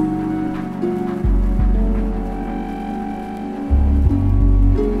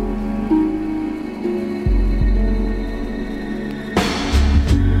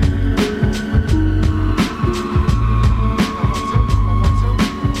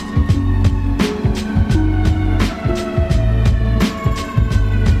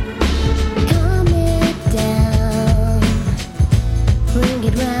 Calm it down, bring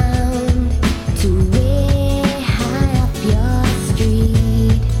it round to way high up your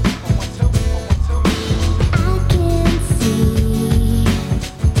street. I can see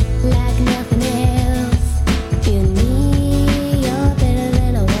like nothing else in me. You're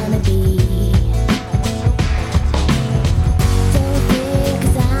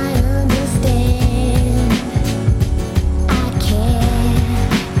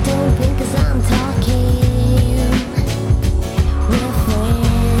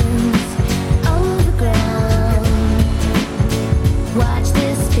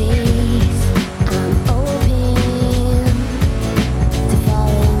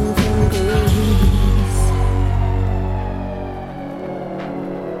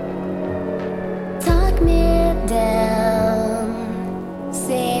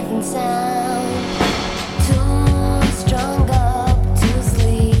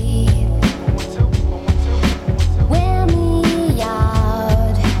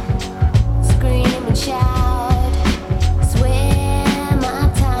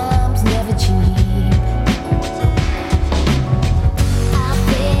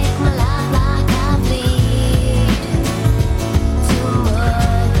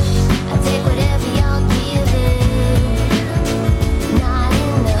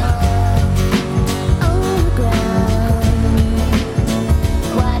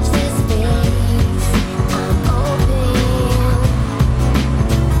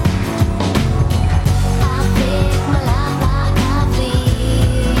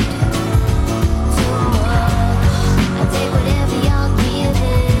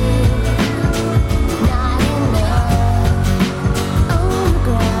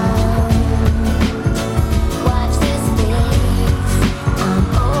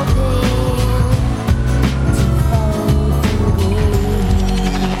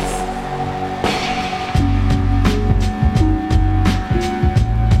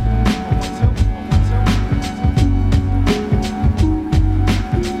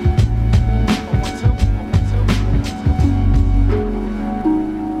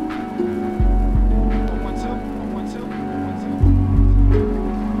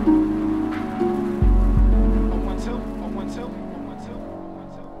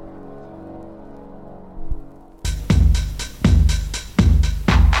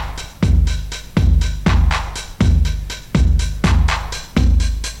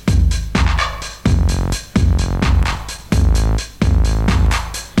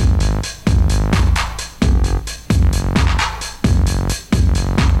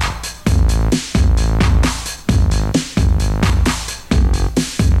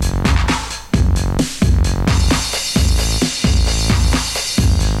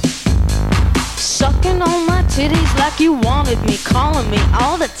like you wanted me, calling me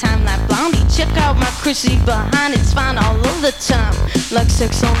all the time like Blondie. Check out my Chrissy behind, it's fine all of the time, like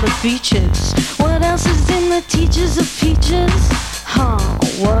sex on the beaches. What else is in the teachers of peaches? Huh,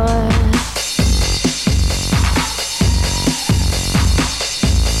 what?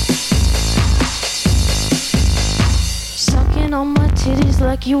 Sucking on my titties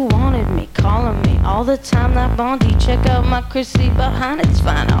like you wanted me, calling me all the time like Blondie. Check out my Chrissy behind, it's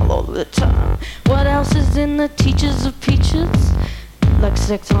fine all over the time. What else is in the teachers of peaches? Like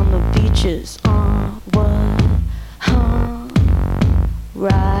sex on the beaches. What? Huh?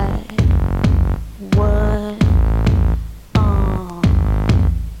 Right. What?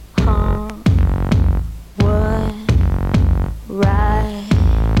 Huh? What? Right.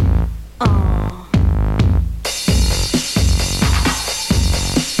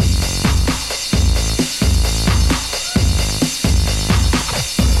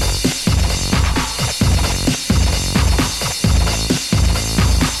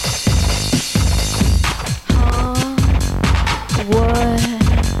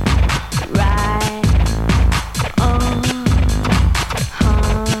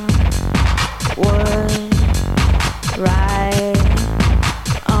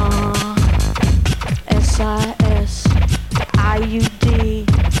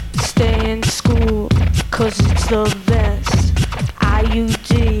 The best.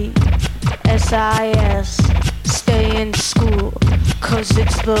 IUD, SIS, stay in school, cause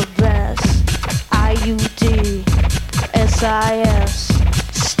it's the best. IUD, SIS,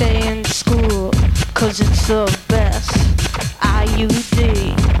 stay in school, cause it's the best.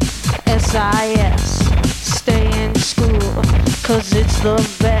 IUD, SIS, stay in school, cause it's the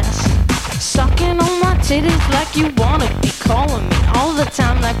best. Sucking on my titties like you wanted me, calling me all the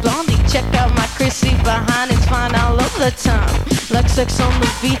time like Blondie. Check out my Chrissy behind, it's fine all over the time, like sex on the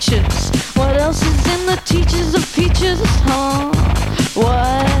beaches. What else is in the teachers of peaches? Huh?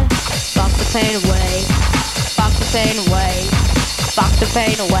 What? Fuck the pain away, fuck the pain away, fuck the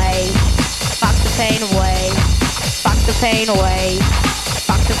pain away, fuck the pain away, fuck the pain away,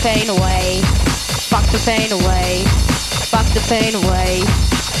 fuck the pain away, fuck the pain away, fuck the pain away,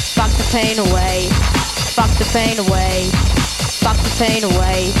 fuck the pain away, fuck the pain away, fuck the pain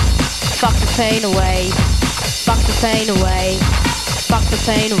away, fuck the pain away, fuck the pain away, fuck the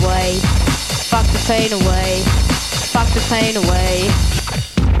pain away, fuck the pain away, fuck the pain away.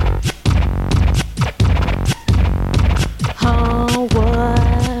 Oh,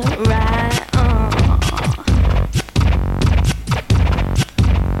 what? Right,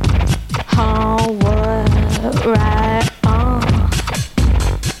 Oh, what? Right,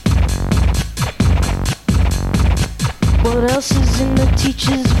 What else is in the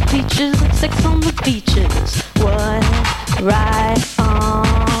teachers of peaches? Sex on the beaches. What? Right,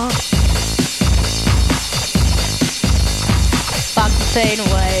 Fuck the pain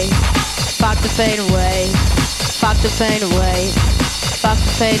away. Fuck the pain away. Fuck the pain away. Fuck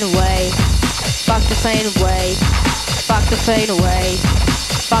the pain away. Fuck the pain away. Fuck the pain away.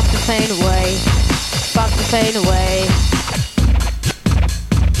 Fuck the pain away. Fuck the pain away.